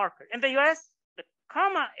thousands marker. In the US, the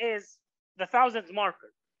comma is the thousands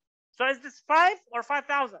marker. So is this 5 or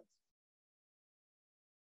 5,000?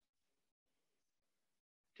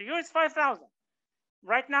 To you, it's 5,000.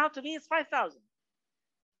 Right now, to me, it's 5,000.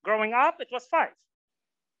 Growing up, it was 5.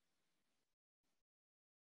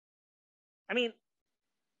 I mean,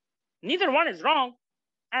 neither one is wrong.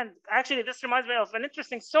 And actually, this reminds me of an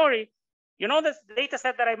interesting story. You know this data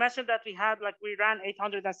set that I mentioned that we had, like we ran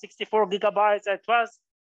 864 gigabytes, it was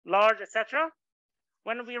large, etc.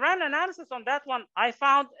 When we ran analysis on that one, I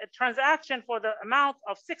found a transaction for the amount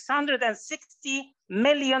of $660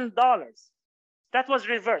 million. That was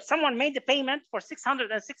reversed. Someone made the payment for $660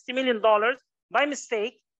 million by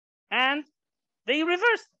mistake, and they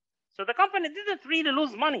reversed it. So the company didn't really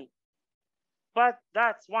lose money. but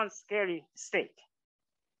that's one scary mistake.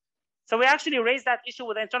 So we actually raised that issue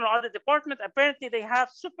with the internal audit department. Apparently, they have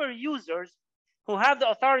super users who have the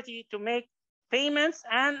authority to make payments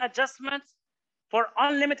and adjustments for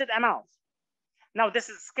unlimited amounts. Now, this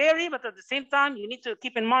is scary, but at the same time, you need to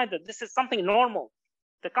keep in mind that this is something normal.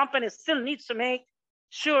 The company still needs to make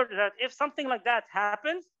sure that if something like that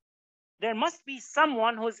happens, there must be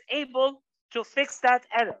someone who's able to fix that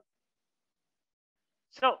error.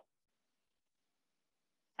 So,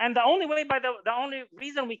 and the only way, the only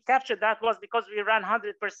reason we captured that was because we ran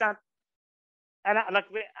 100%, and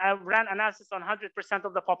we ran analysis on 100%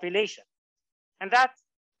 of the population. And that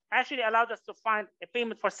actually allowed us to find a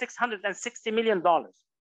payment for $660 million.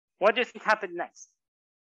 What do you think happened next?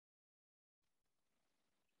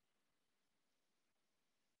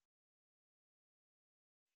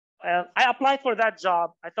 I applied for that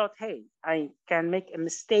job. I thought, hey, I can make a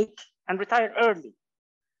mistake and retire early.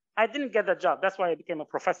 I didn't get the job. That's why I became a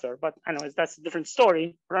professor. But anyways, that's a different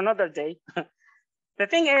story for another day. The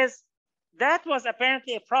thing is, that was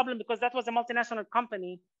apparently a problem because that was a multinational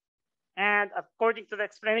company. And according to the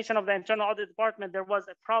explanation of the internal audit department, there was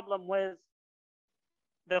a problem with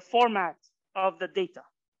the format of the data.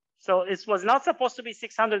 So it was not supposed to be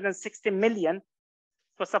 660 million.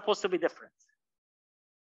 It was supposed to be different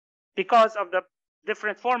because of the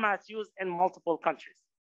different formats used in multiple countries.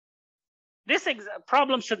 This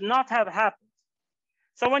problem should not have happened.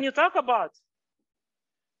 So when you talk about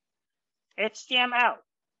HTML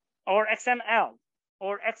or XML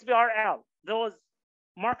or XBRL, those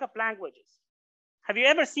markup languages, have you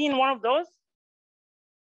ever seen one of those?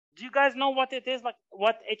 Do you guys know what it is, like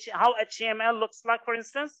how HTML looks like, for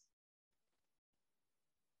instance?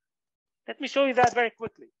 Let me show you that very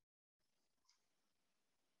quickly.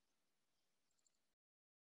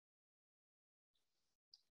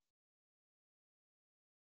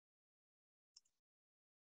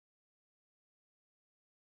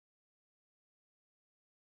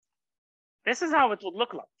 This is how it would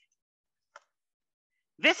look like.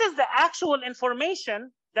 This is the actual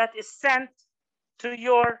information that is sent to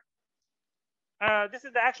your,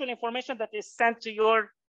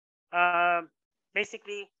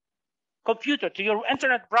 basically computer, to your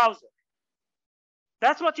internet browser.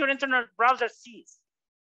 That's what your internet browser sees.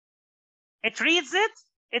 It reads it,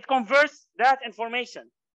 it converts that information.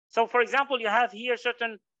 So for example, you have here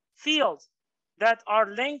certain fields that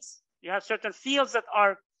are links. You have certain fields that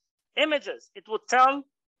are images. It would tell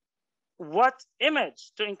what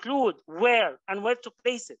image to include, where, and where to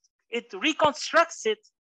place it. It reconstructs it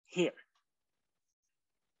here.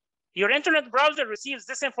 Your internet browser receives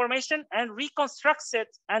this information and reconstructs it.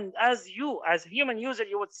 And as you, as a human user,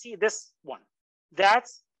 you would see this one.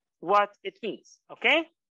 That's what it means, okay?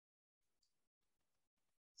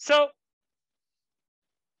 So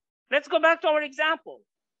let's go back to our example.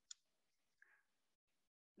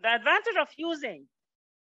 The advantage of using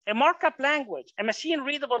a markup language, a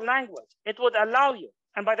machine-readable language, it would allow you,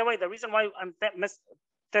 and by the way, the reason why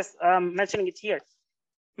I'm mentioning it here,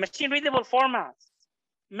 machine-readable formats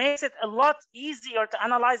makes it a lot easier to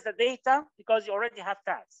analyze the data because you already have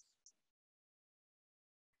tags.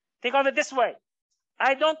 Think of it this way.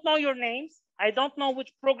 I don't know your names, I don't know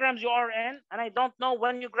which programs you are in, and I don't know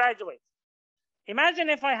when you graduate. Imagine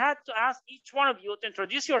if I had to ask each one of you to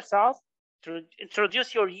introduce yourself, to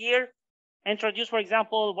introduce your year, introduce, for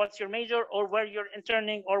example, what's your major or where you're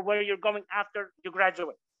interning or where you're going after you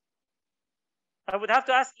graduate. I would have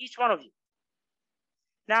to ask each one of you.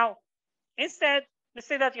 Now, instead, let's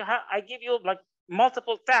say that I give you like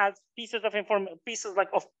multiple tags, pieces of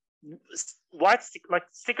white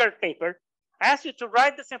sticker paper. I ask you to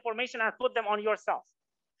write this information and put them on yourself.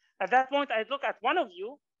 At that point, I look at one of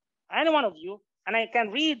you, any one of you, and I can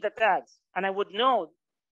read the tags, and I would know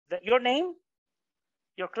that your name,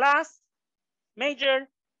 your class, major,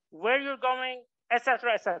 where you're going,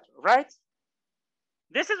 etc., right?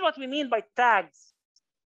 This is what we mean by tags,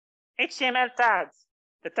 HTML tags,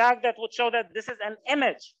 the tag that would show that this is an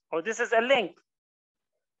image or this is a link.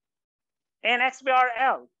 In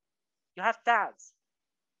XBRL, you have tags.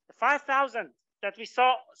 The 5,000 that we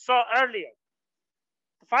saw earlier,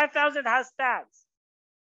 the 5,000 has tags.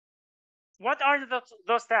 What are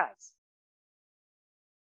those tags?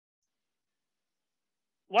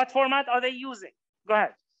 What format are they using? Go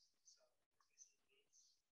ahead.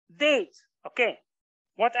 Date, okay.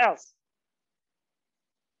 What else?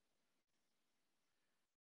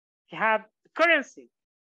 You have currency,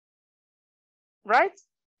 right?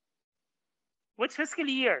 Which fiscal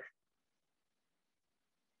year?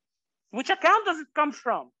 Which account does it come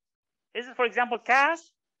from? Is it, for example, cash?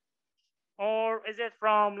 Or is it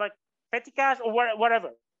from like petty cash or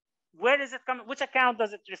whatever? Where is it coming? Which account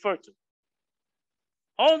does it refer to?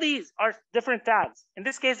 All these are different tags. In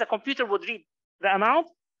this case, the computer would read the amount,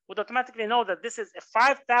 would automatically know that this is a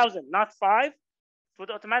 5,000, not 5. It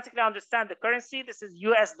would automatically understand the currency. This is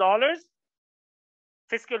US dollars,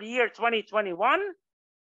 fiscal year 2021,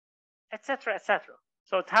 etc., etc.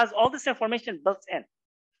 So it has all this information built in.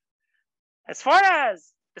 As far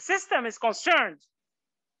as the system is concerned,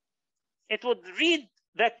 it would read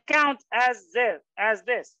the account as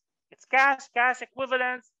this. It's cash, cash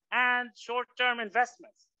equivalents, and short-term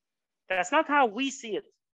investments. That's not how we see it.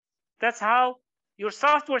 That's how your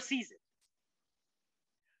software sees it.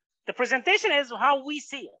 The presentation is how we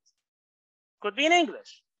see it. Could be in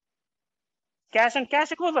English. Cash and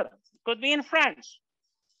cash equivalents. Could be in French.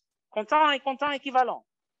 Comptant et comptant équivalent.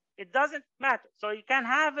 It doesn't matter. So you can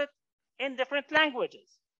have it in different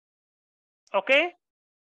languages. Okay?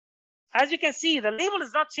 As you can see, the label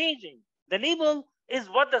is not changing. The label is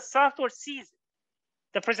what the software sees.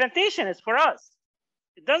 The presentation is for us.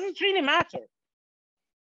 It doesn't really matter. It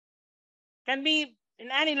can be in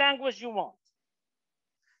any language you want.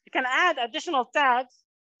 You can add additional tags,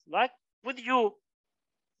 like with you,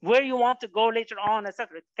 where you want to go later on,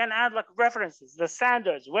 etc. It can add like references, the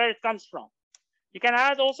standards, where it comes from. You can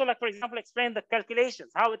add also, like, for example, explain the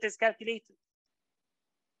calculations, how it is calculated.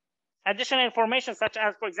 Additional information such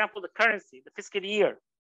as, for example, the currency, the fiscal year.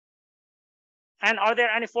 And are there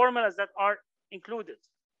any formulas that are included?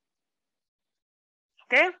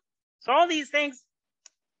 Okay? So all these things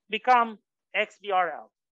become XBRL.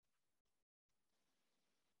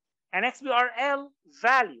 An XBRL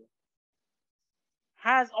value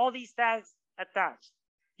has all these tags attached.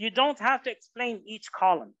 You don't have to explain each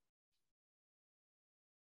column.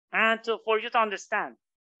 And for you to understand,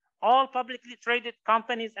 all publicly traded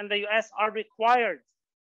companies in the US are required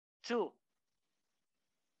to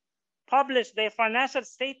publish their financial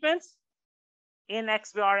statements in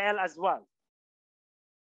XBRL as well.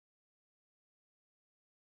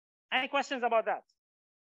 Any questions about that?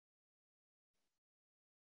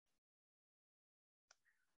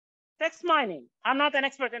 Text mining. I'm not an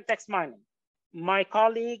expert in text mining. My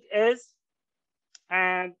colleague is,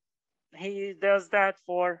 and he does that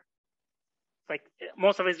for, like,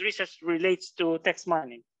 most of his research relates to text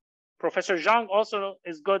mining. Professor Xiong also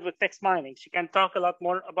is good with text mining. She can talk a lot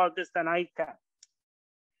more about this than I can.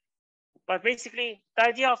 But basically, the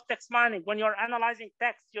idea of text mining, when you're analyzing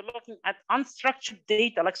text, you're looking at unstructured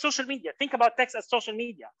data, like social media. Think about text as social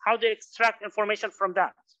media. How do you extract information from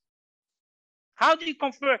that? How do you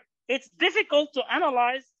convert? It's difficult to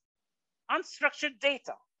analyze unstructured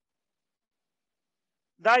data.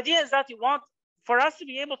 The idea is that you want, for us to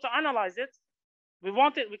be able to analyze it, we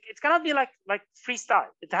want it cannot be like freestyle.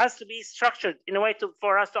 It has to be structured in a way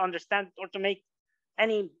for us to understand or to make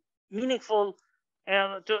any meaningful,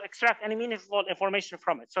 to extract any meaningful information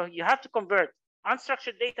from it. So you have to convert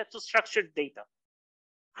unstructured data to structured data.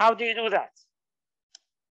 How do you do that?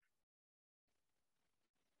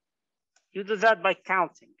 You do that by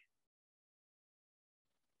counting.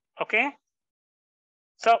 Okay?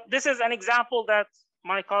 So this is an example that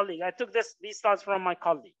my colleague, I took these thoughts from my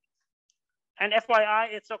colleague. And FYI,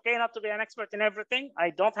 it's okay not to be an expert in everything.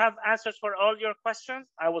 I don't have answers for all your questions.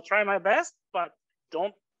 I will try my best, but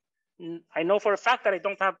I know for a fact that I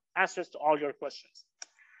don't have answers to all your questions.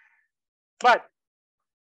 But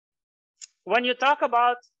when you talk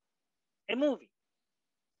about a movie,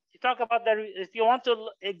 you talk about if you want to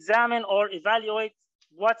examine or evaluate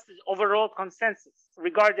what's the overall consensus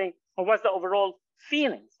regarding, or what's the overall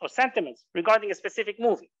feelings or sentiments regarding a specific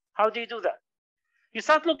movie, how do you do that? You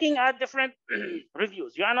start looking at different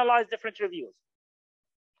reviews. You analyze different reviews.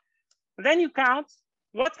 And then you count.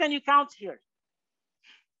 What can you count here?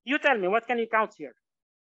 You tell me, what can you count here?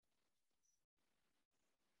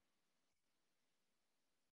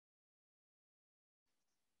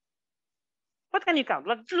 What can you count?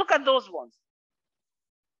 Look at those ones.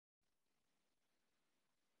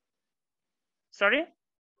 Sorry?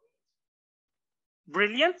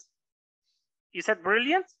 Brilliant? You said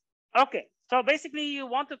brilliant? Okay. So basically, you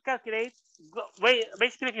want to calculate,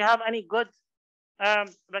 basically, if you have any good,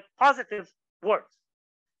 like positive words.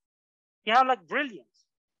 You have like brilliant.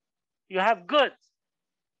 You have good.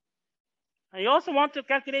 And you also want to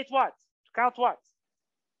calculate what? To count what?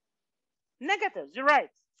 Negatives, you're right.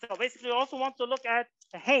 So basically, you also want to look at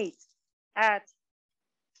hate, at,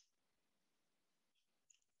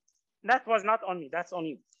 that was not on me, that's on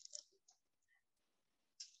you.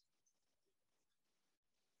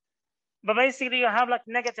 But basically, you have like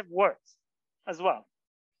negative words as well.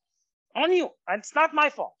 On you, and it's not my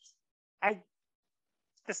fault.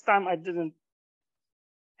 This time I didn't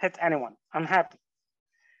hit anyone. I'm happy.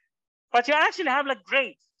 but you actually have like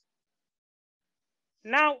grades.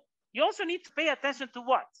 Now, you also need to pay attention to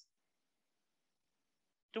what?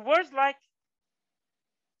 To words like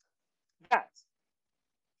that.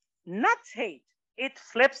 Not hate, it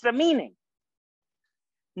flips the meaning.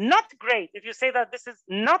 Not great, if you say that this is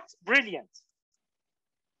not brilliant.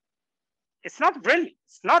 It's not brilliant,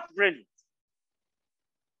 it's not brilliant.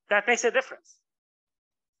 That makes a difference.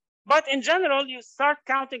 But in general, you start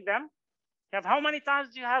counting them. You have how many times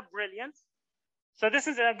do you have brilliant? So this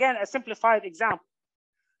is, again, a simplified example.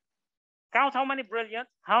 Count how many brilliant,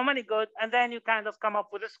 how many good, and then you kind of come up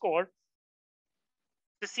with a score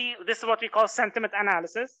to see. This is what we call sentiment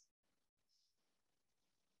analysis.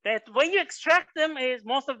 That when you extract them is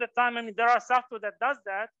most of the time, I mean, there are software that does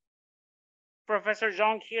that. Professor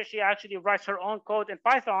Xiong here, she actually writes her own code in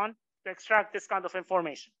Python to extract this kind of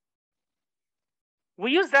information.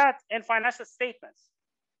 We use that in financial statements.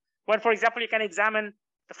 When, for example, you can examine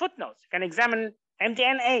the footnotes, you can examine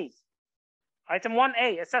MD&As, item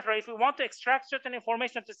 1A, etc. If we want to extract certain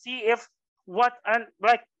information to see if what, and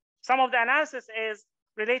like some of the analysis is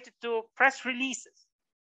related to press releases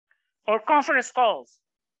or conference calls.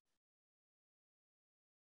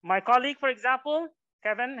 My colleague, for example,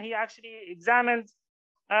 Kevin, he actually examined,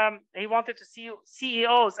 he wanted to see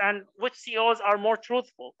CEOs and which CEOs are more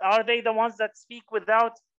truthful. Are they the ones that speak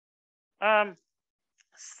without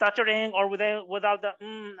stuttering or without the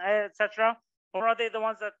etc.? Or are they the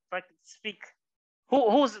ones that like speak?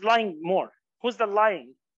 Who's lying more? Who's the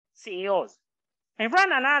lying CEOs? And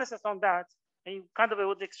run analysis on that, and you kind of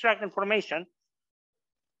would extract information.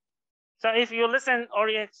 So if you listen, or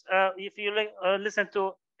if you listen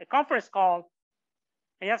to a conference call,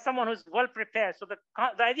 and you have someone who's well prepared, so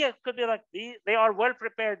the idea could be like they are well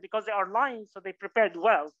prepared because they are lying, so they prepared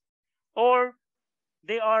well, or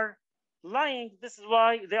they are lying. This is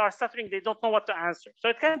why they are stuttering. They don't know what to answer. So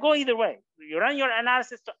it can go either way. You run your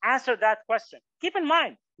analysis to answer that question. Keep in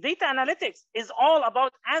mind, data analytics is all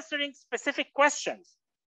about answering specific questions.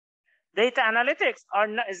 Data analytics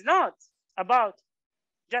is not about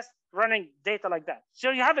just running data like that.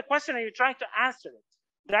 So you have a question and you're trying to answer it.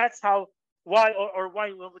 That's how, why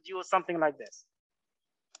would you use something like this?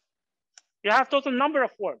 You have total number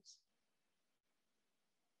of words.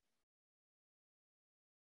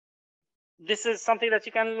 This is something that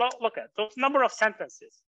you can look at. Those number of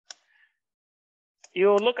sentences.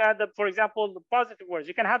 You look at the, for example, the positive words.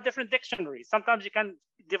 You can have different dictionaries. Sometimes you can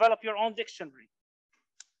develop your own dictionary.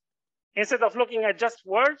 Instead of looking at just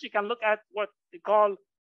words, you can look at what we call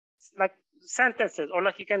like sentences, or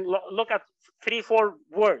like you can look at 3-4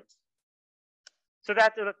 words. So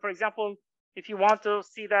that, for example, if you want to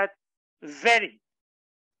see that very,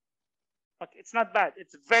 okay, it's not bad,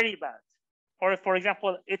 it's very bad. Or if, for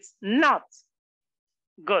example, it's not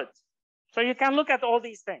good. So you can look at all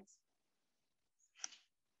these things.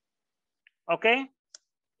 Okay?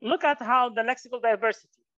 Look at how the lexical diversity.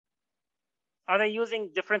 Are they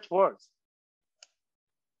using different words?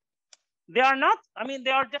 They are not, I mean,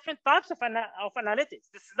 there are different types of analytics.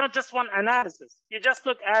 This is not just one analysis. You just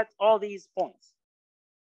look at all these points.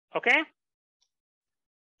 Okay?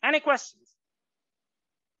 Any questions?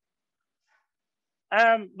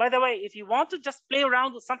 By the way, if you want to just play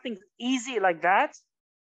around with something easy like that,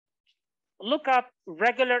 look up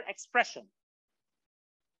regular expression.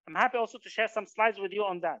 I'm happy also to share some slides with you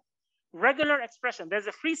on that. Regular expression. There's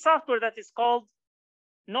a free software that is called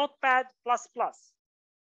Notepad++.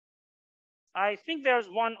 I think there's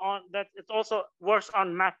one on that it also works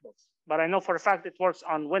on MacBooks, but I know for a fact it works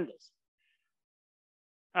on Windows.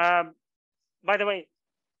 By the way,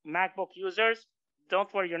 MacBook users,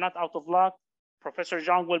 don't worry, you're not out of luck. Professor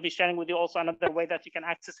Xiong will be sharing with you also another way that you can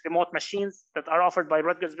access remote machines that are offered by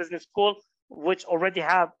Rutgers Business School, which already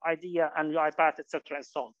have IDEA and UiPath, etc. and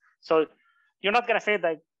so on. So you're not going to fail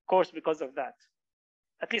that course because of that.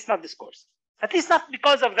 At least not this course. At least not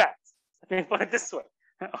because of that. Let me put it this way.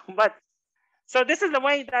 But so this is the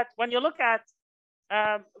way that when you look at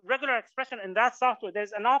regular expression in that software,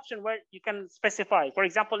 there's an option where you can specify. For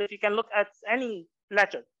example, if you can look at any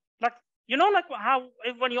letter, like, you know, like how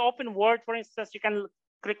when you open Word, for instance, you can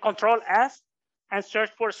click Control F and search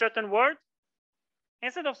for a certain word.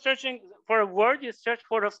 Instead of searching for a word, you search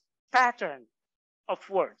for a pattern of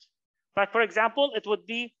words. But for example, it would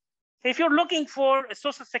be, if you're looking for a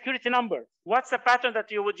social security number, what's the pattern that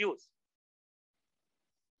you would use?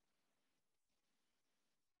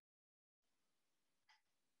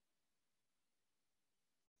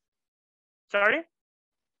 Sorry?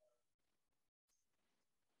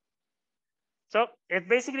 So it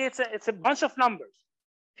basically, it's a bunch of numbers.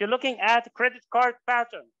 If you're looking at credit card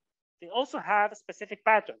pattern, they also have a specific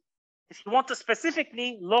pattern. If you want to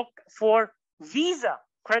specifically look for Visa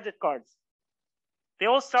credit cards, they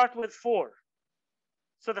all start with 4.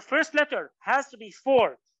 So the first letter has to be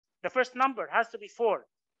 4. The first number has to be 4.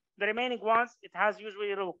 The remaining ones, it has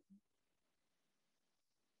usually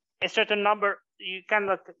a certain number. You can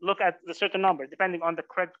look at the certain number depending on the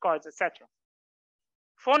credit cards, etc.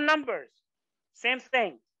 Phone numbers, same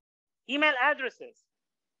thing. Email addresses.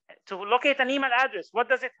 To locate an email address, what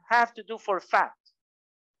does it have to do for fact?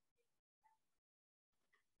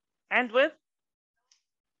 End with?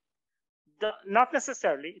 Not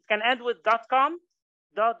necessarily. It can end with .com,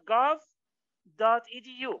 .gov,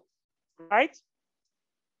 .edu, right?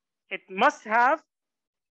 It must have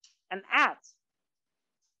an @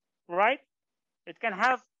 right? It can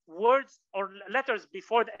have words or letters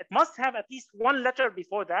before that. It must have at least one letter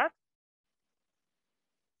before that.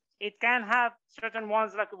 It can have certain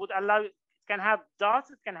ones that would allow, it can have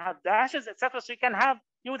dots, it can have dashes, etc. So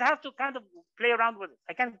you would have to kind of play around with it.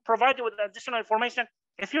 I can provide you with additional information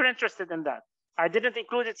if you're interested in that. I didn't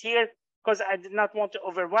include it here because I did not want to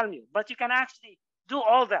overwhelm you, but you can actually do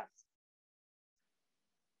all that.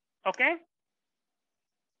 Okay?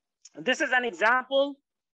 This is an example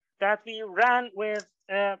that we ran with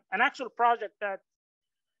an actual project that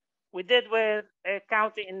we did with a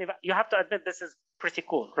county in Nevada. You have to admit this is pretty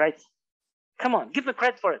cool, right? Come on, give me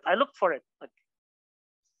credit for it. I looked for it.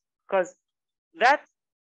 Because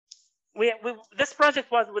this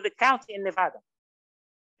project was with a county in Nevada.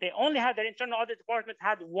 They only had, their internal audit department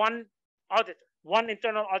had one auditor, one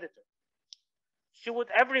internal auditor.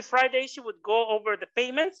 Every Friday, she would go over the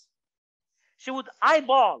payments. She would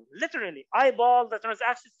literally eyeball the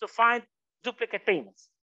transactions to find duplicate payments.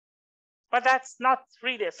 But that's not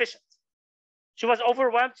really efficient. She was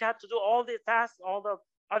overwhelmed. She had to do all the tasks, all the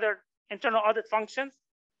other internal audit functions.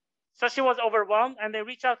 So she was overwhelmed, and they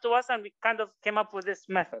reached out to us, and we kind of came up with this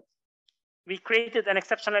method. We created an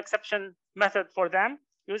exceptional exception method for them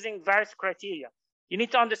using various criteria. You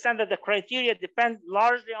need to understand that the criteria depend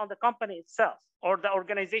largely on the company itself or the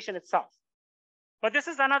organization itself. But this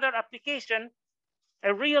is another application,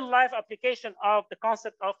 a real life application of the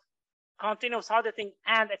concept of continuous auditing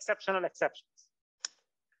and exceptional exceptions.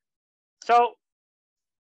 So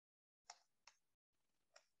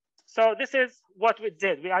this is what we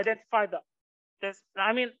did. We identified this.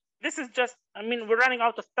 This is just, we're running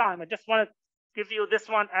out of time. I just want to give you this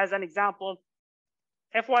one as an example.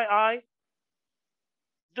 FYI,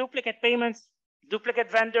 duplicate payments,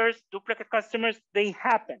 duplicate vendors, duplicate customers, they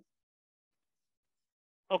happen.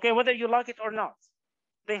 Okay, whether you like it or not,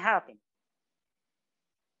 they happen.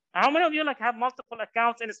 How many of you have multiple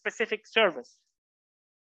accounts in a specific service?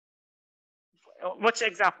 Which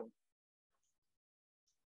example?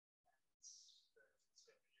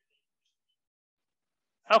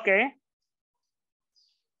 Okay.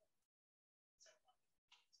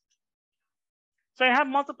 So you have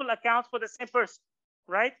multiple accounts for the same person,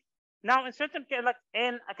 right? Now, in certain cases, like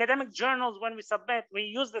in academic journals, when we submit, we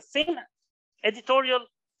use the same editorial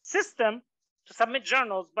system to submit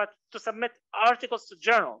journals, but to submit articles to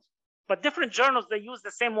journals. But different journals, they use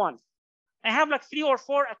the same one. I have 3 or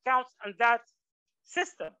 4 accounts on that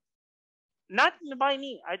system. Not by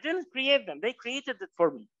me. I didn't create them. They created it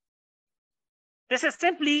for me. This is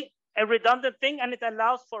simply a redundant thing, and it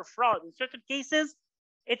allows for fraud. In certain cases,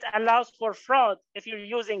 it allows for fraud if you're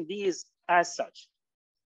using these as such.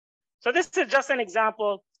 So this is just an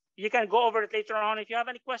example. You can go over it later on. If you have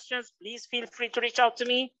any questions, please feel free to reach out to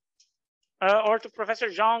me or to Professor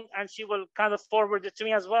Xiong, and she will kind of forward it to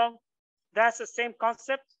me as well. That's the same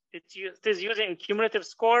concept. It is using a cumulative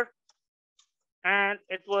score, and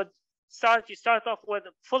it would you start off with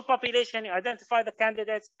a full population, you identify the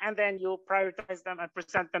candidates, and then you prioritize them and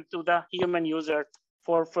present them to the human user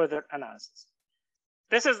for further analysis.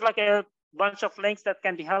 This is like a bunch of links that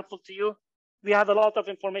can be helpful to you. We have a lot of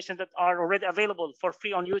information that are already available for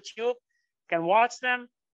free on YouTube. You can watch them,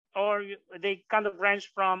 or they kind of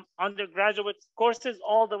range from undergraduate courses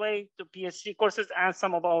all the way to PhD courses and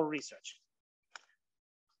some of our research.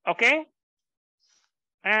 Okay.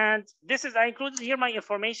 And this is, I included here my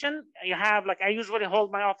information. You have, I usually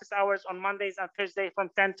hold my office hours on Mondays and Thursdays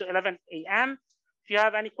from 10 to 11 a.m. If you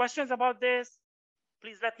have any questions about this,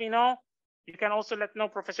 please let me know. You can also let know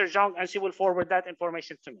Professor Xiong, and she will forward that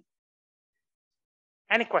information to me.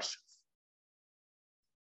 Any questions?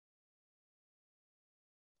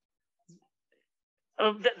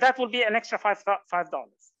 That will be an extra $5.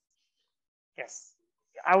 Yes,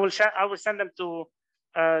 I will send them to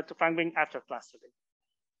Fangbing after class today.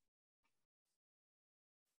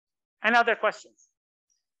 Any other questions?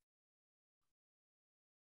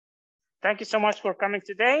 Thank you so much for coming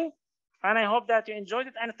today. And I hope that you enjoyed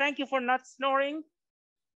it. And thank you for not snoring.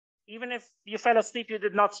 Even if you fell asleep, you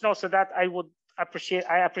did not snore. So that I appreciate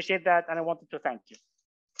that. And I wanted to thank you.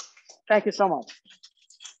 Thank you so much.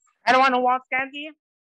 Anyone who wants candy?